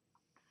stay.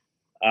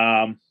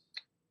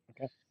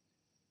 Okay.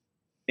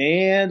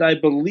 And I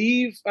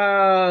believe,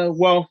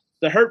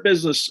 the Hurt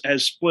Business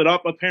has split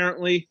up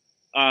apparently.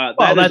 Well,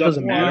 that that is up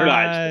doesn't to you matter.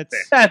 guys to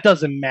fix. That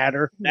doesn't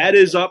matter. That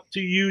is up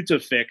to you to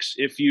fix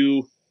if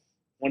you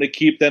want to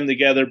keep them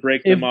together,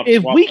 break them up.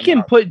 If swap we them can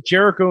out. put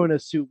Jericho in a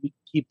suit, we can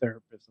keep their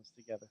business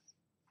together.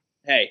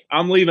 Hey,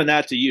 I'm leaving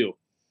that to you.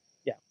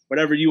 Yeah.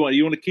 Whatever you want.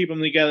 You want to keep them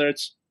together,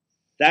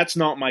 that's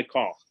not my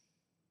call.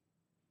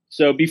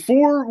 So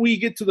before we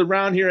get to the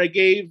round here,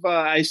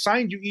 I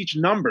assigned you each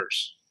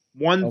numbers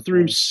 1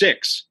 through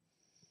 6.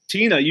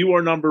 Tina, you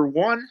are number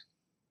 1.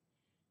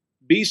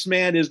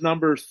 Beastman is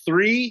number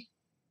 3.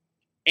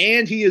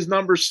 And he is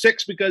number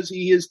 6 because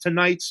he is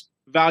tonight's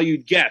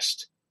valued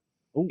guest.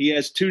 Ooh. He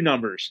has 2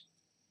 numbers.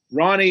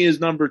 Ronnie is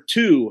number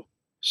 2.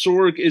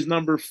 Sorg is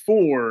number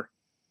 4.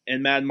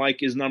 And Mad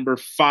Mike is number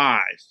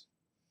 5.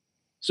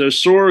 So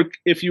Sorg,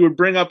 if you would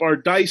bring up our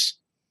dice,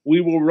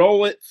 we will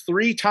roll it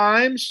 3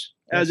 times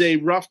as a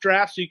rough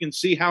draft so you can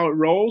see how it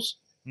rolls.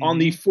 Mm-hmm. On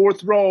the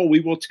 4th roll, we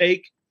will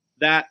take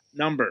that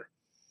number.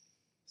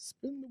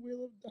 Spin the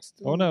wheel of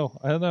destiny. Oh no,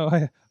 I don't know.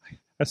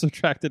 I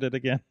subtracted it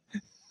again.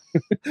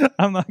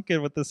 I'm not good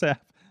with this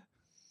app.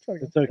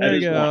 It's okay. There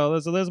you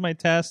is go. There's my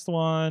test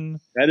one.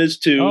 That is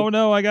 2. Oh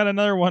no, I got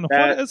another one.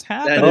 That- What is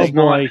that happening? Oh is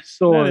boy, That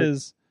sword.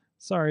 is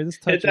sorry. This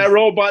touch Hit that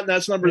roll button.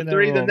 That's number Hit that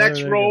 3. The roll. next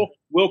There you roll go.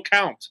 will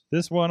count.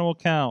 This one will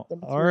count.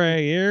 Number All 3. right,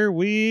 here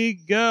we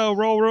go.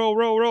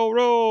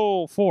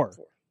 Roll. 4.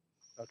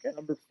 Okay.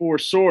 Number 4,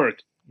 Sorg.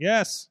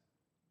 Yes.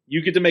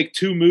 You get to make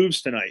 2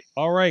 moves tonight.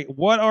 All right.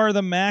 What are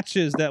the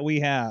matches that we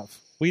have?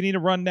 We need to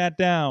run that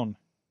down.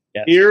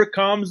 Yes. Here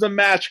comes the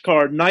match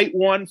card. Night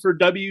 1 for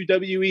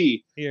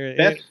WWE. Here.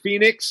 Beth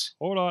Phoenix.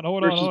 Hold on. Oh.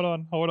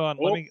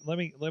 Let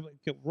me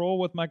roll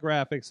with my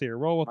graphics here.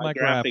 Roll with my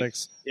graphics.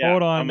 graphics. Yeah,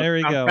 Hold on. There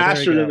you I'm go.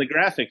 faster there you than go. the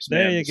graphics,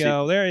 There man. you See-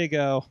 go. There you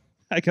go.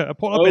 I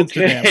pull up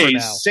Instagram for Okay, now.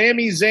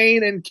 Sami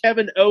Zayn and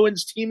Kevin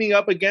Owens teaming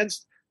up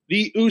against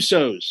the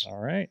Usos. All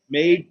right.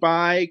 Created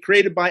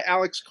by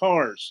Alex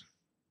Cars.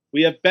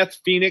 We have Beth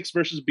Phoenix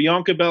versus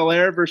Bianca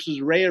Belair versus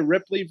Rhea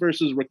Ripley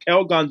versus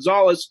Raquel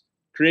Gonzalez,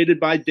 created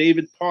by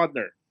David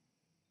Podner.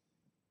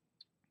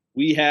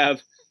 We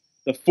have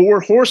the 4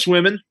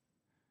 Horsewomen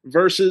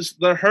versus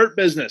the Hurt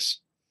Business,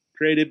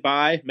 created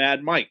by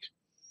Mad Mike.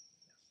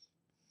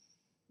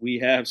 We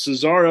have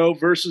Cesaro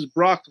versus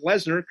Brock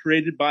Lesnar,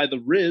 created by The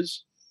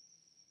Riz.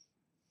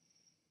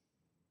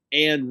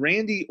 And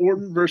Randy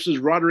Orton versus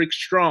Roderick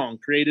Strong,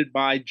 created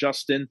by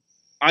Justin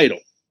Idol.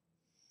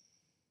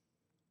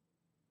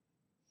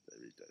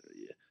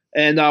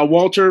 And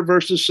Walter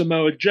versus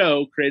Samoa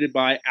Joe, created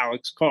by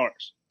Alex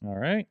Cars. All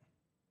right.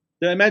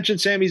 Did I mention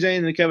Sami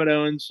Zayn and Kevin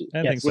Owens?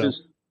 I think so.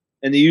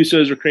 And the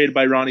Usos were created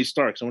by Ronnie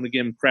Starks. I want to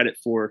give him credit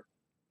for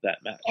that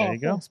match. There you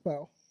go. Thanks,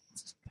 pal.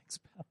 Thanks,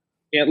 pal.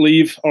 Can't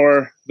leave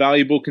our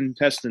valuable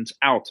contestants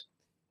out.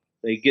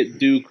 They get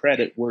due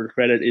credit where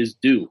credit is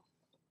due.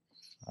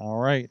 All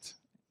right.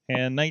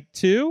 And night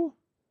 2?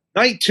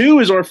 Night 2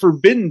 is our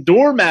Forbidden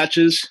Door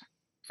matches.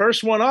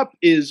 First one up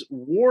is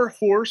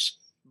Warhorse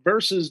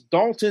versus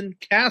Dalton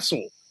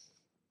Castle.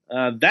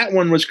 That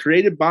one was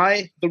created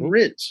by The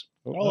Riz.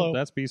 Oh, Hello.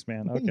 that's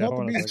Beastman. Okay, Not hold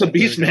the on a It's second. a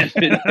Beastman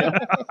video.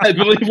 I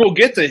believe we'll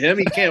get to him.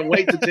 He can't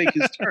wait to take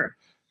his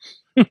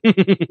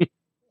turn.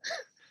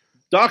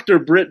 Dr.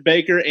 Britt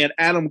Baker and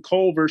Adam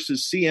Cole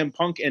versus CM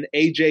Punk and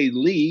AJ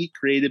Lee,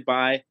 created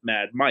by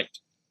Mad Mike.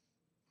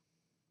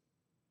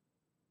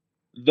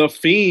 The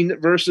Fiend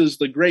versus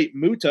the Great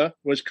Muta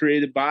was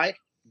created by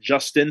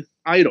Justin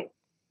Idol.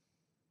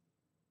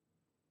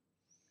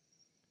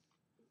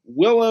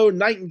 Willow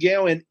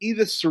Nightingale and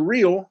Edith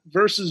Surreal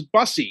versus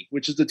Bussy,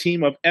 which is the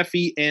team of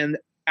Effie and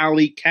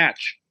Ali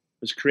Catch,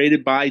 was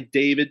created by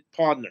David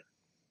Podner.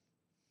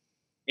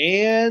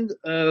 And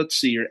let's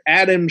see here,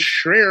 Adam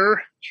Schreier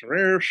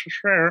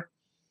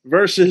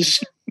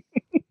versus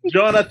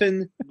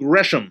Jonathan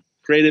Gresham,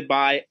 created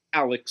by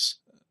Alex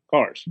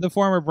Cars. The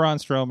former Braun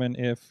Strowman,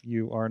 if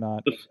you are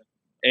not.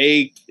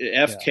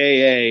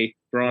 FKA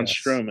Braun Yes,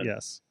 Strowman.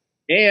 Yes.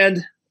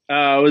 And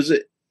was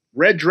it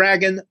Red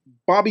Dragon,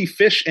 Bobby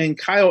Fish, and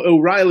Kyle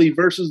O'Reilly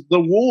versus the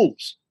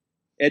Wolves,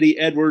 Eddie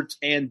Edwards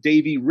and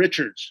Davey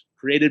Richards,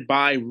 created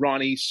by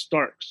Ronnie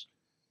Starks.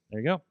 There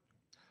you go.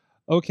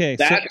 Okay.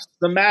 That's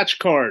the match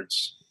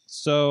cards.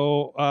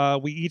 So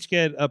we each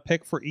get a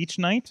pick for each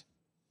night?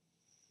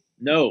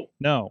 No,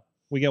 No.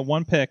 We get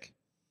one pick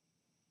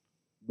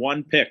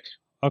one pick.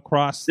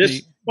 across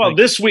This the.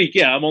 this week,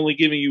 yeah, I'm only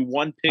giving you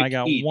one pick. I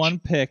got each. one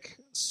pick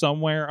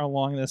somewhere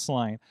along this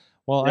line.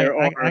 Well, There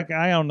I are-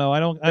 don't know. I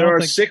don't There are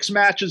think 6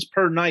 matches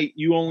per night.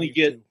 You only I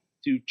get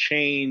do, to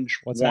change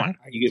What's one.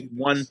 that? You get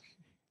one.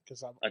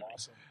 because I'm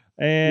awesome.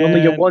 and You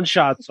only get one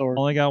shot, sword.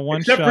 Only got one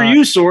Except shot. for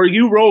you, Sor.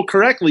 You roll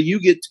correctly. You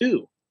get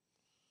 2.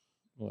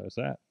 Well, there's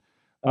that.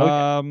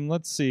 Okay.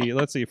 Let's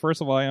see.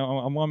 First of all,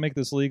 I'm going to make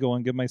this legal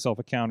and give myself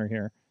a counter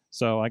here.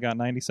 So I got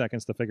 90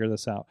 seconds to figure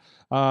this out.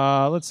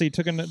 Let's see.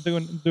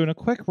 Doing a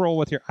quick roll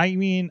with here. I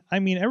mean,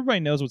 everybody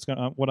knows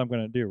what I'm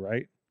going to do,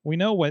 right? We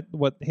know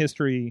what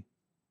history.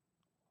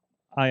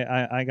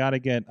 I gotta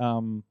get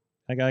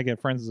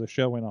friends of the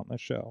show in on this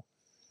show,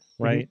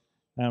 right?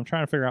 And I'm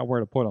trying to figure out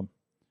where to put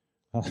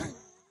them.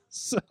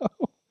 So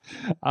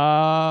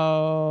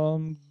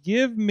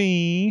Give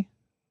me.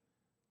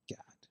 God,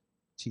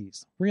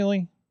 jeez,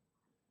 really?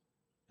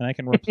 And I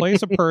can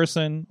replace a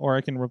person, or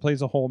I can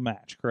replace a whole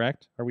match.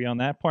 Correct? Are we on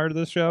that part of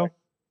the show?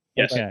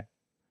 Yes. Okay.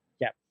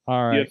 Yeah. All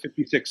You right. have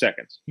 56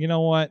 seconds. You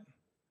know what?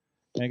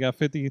 I got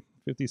 50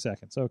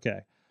 seconds. Okay.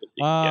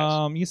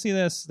 Yes. You see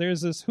this?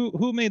 There's this.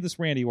 Who made this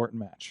Randy Orton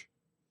match?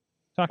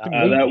 Talk to me.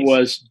 That please.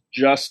 was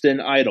Justin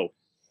Idol.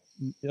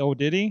 Oh,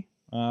 did he?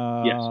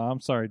 Yes.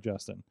 I'm sorry,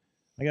 Justin.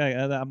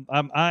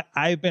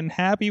 I've been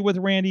happy with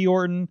Randy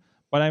Orton,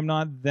 but I'm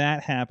not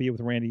that happy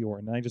with Randy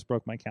Orton. I just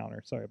broke my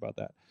counter. Sorry about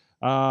that.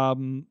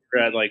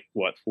 You're at like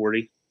what,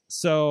 40?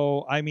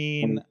 So I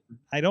mean,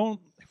 I don't.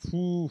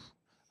 You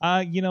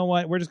know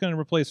what? We're just going to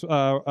replace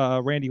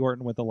Randy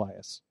Orton with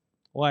Elias.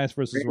 Elias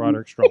versus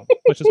Roderick Strong.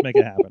 Let's just make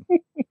it happen.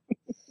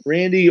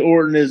 Randy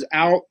Orton is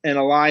out and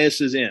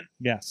Elias is in.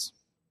 Yes.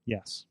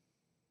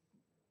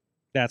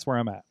 That's where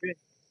I'm at.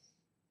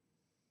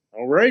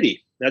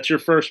 Alrighty. That's your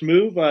first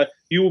move.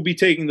 You will be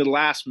taking the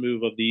last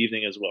move of the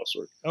evening as well,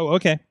 Sorg. Oh,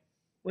 okay.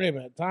 Wait a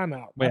minute,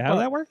 timeout. Wait, how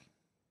did that work?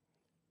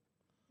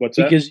 What's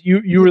that? Because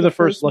you were the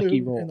first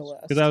lucky move and the roll.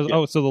 last. Because I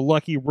was so the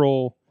lucky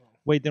roll.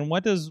 Wait, then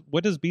what does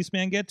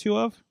Beastman get two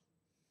of?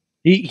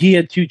 He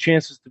had 2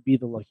 chances to be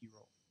the lucky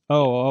roll.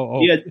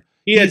 Oh. He had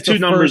He's two the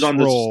numbers first on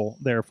the roll.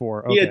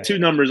 Therefore, okay. He had 2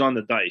 numbers on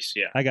the dice.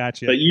 Yeah, I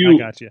got you. but I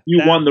got you. you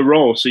won the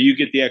roll, so you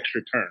get the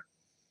extra turn.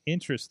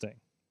 Interesting.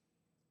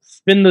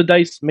 Spin the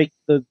dice, make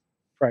the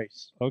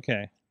price.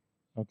 Okay.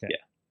 Yeah.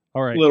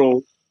 All right.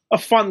 A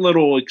fun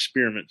little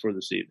experiment for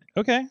this evening.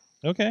 Okay.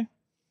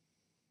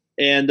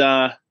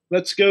 And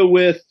let's go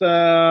with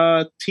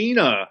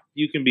Tina.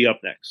 You can be up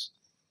next.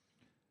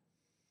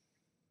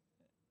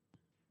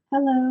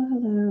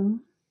 Hello.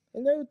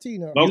 Hello,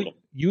 Tina. Welcome.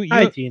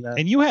 Hi, Tina.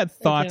 And you had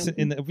thoughts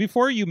Tina.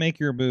 before you make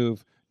your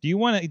move. Do you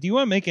want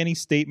to make any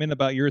statement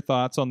about your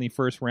thoughts on the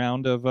first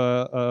round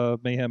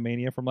of Mayhem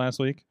Mania from last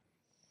week?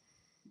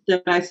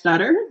 Did I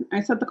stutter?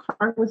 I said the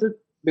card was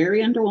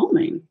very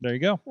underwhelming There you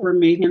go. for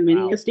Mayhem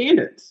Mania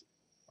standards.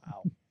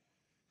 Wow.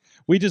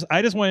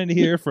 I just wanted to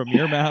hear from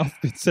your mouth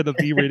instead of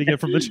me reading it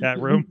from the chat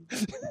room.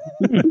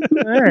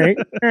 All right.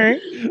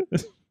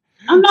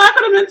 I'm not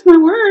going to mince my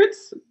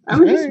words. I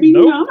was just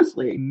speaking Nope.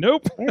 honestly.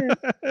 Nope.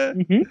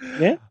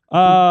 Mm-hmm.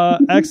 Yeah.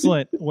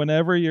 Excellent.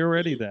 Whenever you're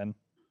ready, then.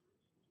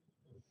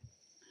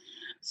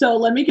 So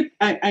let me get.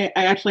 I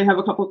actually have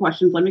a couple of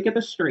questions. Let me get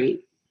this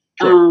straight.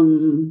 Sure.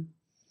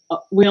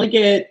 We only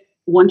get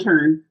one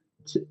turn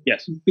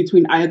Yes.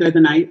 between either of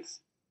the nights,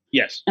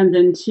 Yes. and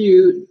then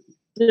 2.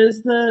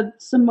 Does the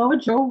Samoa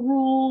Joe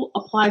rule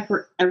apply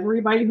for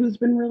everybody who's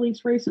been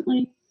released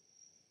recently?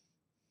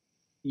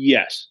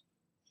 Yes.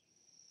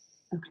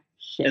 Okay.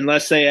 Shit.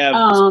 Unless they have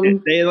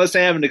unless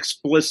they have an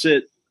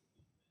explicit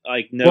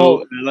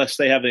unless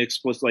they have an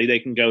explicit they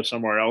can go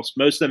somewhere else.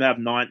 Most of them have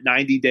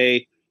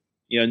 90-day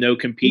no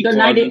compete Their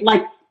clauses.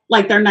 90,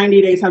 like their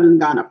 90 days haven't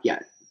gone up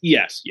yet.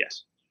 Yes.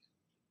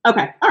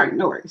 Okay. All right.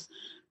 No worries.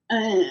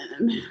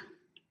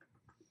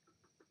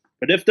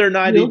 But if their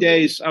 90 Real-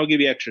 days, I'll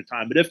give you extra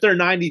time. But if their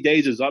 90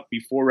 days is up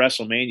before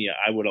WrestleMania,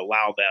 I would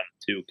allow them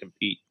to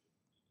compete.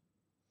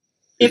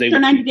 If They their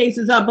would 90 days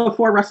is up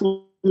before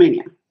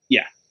WrestleMania.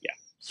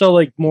 So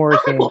like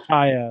Morrison Okay, and cool.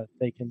 Kaya,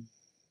 they can.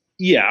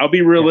 Yeah, I'll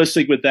be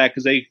realistic with that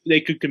because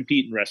they could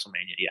compete in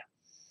WrestleMania. Yeah.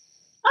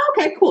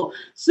 Okay, cool.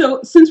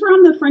 So since we're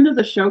on the friend of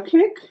the show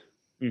kick,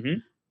 Mm-hmm.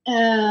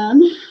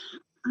 I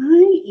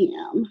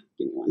am.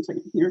 Give me 1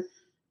 second here.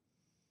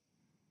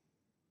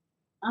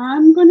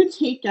 I'm going to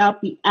take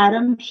out the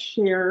Adam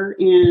Scher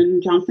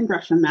and Jonathan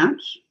Gresham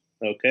match.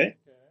 Okay.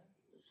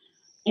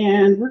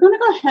 And we're going to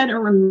go ahead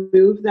and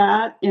remove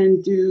that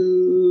and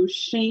do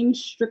Shane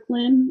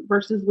Strickland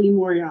versus Lee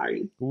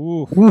Moriarty.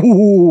 Ooh.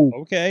 Ooh.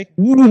 Okay.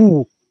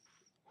 Ooh.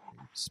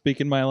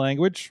 Speaking my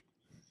language.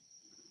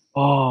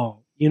 Oh,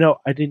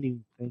 I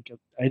didn't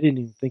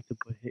even think to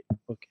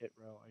book hit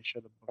row. I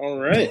should have. All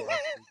right.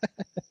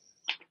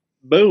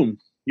 Boom.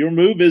 Your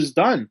move is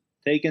done.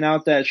 Taking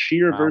out that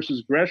Sheer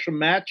versus Gresham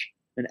match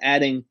and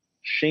adding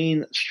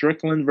Shane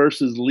Strickland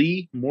versus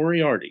Lee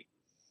Moriarty.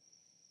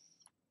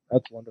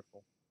 That's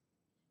wonderful.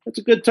 That's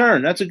a good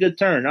turn.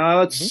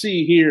 Let's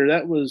see here.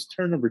 That was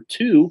turn number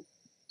 2.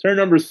 Turn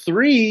number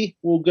 3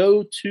 will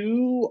go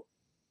to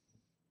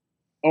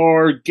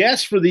our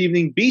guest for the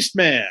evening,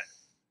 Beastman.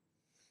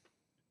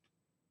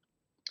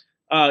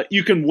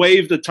 You can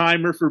waive the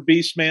timer for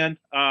Beastman.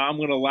 I'm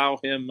going to allow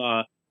him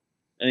an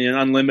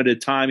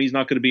unlimited time. He's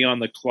not going to be on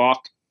the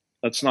clock.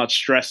 Let's not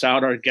stress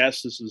out our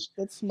guest. This is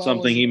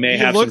something he may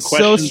have some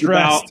questions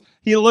about.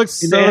 He looks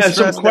He so may have some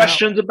stressed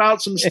questions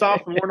about some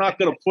stuff, and we're not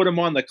going to put him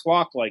on the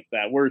clock like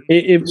that. We're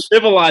If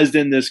civilized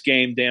in this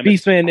game, damn it.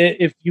 Beastman,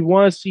 if you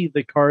want to see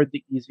the card,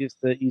 the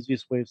easiest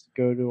way is to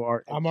go to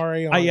our. I'm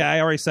already on. I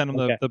already sent him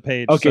the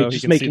page Okay, so he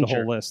just can see making the sure.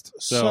 whole list.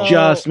 So,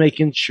 Just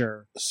making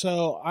sure.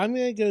 So I'm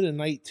going to go to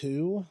night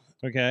 2,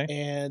 okay.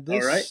 and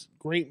this All right.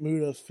 Great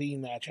Mood of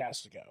Fiend match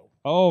has to go.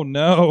 Oh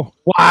no.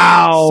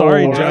 Wow.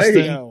 Sorry, All right.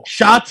 Justin.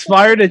 Shots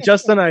fired at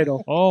Justin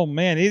Idol. Oh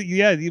man,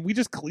 you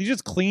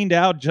just cleaned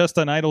out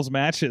Justin Idol's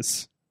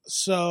matches.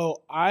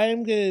 So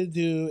I'm going to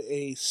do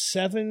a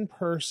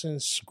 7-person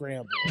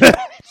scramble.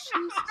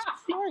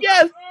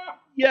 Yes,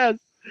 yes.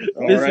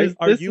 All This right. is.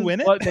 Are this you is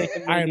in it? what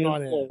Nathan I am Mania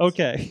not in it. is.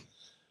 Okay.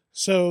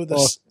 So Here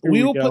we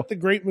we will go. put the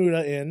Great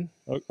Muda in.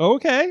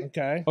 Okay.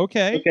 Okay.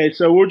 Okay. Okay,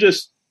 so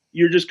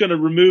you're just going to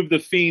remove the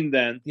Fiend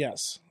then.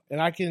 Yes.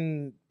 And I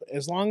can,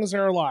 as long as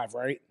they're alive,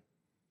 right?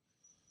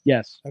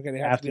 Yes. Okay, they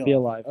Have to be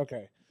alive.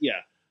 Okay. Yeah,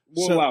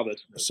 we'll So- allow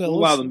this. So we'll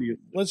allow them to use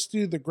this. let's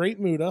do the Great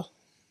Muda,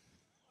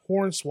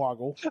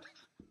 Hornswoggle,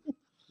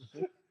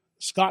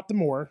 Scott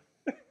D'Amore,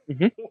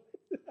 Mhm.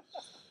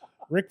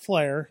 Ric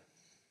Flair.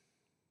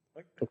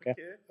 Okay.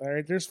 All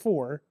right, there's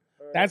 4.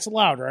 That's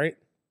allowed, right?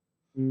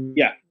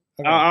 Yeah.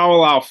 Okay. I'll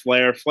allow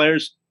Flair.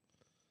 Flair's,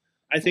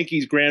 I think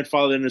he's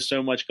grandfathered into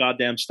so much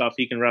goddamn stuff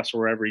he can wrestle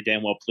wherever he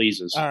damn well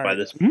pleases All by right.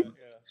 this. Mhm.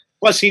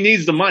 Plus, he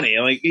needs the money.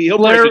 Like he'll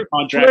break Flair, a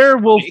contract. Flair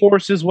will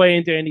force his way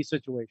into any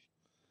situation.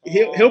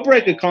 He'll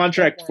break a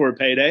contract for a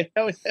payday.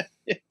 Hell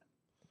yeah.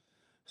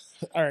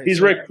 All right. He's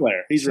so, Ric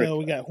Flair. He's so Ric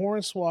we Flair. got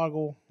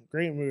Hornswoggle,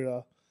 Great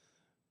Muda,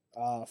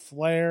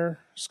 Flair,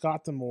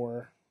 Scott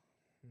D'Amore,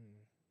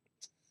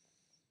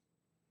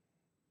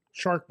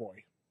 Shark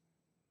Boy.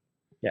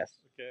 Yes.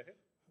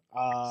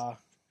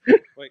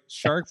 Wait,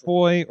 Shark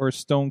Boy or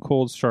Stone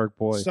Cold Shark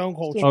Boy? Stone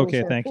Cold. Stone Okay,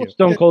 Shark thank Boy. you.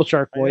 Stone Cold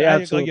Shark Boy. I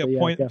Absolutely.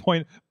 get yeah,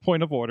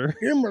 point of order.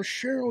 Him or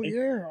Cheryl,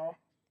 yeah.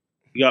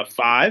 You got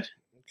 5.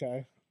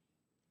 Okay.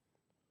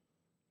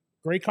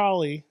 Great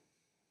Khali.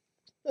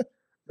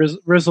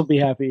 Riz will be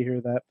happy to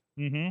hear that.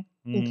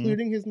 Mm-hmm.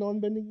 Including his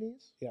non-bending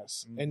knees.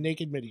 Yes. And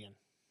Naked Midian.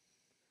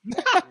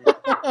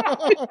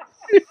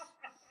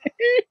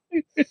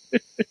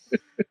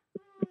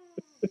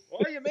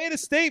 Well, you made a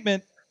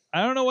statement.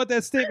 I don't know what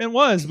that statement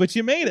was, but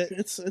you made it.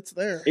 It's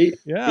there.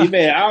 Yeah. He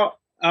may. I'll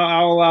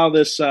allow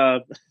this.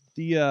 The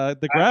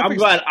graphics. I'm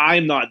glad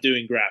I'm not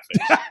doing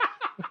graphics.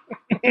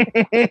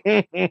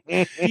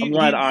 I'm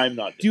glad I'm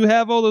not. Do you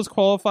have all those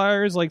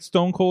qualifiers like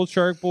Stone Cold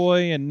Shark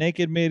Boy and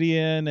Naked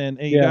Midian, and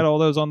you Yeah. got all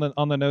those on the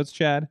notes,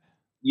 Chad?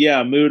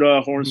 Yeah,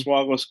 Muda,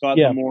 Hornswoggle, Scott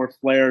Yeah. D'Amore,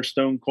 Flair,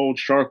 Stone Cold,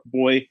 Shark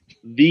Boy,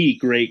 the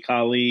Great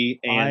Khali,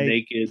 and I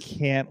Naked.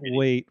 Can't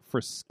wait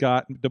for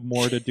Scott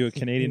D'Amore to do a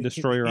Canadian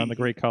Destroyer on the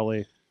Great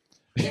Khali.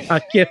 I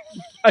can't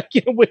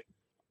wait.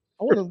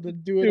 I want him to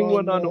do it Do on,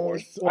 one on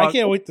Hornswoggle. I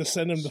can't wait to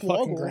send him the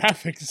fucking Swoggle.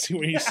 graphic and see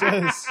what he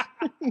says.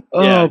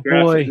 Oh Yeah,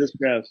 boy. Just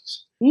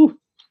graphics. Woo.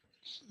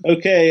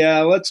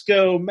 Okay, let's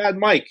go, Mad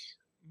Mike.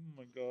 Oh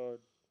my god.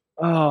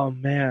 Oh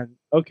man.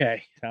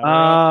 Okay.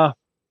 Counter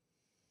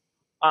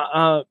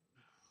Oh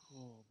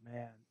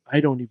man. I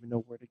don't even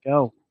know where to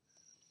go.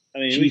 I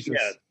mean, Jesus.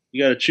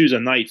 you got to choose a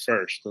night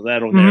first, so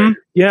that'll Mhm. narrow.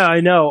 Yeah,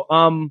 I know.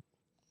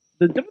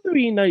 The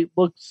WWE night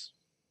looks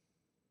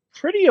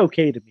pretty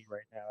okay to me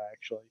right now.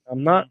 Actually,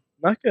 I'm not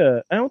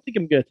gonna. I don't think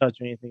I'm gonna touch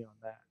anything on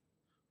that.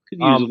 Could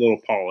use a little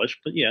polish,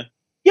 but yeah,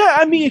 Yeah,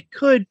 I mean it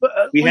could, but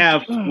we like,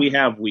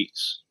 have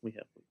weeks. We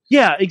have weeks.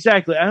 Yeah,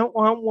 exactly. I don't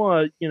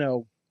want I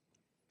don't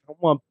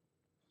want to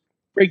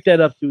break that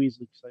up too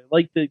easily. 'Cause I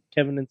like the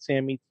Kevin and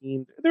Sammy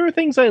team. There are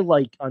things I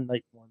like on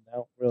night one. I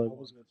don't really.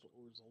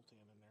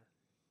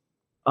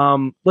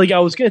 Like I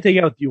was gonna take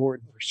out the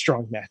Orton for a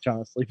strong match,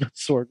 honestly, but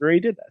Sorg already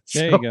did that.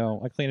 There so- you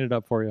go. I cleaned it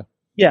up for you.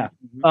 Yeah.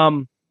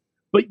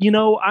 But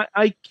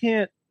I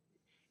can't.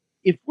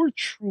 If we're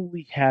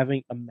truly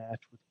having a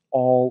match with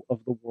all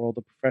of the world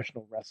of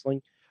professional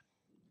wrestling,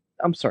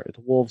 I'm sorry,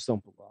 the Wolves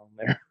don't belong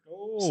there.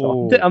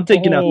 So I'm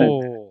taking out that.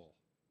 Oh.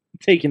 I'm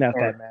taking out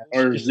that match.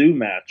 Or Just, zoo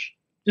match.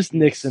 just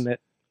nixing it.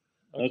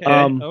 Okay.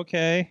 Um,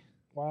 Okay.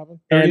 What happened?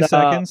 30 And,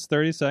 seconds.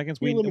 30 seconds.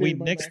 He We eliminated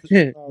my nixed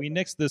match. we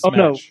nixed this Oh,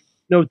 no. match.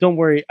 No, don't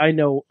worry. I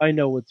know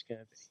what's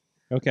gonna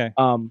be. Okay.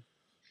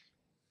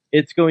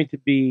 It's going to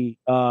be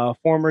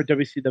former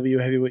WCW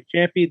heavyweight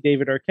champion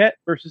David Arquette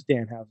versus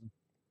Danhausen.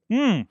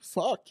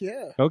 Fuck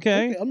yeah.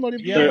 Okay. I'm not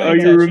even. Yeah, So paying are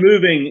you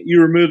attention.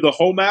 you remove the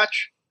whole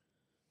match?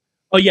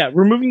 Oh yeah,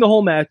 removing the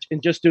whole match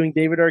and just doing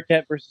David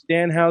Arquette versus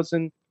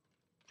Danhausen,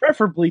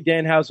 preferably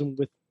Danhausen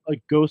with a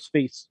ghost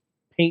face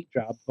paint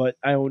job, but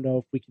I don't know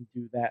if we can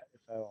do that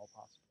if at all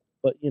possible.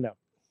 But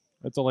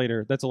That's a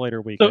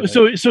later week. I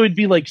so think. so it'd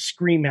be like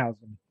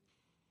Screamhausen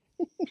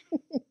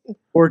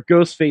or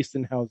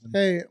Ghostface-Denhausen.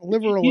 Hey,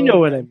 live or You know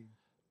what I mean?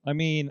 I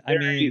mean,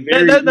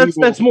 Very That's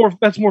evil.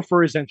 that's more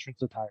for his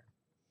entrance attire.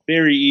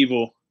 Very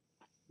evil.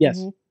 Yes.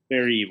 Mhm.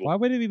 Very evil. why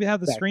would he have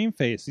the Exactly. scream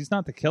face? He's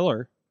not the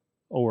killer,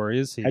 or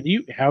is he?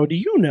 How do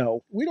you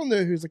know? We don't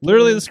know who's the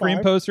Literally, killer the scream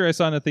five. poster I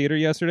saw in the theater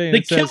yesterday. And The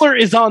it says, killer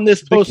is on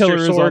this the poster. killer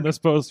is Sorg. on this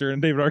poster,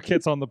 and David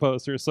Arquette's on the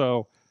poster.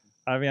 So,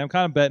 I mean, I'm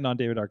kind of betting on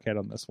David Arquette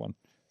on this one.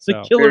 The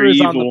So, killer Very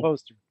is on the evil.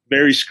 poster.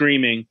 Very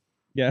screaming.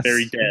 yes.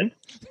 Very dead.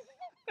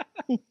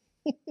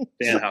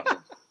 Danhausen.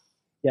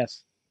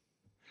 Yes.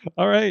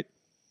 All right.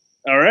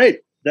 All right.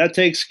 That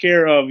takes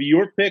care of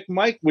your pick,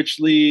 Mike, which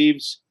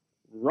leaves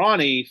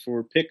Ronnie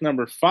for pick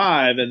number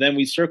 5. And then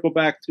we circle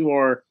back to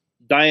our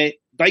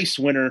dice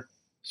winner,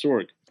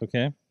 Sorg.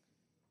 Okay.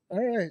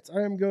 All right,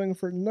 I am going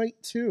for night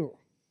 2.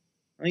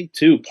 Night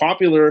 2,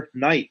 popular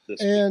night this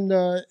week. And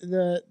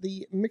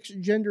the mixed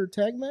gender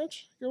tag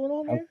match going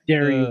on How there.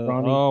 dare you,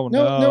 Ronnie? Oh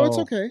No, it's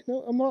okay.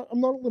 No, I'm not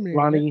eliminating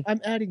Ronnie, it.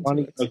 I'm adding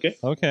Ronnie, to it.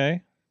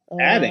 Okay. Uh,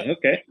 Adding,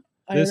 okay.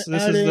 I'm This is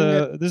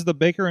adding- the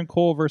Baker and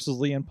Cole versus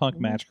Lee and Punk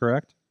match,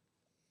 correct?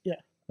 Yeah.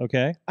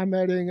 Okay. I'm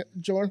adding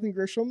Jonathan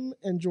Grisham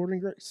and Jordan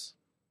Grace.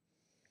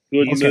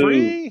 Good He's move.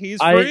 free.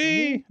 He's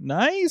free.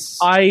 Nice.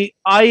 I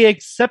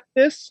accept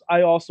this.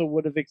 I also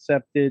would have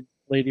accepted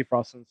Lady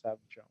Frost and Savage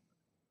Jones.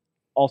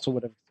 Also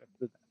would have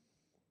accepted that.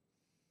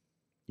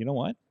 You know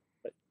what?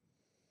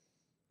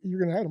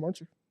 You're gonna add him, aren't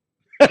you?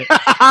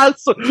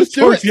 So, Just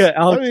do it. yeah,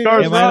 Alex I mean,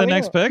 Stars, Am I the Ronnie.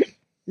 next pick?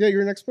 Yeah,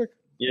 you're next pick.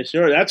 Yeah,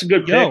 sure. That's a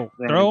good Yo,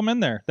 pick. throw him in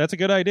there. That's a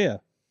good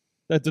idea.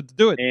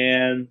 Do it.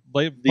 And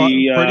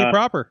Pretty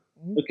proper.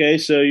 okay,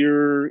 so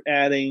you're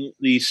adding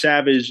the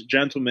Savage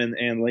Gentleman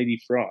and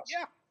Lady Frost.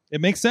 Yeah. It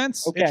makes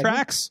sense. Okay. It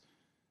tracks.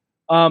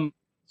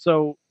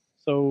 So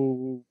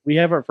we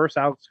have our first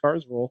Alex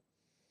Cars rule.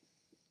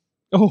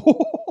 Oh.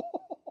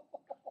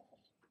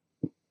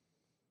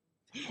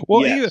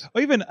 Well, Yes.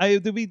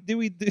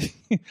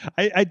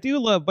 I do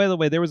love. By the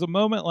way, there was a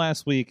moment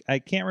last week. I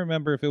can't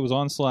remember if it was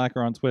on Slack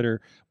or on Twitter,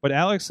 but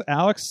Alex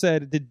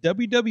said, "Did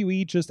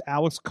WWE just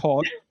Alex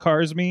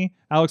Cars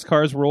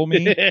roll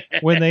me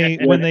when they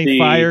the-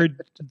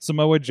 fired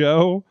Samoa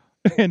Joe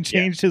and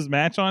changed his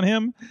match on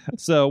him?"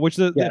 So,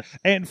 Yes.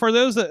 and for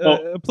those,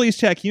 please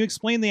check. Can you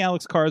explain the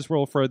Alex Cars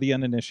rule for the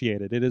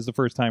uninitiated? It is the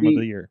first time of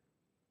the year.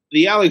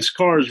 The Alex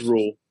Cars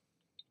rule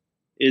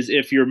is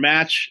if your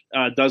match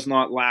does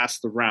not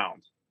last the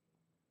round.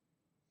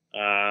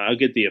 I'll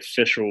get the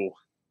official.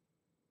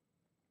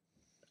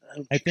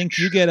 I think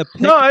you get a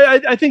pick. No,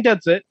 I think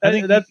that's it. I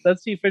think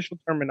that's the official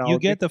terminology. You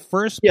get the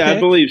first. Yeah, pick. I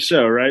believe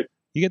so. Right?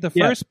 You get the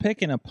Yeah. first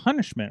pick and a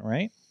punishment,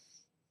 right?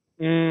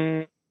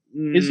 Is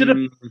it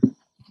a?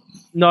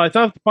 No, I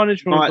thought the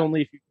punishment was Not-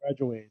 only if you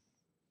graduated.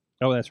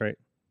 Oh, that's right.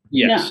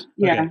 Yes.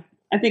 Yeah. Okay.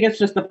 I think it's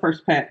just the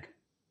first pick.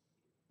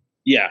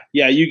 Yeah.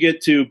 You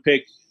get to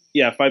pick.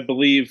 Yeah, if I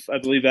believe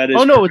that is.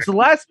 Oh no, correct. it's the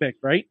last pick,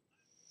 right?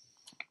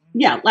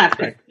 Yeah, last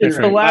pick. It's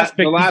You're the right. last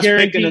pick. The last to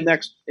pick in the guarantee-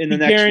 next round.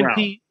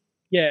 guarantee.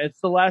 Yeah, it's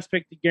the last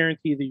pick to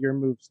guarantee that your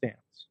move stands.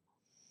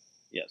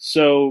 Yeah.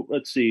 So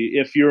let's see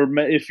if your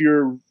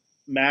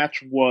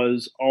match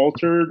was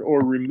altered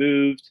or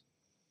removed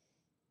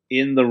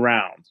in the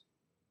round,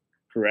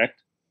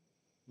 correct?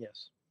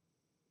 Yes,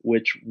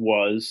 Which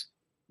was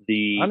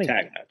the Ronnie.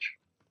 tag match.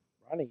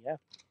 Ronnie. Yeah.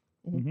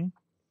 Mm-hmm.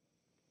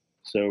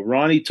 So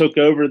Ronnie took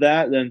over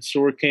that. Then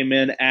Sorg came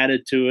in,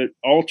 added to it,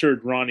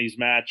 altered Ronnie's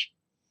match.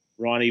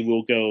 Ronnie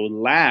will go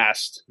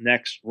last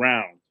next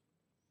round.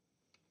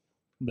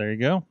 There you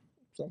go.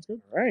 Sounds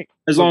good. All right.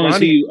 As So long as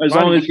Ronnie-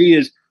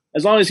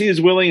 he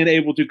is willing and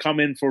able to come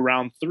in for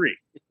round 3.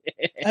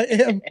 I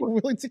am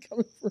willing to come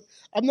in for.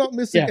 I'm not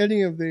missing Yeah.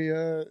 any of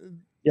the.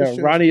 Yeah, shows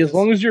Ronnie. for As this.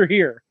 long as you're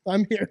here.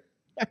 I'm here.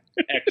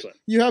 Excellent.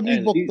 You have me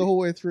And booked he- the whole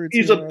way through.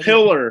 He's too, a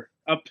pillar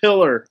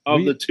of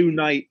We- the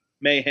 2-night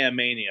Mayhem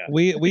Mania.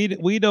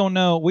 We don't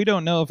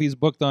know if he's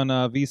booked on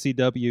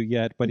VCW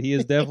yet, but he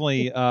is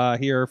definitely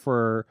here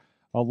for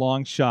a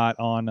long shot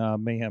on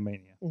Mayhem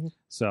Mania. Mhm.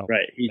 So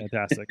Right.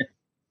 fantastic.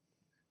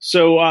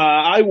 So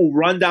I will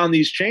run down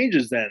these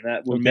changes then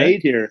that were Okay.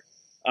 made here.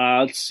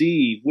 Let's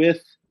see.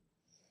 With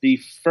the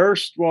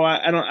first, well,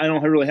 I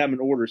don't really have an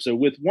order. So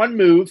with one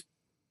move,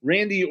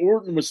 Randy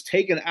Orton was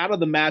taken out of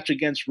the match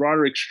against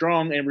Roderick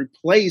Strong and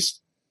replaced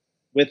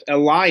with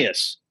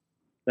Elias.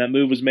 That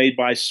move was made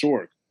by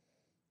Sorg.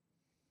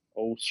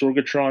 Oh,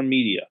 Sorgatron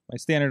Media. My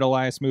standard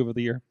Elias move of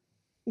the year.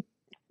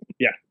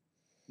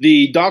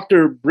 The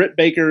Dr. Britt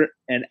Baker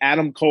and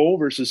Adam Cole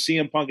versus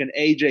CM Punk and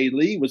AJ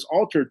Lee was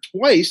altered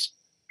twice.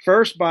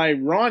 First by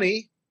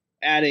Ronnie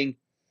adding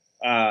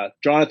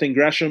Jonathan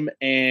Gresham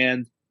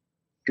and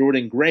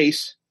Jordan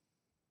Grace.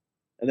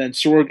 And then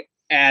Sorg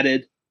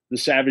added the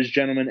Savage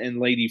Gentleman and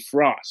Lady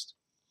Frost.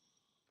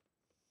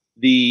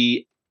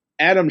 The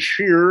Adam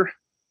Shearer,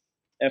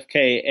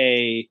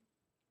 FKA,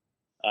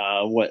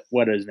 what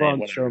is his name? Braun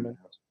What- Strowman.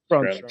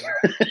 Braun Strowman.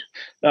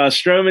 Strowman.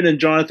 Strowman and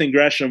Jonathan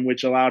Gresham,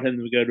 which allowed him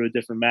to go to a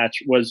different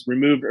match, was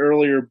removed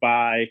earlier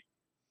by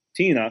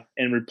Tina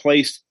and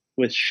replaced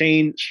with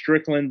Shane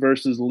Strickland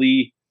versus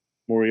Lee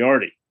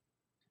Moriarty.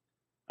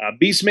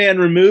 Beastman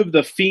removed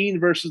the Fiend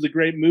versus the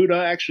Great Muta,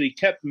 actually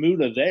kept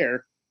Muta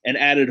there, and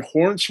added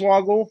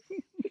Hornswoggle,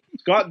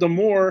 Scott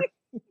D'Amore,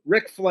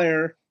 Ric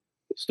Flair,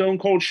 Stone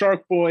Cold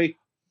Shark Boy,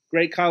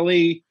 Great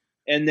Khali,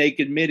 and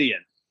Naked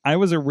Midian. I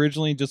was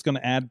originally just going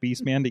to add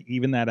Beastman to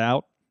even that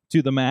out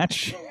to the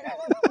match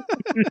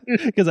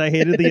because I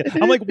hated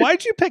I'm like,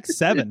 why'd you pick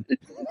 7?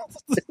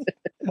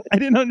 I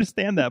didn't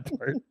understand that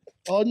part.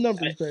 Odd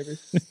numbers, baby.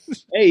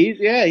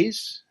 Hey,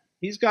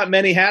 he's got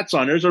many hats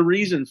on. There's a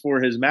reason for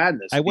his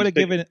madness. I would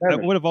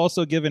have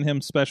also given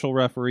him special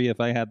referee if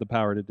I had the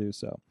power to do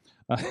so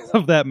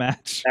of that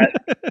match.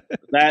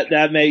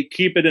 that may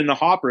keep it in the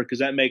hopper because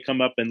that may come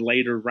up in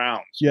later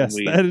rounds. Yes,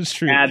 when we that is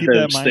true. add Keep that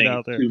those in mind things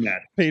out there. to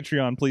match.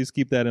 Patreon, please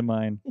keep that in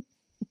mind.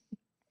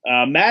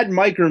 Mad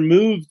Mike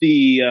removed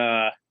the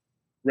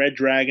Red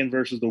Dragon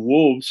versus the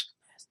Wolves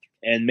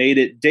and made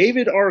it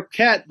David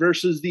Arquette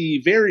versus the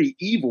very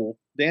evil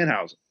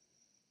Danhausen.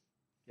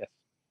 Yes.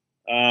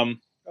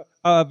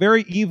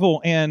 Very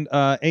evil and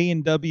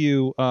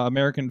A&W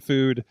American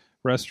Food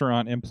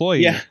Restaurant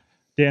employee. Yeah.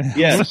 Dan.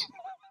 Yes.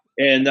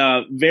 And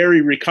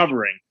very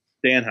recovering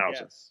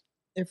Danhausen. Yes.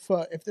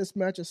 If this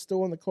match is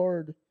still on the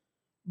card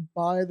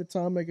by the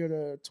time I go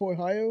to Toy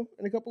Ohio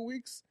in a couple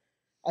weeks,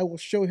 I will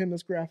show him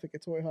this graphic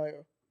at Toy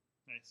Ohio.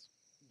 Nice.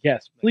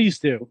 Yes, please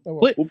do. I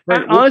will. We'll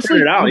print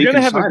Honestly, it out. we're You gonna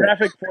can have a sign it.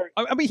 graphic for.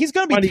 I mean, he's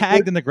going to be Funny.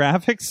 tagged in the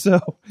graphics, so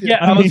Yeah,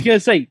 I was gonna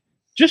say,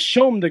 just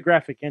show him the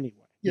graphic anyway,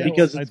 Yeah,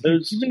 because well,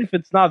 it's, even if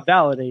it's not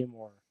valid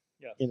anymore,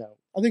 you know.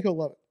 I think he'll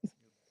love it.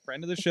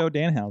 friend of the show,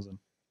 Danhausen.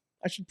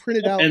 I should print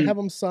it out and And- have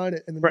him sign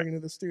it and then Fre- bring it to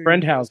the studio.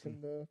 Friendhausen.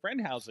 And,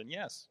 Friendhausen,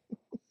 yes.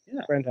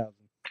 Friendhausen.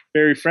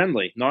 Very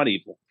friendly, not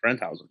evil.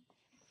 Friendhausen.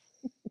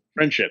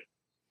 Friendship.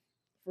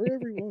 for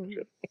everyone.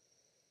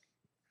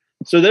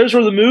 So those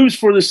were the moves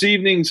for this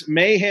evening's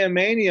Mayhem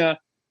Mania.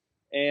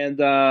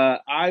 And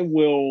I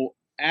will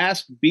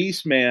ask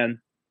Beastman.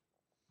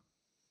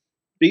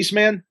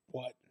 Beastman,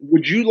 What?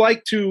 would you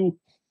like to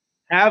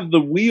have the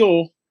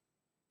wheel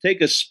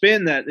take a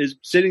spin that is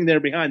sitting there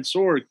behind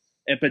Sorg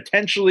and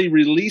potentially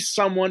release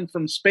someone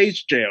from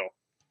space jail?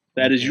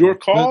 That is your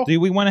call. Do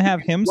we want to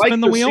have him Like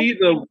spin the to wheel? see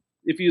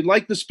if you'd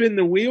like to spin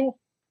the wheel,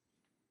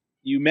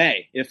 you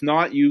may. If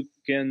not, you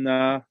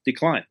can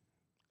decline.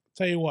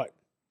 Tell you what.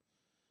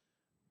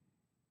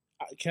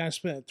 Can I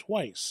spin it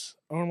twice?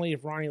 Only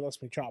if Ronnie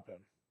lets me chop him.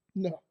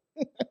 No.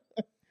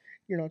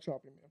 You're not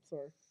chopping me. I'm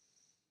sorry.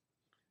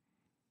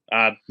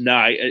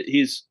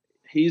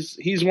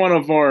 He's one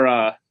of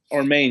our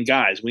main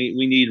guys. We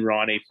need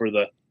Ronnie for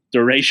the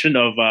duration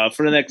of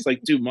for the next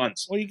 2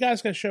 months. Well, you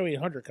guys got Show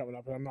 800 coming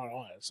up, and I'm not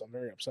on it, so I'm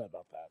very upset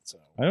about that. So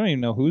I don't even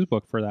know who's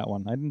booked for that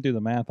one. I didn't do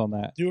the math on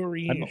that. do a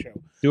reunion show.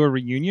 Do a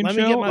reunion Let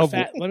show?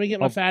 me get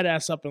my fat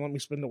ass up and let me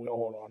spin the wheel.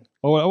 Hold on.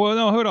 Oh,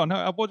 no, hold on.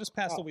 No, we'll just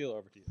pass the wheel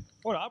over to you.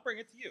 Hold on, I'll bring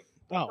it to you.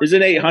 Oh,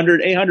 Isn't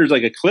 800? 800 is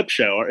like a clip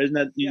show, or isn't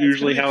that Yeah,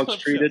 usually gonna be how a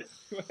it's clip treated?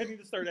 show. I need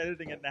to start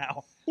editing it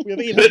now. We have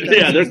 800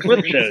 Yeah, they're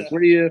clip shows. What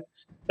do you?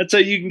 That's how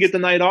you can get the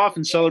night off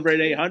and celebrate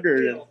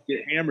 800 and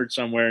get hammered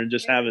somewhere and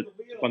just have a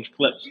bunch of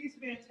clips.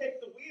 Beastman, take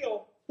the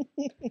wheel.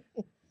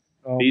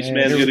 Oh, Beastman's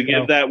man, here going to we go.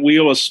 give that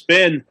wheel a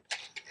spin.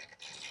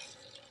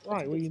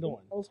 Ronnie, what are you doing?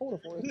 I was holding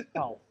for it.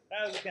 Oh,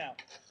 That doesn't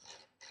count.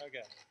 Okay.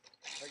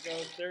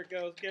 There it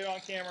goes. Get it on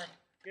camera.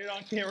 Get it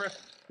on camera.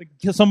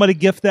 Can somebody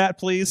gift that,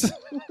 please?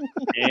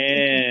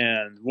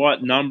 And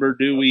what number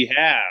do we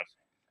have?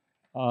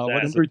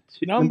 What is number it?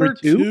 two. Number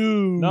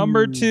two.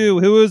 Number 2.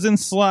 Who is in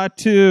slot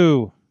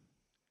 2?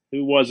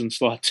 Who was in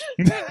slot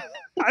 2?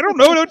 I don't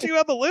know. Don't you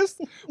have the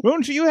list?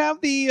 Don't you have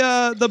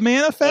the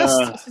manifest?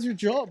 This is your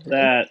job, bro.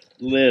 That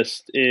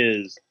list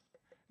is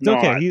It's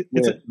okay. not It's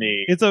with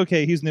me It's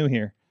okay. He's new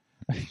here.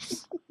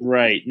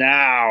 right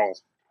now.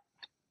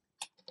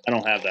 I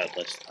don't have that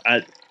list.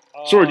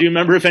 Sorry, do you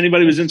remember if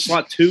anybody was in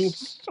slot 2?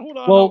 Hold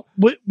on. well,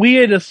 we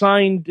had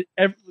assigned.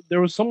 There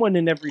was someone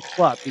in every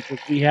slot because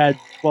we had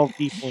 12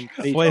 people in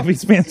space, Wait,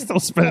 Beastman's still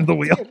spinning the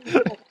wheel.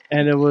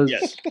 and it was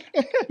Yes.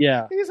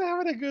 yeah. He's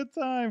having a good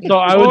time. So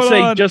I would Hold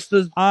say on. just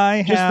the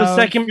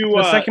second you,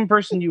 the second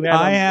person you had.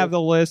 I on have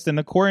the list, and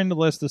according to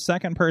the list, the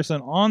second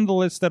person on the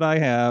list that I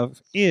have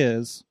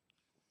is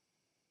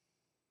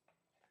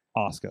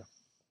Oscar.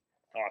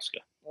 Oscar.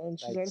 And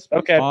she's out of space.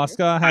 Okay.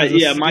 Oscar has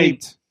yeah, my-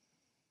 escaped.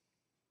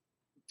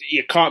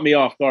 You caught me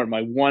off guard.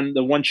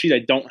 The one sheet I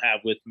don't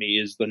have with me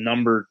is the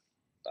numbered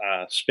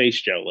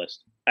Space Joe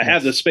list. I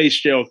have the Space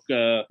Joe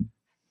the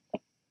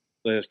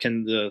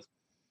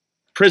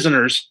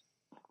prisoners,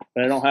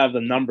 but I don't have the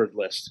numbered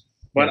list.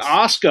 But Yes.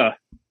 Oscar,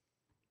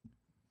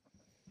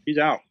 she's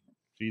out.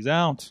 She's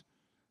out.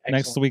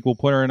 Next Excellent. week we'll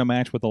put her in a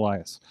match with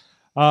Elias.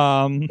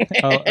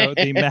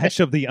 The match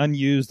of the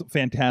unused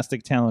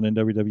fantastic talent in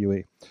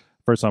WWE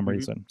for some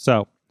reason.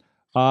 So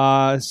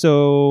and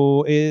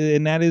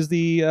that is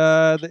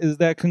does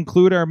that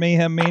conclude our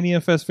Mayhem Mania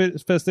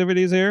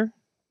festivities here?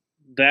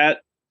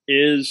 That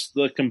is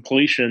the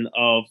completion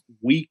of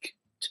week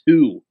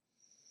 2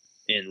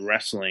 in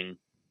wrestling,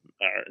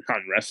 not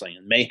wrestling,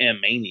 in Mayhem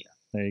Mania.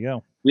 There you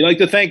go. We'd like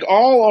to thank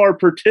all our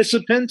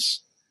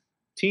participants,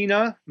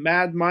 Tina,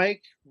 Mad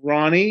Mike,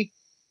 Ronnie,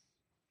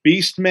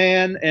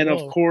 Beastman, and Whoa.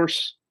 of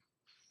course,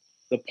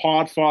 the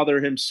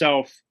Podfather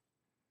himself,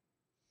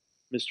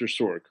 Mr.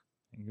 Sorg.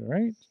 All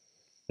right.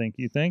 Thank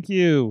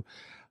you.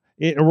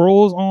 It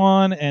rolls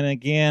on, and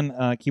again,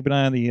 keep an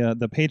eye on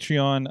the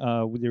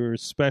Patreon. There are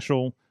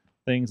special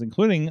things,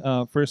 including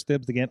first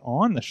dibs to get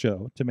on the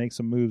show to make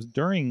some moves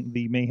during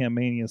the Mayhem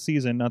Mania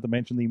season, not to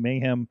mention the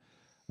Mayhem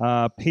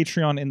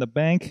Patreon in the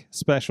Bank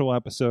special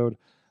episode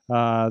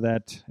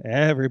that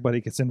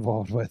everybody gets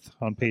involved with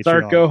on Patreon. It's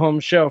our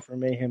go-home show for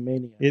Mayhem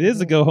Mania. It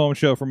is a go-home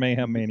show for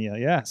Mayhem Mania,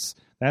 yes.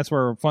 That's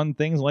where fun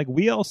things like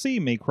WLC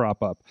may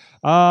crop up.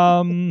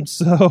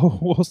 So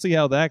we'll see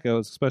how that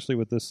goes, especially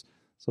with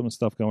some of the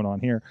stuff going on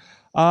here.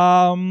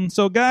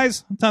 So,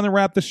 guys, time to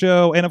wrap the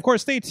show. And, of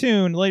course, stay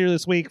tuned later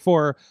this week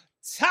for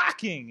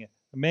Talking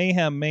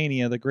Mayhem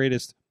Mania, the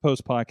greatest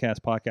post-podcast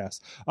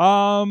podcast.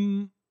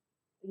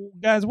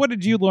 guys, what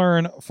did you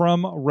learn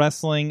from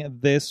wrestling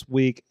this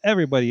week?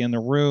 Everybody in the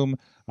room,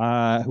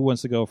 who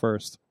wants to go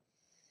first?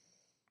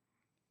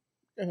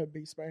 Go ahead,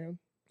 Beast Man.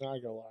 I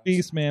go last.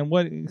 Beast Man,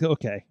 what?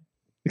 Okay.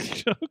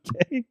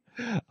 Okay.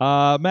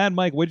 Mad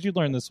Mike, what did you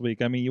learn this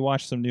week? I mean, you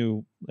watched some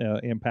new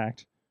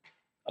Impact.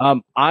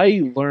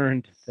 I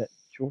learned that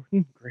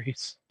Jordan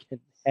Grace can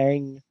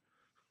hang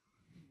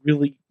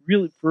really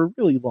for a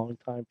really long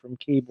time from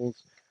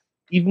cables,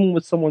 even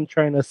with someone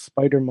trying to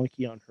spider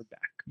monkey on her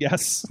back.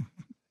 Yes.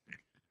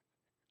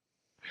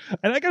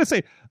 And I gotta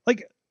say,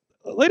 like,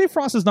 Lady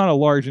Frost is not a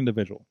large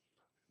individual,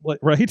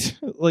 right?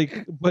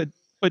 Like, but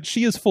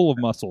she is full of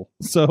muscle.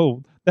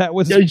 So that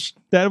was still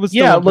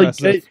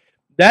impressive.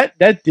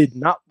 That did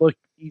not look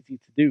easy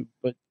to do,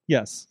 but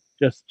yes,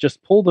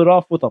 just pulled it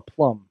off with a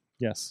plum.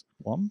 Yes,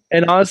 plum.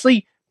 And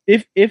honestly,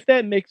 if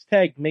that mixed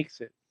tag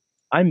makes it,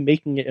 I'm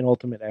making it an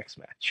Ultimate X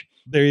match.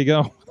 There you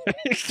go.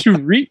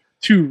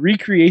 to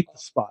recreate the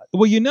spot.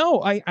 Well, you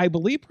know, I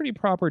believe Pretty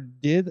Proper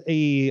did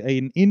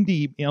an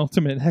indie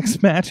Ultimate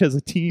X match as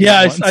a team.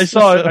 Yeah, once, I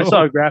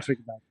saw a graphic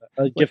about that.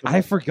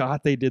 I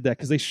forgot they did that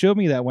because they showed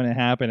me that when it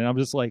happened, and I'm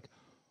just like,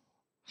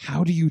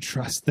 how do you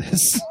trust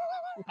this?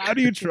 How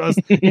do you trust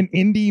an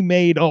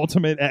indie-made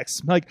Ultimate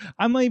X? Like,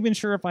 I'm not even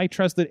sure if I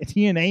trust that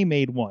TNA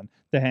made one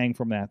to hang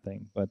from that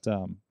thing. But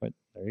there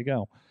you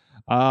go.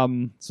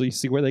 So you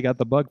see where they got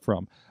the bug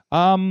from.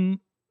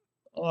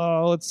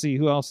 Let's see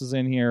who else is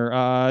in here.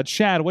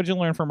 Chad, what did you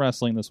learn from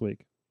wrestling this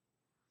week?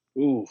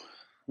 Ooh,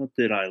 what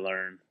did I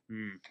learn?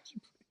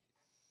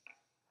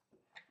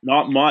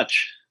 Not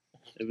much.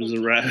 It was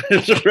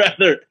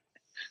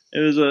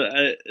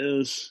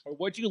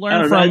What'd you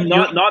learn from?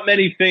 Not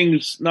many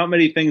things. Not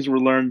many things were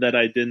learned that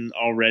I didn't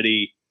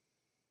already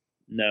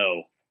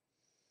know.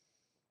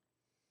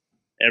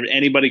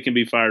 Anybody can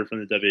be fired from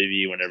the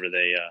WWE whenever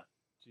they.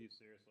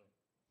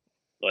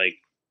 Like,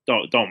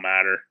 don't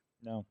matter.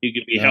 No,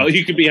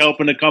 you could be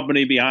helping a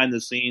company behind the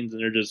scenes,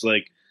 and they're just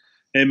like,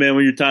 "Hey man,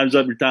 when your time's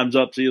up, your time's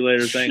up. See you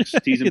later. Thanks.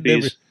 T's and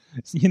P's."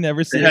 You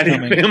never see it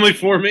coming. Family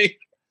for me.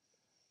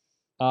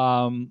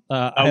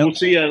 We'll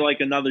see you in like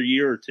another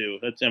year or two.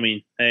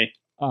 Hey.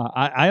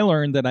 I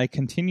learned that I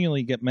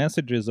continually get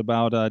messages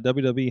about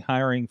WWE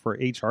hiring for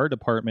HR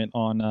department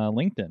on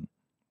LinkedIn.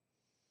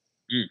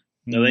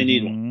 No, they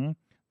need one.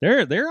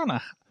 They're on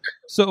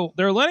so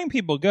they're letting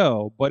people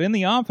go, but in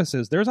the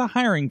offices, there's a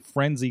hiring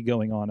frenzy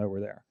going on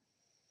over there.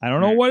 I don't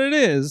know what it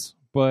is,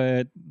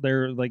 but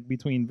they're like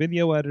between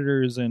video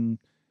editors and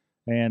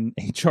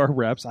HR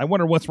reps. I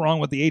wonder what's wrong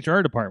with the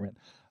HR department.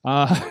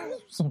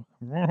 So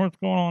what's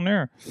going on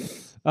there?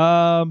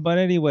 But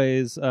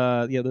anyways,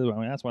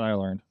 that's what I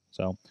learned.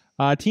 So,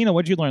 Tina,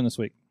 what'd you learn this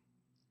week?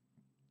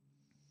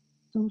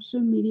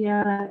 Social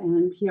media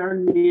and PR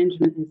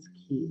management is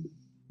key.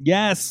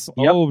 Yes.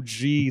 Yep. Oh,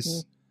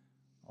 jeez.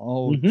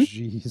 Oh,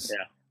 jeez.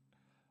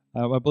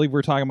 Yeah. I believe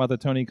we're talking about the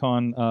Tony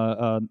Khan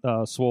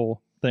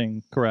Swole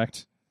thing,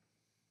 correct?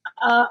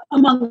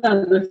 Among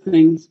other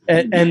things.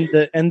 And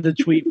the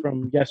tweet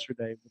from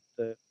yesterday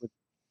with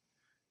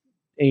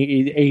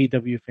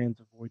AEW fans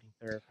avoiding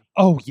therapy.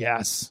 Oh,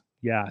 yes.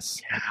 Yeah.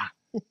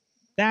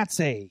 That's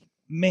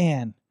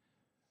man.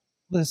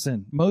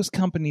 Listen, most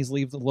companies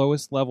leave the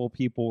lowest level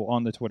people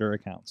on the Twitter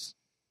accounts.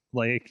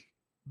 Like,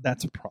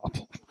 that's a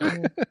problem.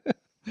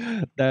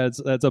 That's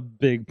a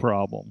big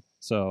problem.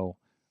 So,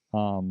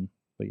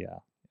 but yeah.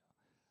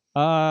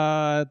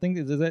 I think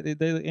is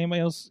anybody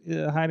else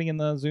hiding in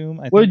the Zoom?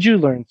 What did you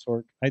learn,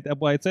 Sorg?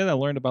 I'd say I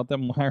learned about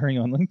them hiring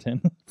on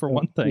LinkedIn for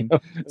one thing.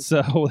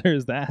 So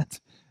there's that.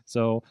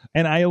 So,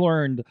 and I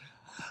learned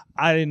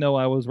I didn't know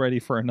I was ready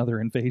for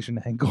another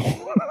invasion angle.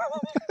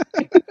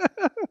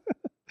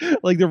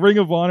 Like the Ring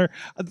of Honor.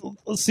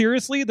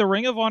 Seriously, the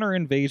Ring of Honor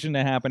invasion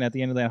that happened at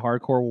the end of that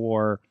Hardcore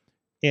War,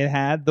 it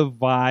had the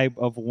vibe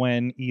of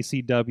when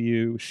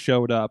ECW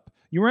showed up.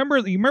 You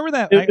remember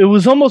that? It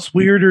was almost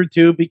weirder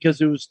too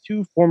because it was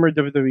two former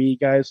WWE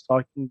guys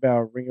talking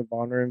about Ring of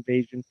Honor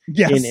invasion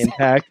in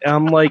Impact. And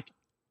I'm like,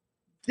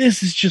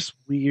 this is just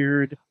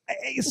weird.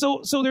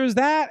 So there's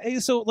that.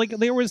 So like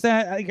there was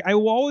that. I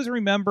will always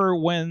remember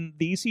when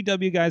the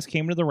ECW guys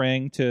came to the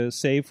ring to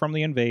save from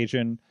the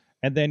invasion,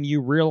 and then you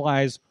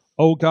realize,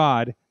 oh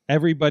God,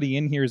 everybody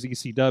in here is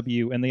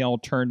ECW, and they all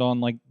turned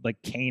on like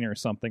Kane or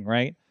something,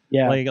 right?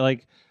 Yeah.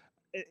 Like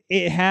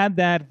it had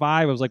that vibe.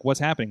 I was like, what's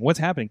happening? What's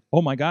happening?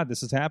 Oh my God,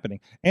 this is happening.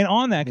 And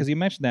on that, because you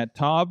mentioned that,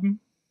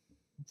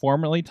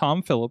 formerly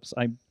Tom Phillips,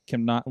 I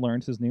cannot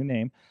learn his new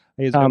name.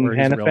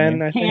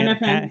 Hannafan.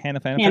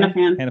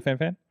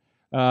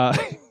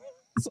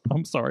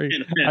 I'm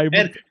sorry.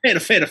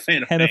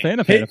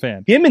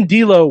 Hannafan. Him and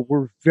D'Lo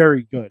were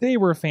very good. They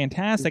were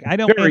fantastic.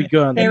 Very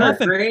good. They were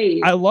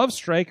great. I love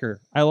Stryker,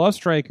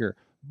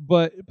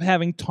 but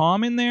having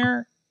Tom in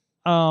there,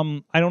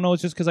 I don't know.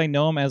 It's just because I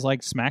know him as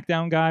like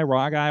SmackDown guy,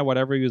 Raw guy,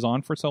 whatever he was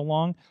on for so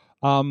long.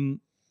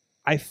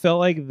 I felt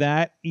like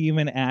that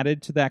even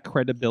added to that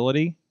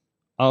credibility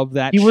of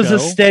that. He was a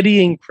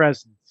steadying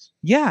presence.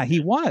 Yeah, he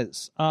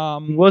was.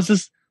 He was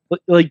this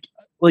like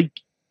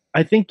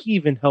I think he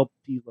even helped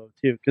D'Lo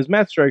too, because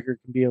Matt Striker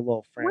can be a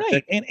little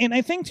frantic. Right, and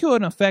I think to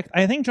an effect,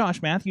 I think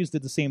Josh Matthews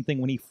did the same thing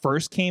when he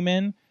first came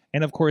in,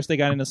 and of course they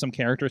got into some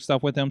character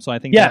stuff with him. So I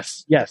think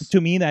Yes.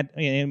 to me that,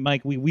 and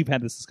Mike, we've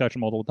had this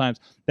discussion multiple times,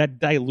 that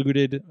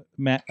diluted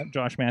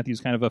Josh Matthews'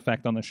 kind of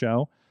effect on the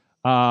show.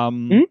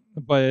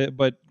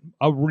 But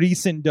a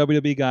recent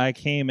WWE guy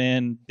came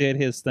in, did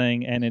his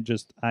thing, and it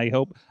just I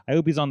hope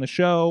he's on the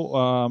show.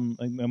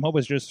 I'm hoping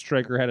it's just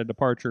Striker had a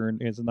departure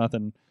and it's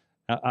nothing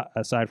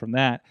aside from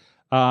that.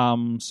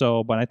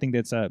 But I think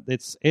this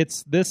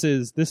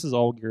is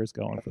all gears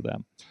going for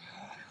them.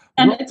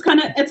 And it's kind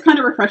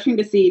of refreshing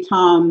to see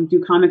Tom do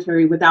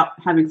commentary without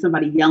having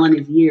somebody yell in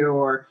his ear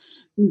or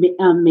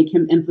make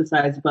him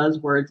emphasize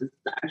buzzwords. It's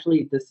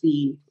actually to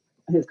see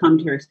his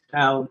commentary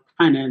style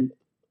kind of,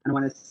 I don't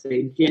want to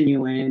say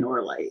genuine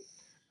or like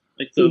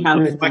see how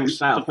his own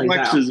style plays out.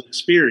 Flex's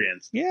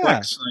experience. Yeah,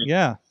 Flex,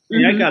 yeah.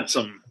 Yeah, I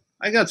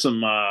got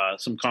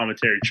some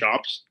commentary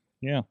chops.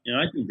 Yeah,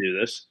 I can do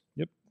this.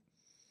 Yep,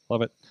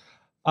 love it.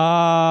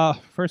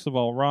 First of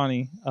all,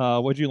 Ronnie,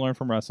 what'd you learn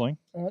from wrestling?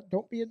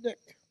 Don't be a dick.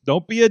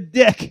 Don't be a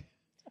dick.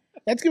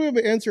 That's gonna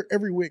be my answer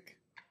every week.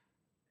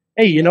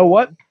 Hey, you know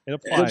what? It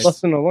applies. It's a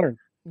lesson to learn.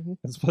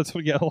 That's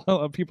what, yeah, a lot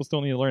of people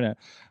still need to learn that.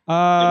 It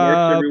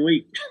works every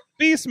week.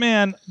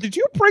 Beastman, did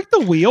you break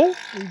the wheel?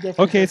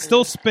 Okay, it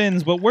still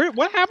spins, but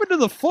what happened to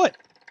the foot?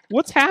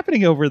 What's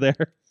happening over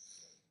there?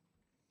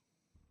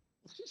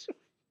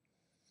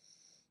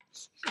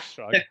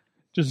 Shrug.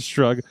 Just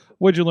shrug.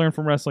 What'd you learn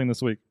from wrestling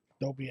this week?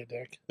 Don't be a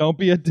dick. Don't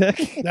be a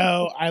dick.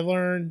 No, I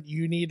learned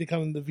you need to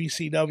come to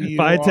VCW.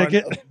 Buy a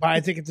ticket. Buy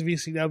a ticket to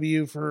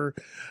VCW for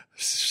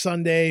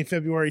Sunday,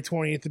 February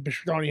 20th at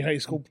Bishop Donny High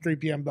School, 3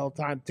 p.m. bell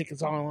time.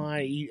 Tickets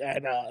online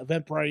at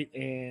Eventbrite,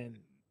 and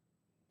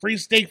free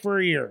steak for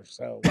a year.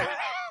 So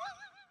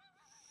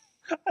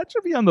that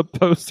should be on the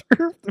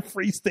poster. The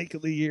free steak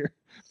of the year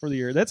for the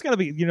year. That's got to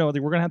be. We're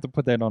gonna have to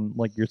put that on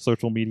like your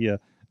social media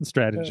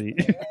strategy.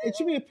 It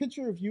should be a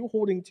picture of you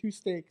holding 2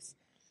 steaks.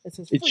 It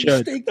says It free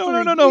should. steak No.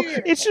 for a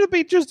year. It should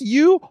be just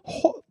you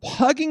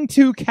hugging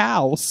 2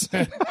 cows.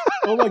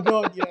 Oh my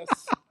god, yes.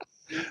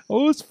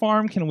 Whose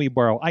farm can we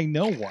borrow? I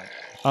know one.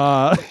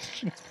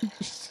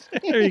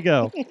 There you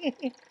go.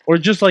 Or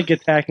just like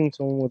attacking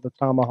someone with a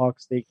tomahawk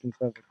steak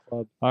instead of a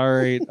club. All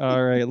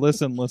right.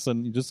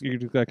 Listen. You just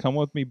gotta come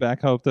with me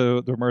back up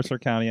to Mercer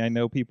County. I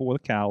know people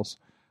with cows.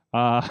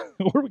 Or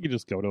we could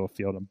just go to a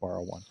field and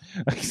borrow one.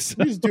 So,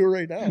 We just do it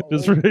right now.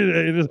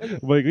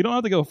 like, we don't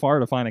have to go far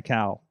to find a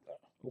cow.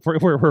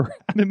 We're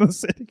in the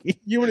city.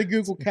 You want to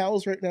Google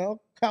cows right now?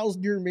 Cows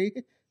near me.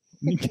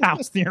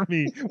 Cows near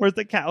me. Where's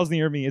the cows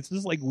near me? It's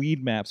just like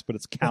weed maps, but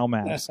it's cow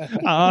maps.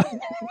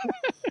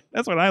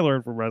 That's what I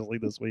learned from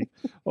wrestling this week.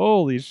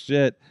 Holy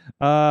shit.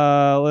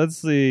 Let's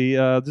see.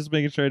 Just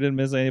making sure I didn't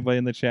miss anybody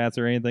in the chats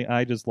or anything.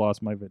 I just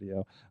lost my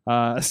video.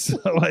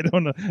 So I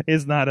don't know.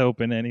 It's not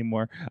open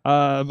anymore.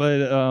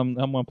 But I'm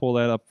going to pull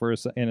that up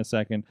in a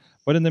second.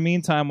 But in the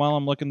meantime, while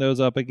I'm looking those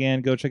up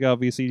again, go check out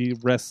VCD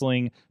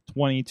Wrestling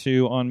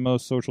 22 on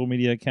most social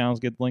media accounts.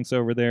 Get links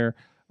over there.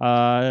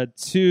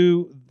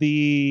 To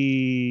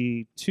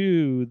the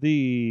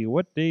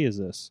what day is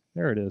this?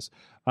 There it is.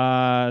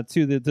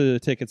 To the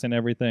tickets and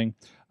everything.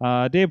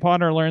 Dave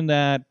Potter learned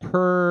that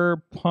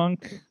Per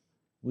Punk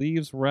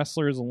leaves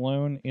wrestlers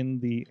alone in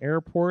the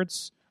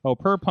airports. Oh,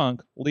 Per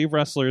Punk leave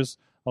wrestlers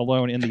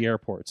alone in the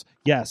airports.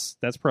 Yes,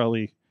 that's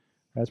probably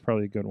a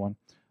good one.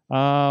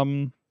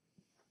 What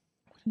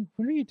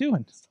are you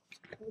doing?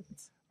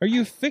 Are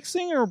you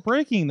fixing or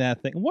breaking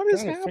that thing? What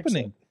is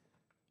happening?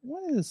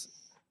 What is?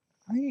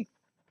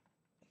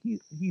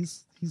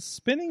 He's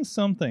spinning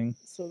something.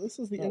 So this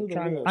is the end of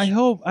the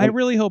wheel. I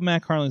really hope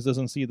Matt Carlins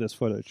doesn't see this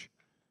footage,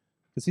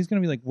 because he's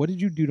gonna be like, "What did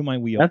you do to my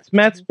wheel?" That's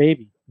Matt's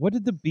baby. What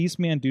did the Beast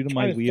Man do to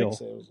my wheel?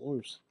 It was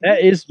loose.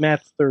 That is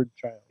Matt's 3rd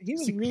child. He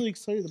was really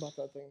excited about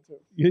that thing too.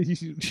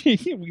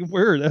 You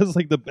were. That was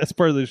like the best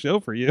part of the show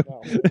for you.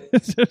 Wow.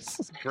 It's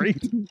just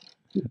great.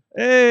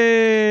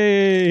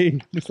 Hey,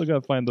 we still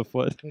gotta find the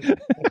foot.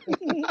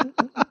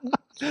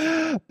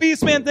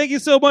 Beastman, thank you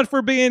so much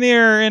for being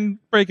here and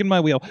breaking my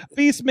wheel.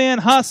 Beastman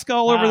Husk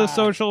all over the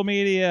social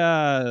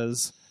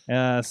medias.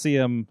 See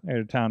him at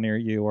a town near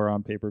you or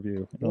on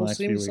pay-per-view. You'll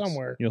see him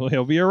somewhere.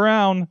 He'll be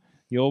around.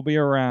 You'll be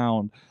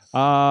around.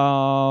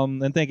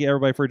 And thank you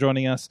everybody for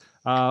joining us.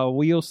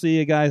 We'll see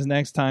you guys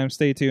next time.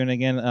 Stay tuned.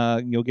 Again,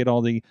 you'll get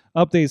all the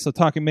updates of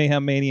Talking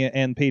Mayhem Mania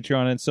and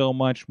Patreon and so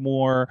much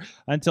more.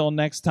 Until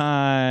next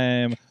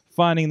time,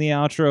 finding the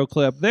outro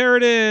clip. There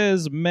it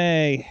is.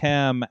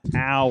 Mayhem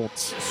out.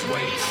 Just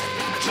wait. Wait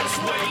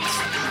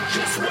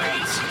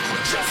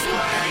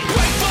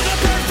for the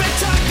perfect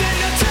time, then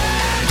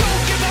attack.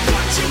 Don't give up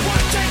what you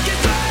want, take it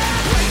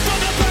back. Wait for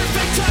the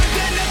perfect time,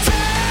 then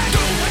attack.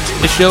 Do what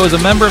you This show is a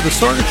member of the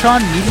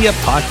Sorgatron Media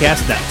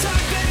Podcast Network.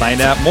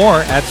 Find out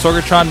more at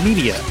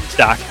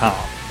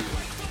sorgatronmedia.com.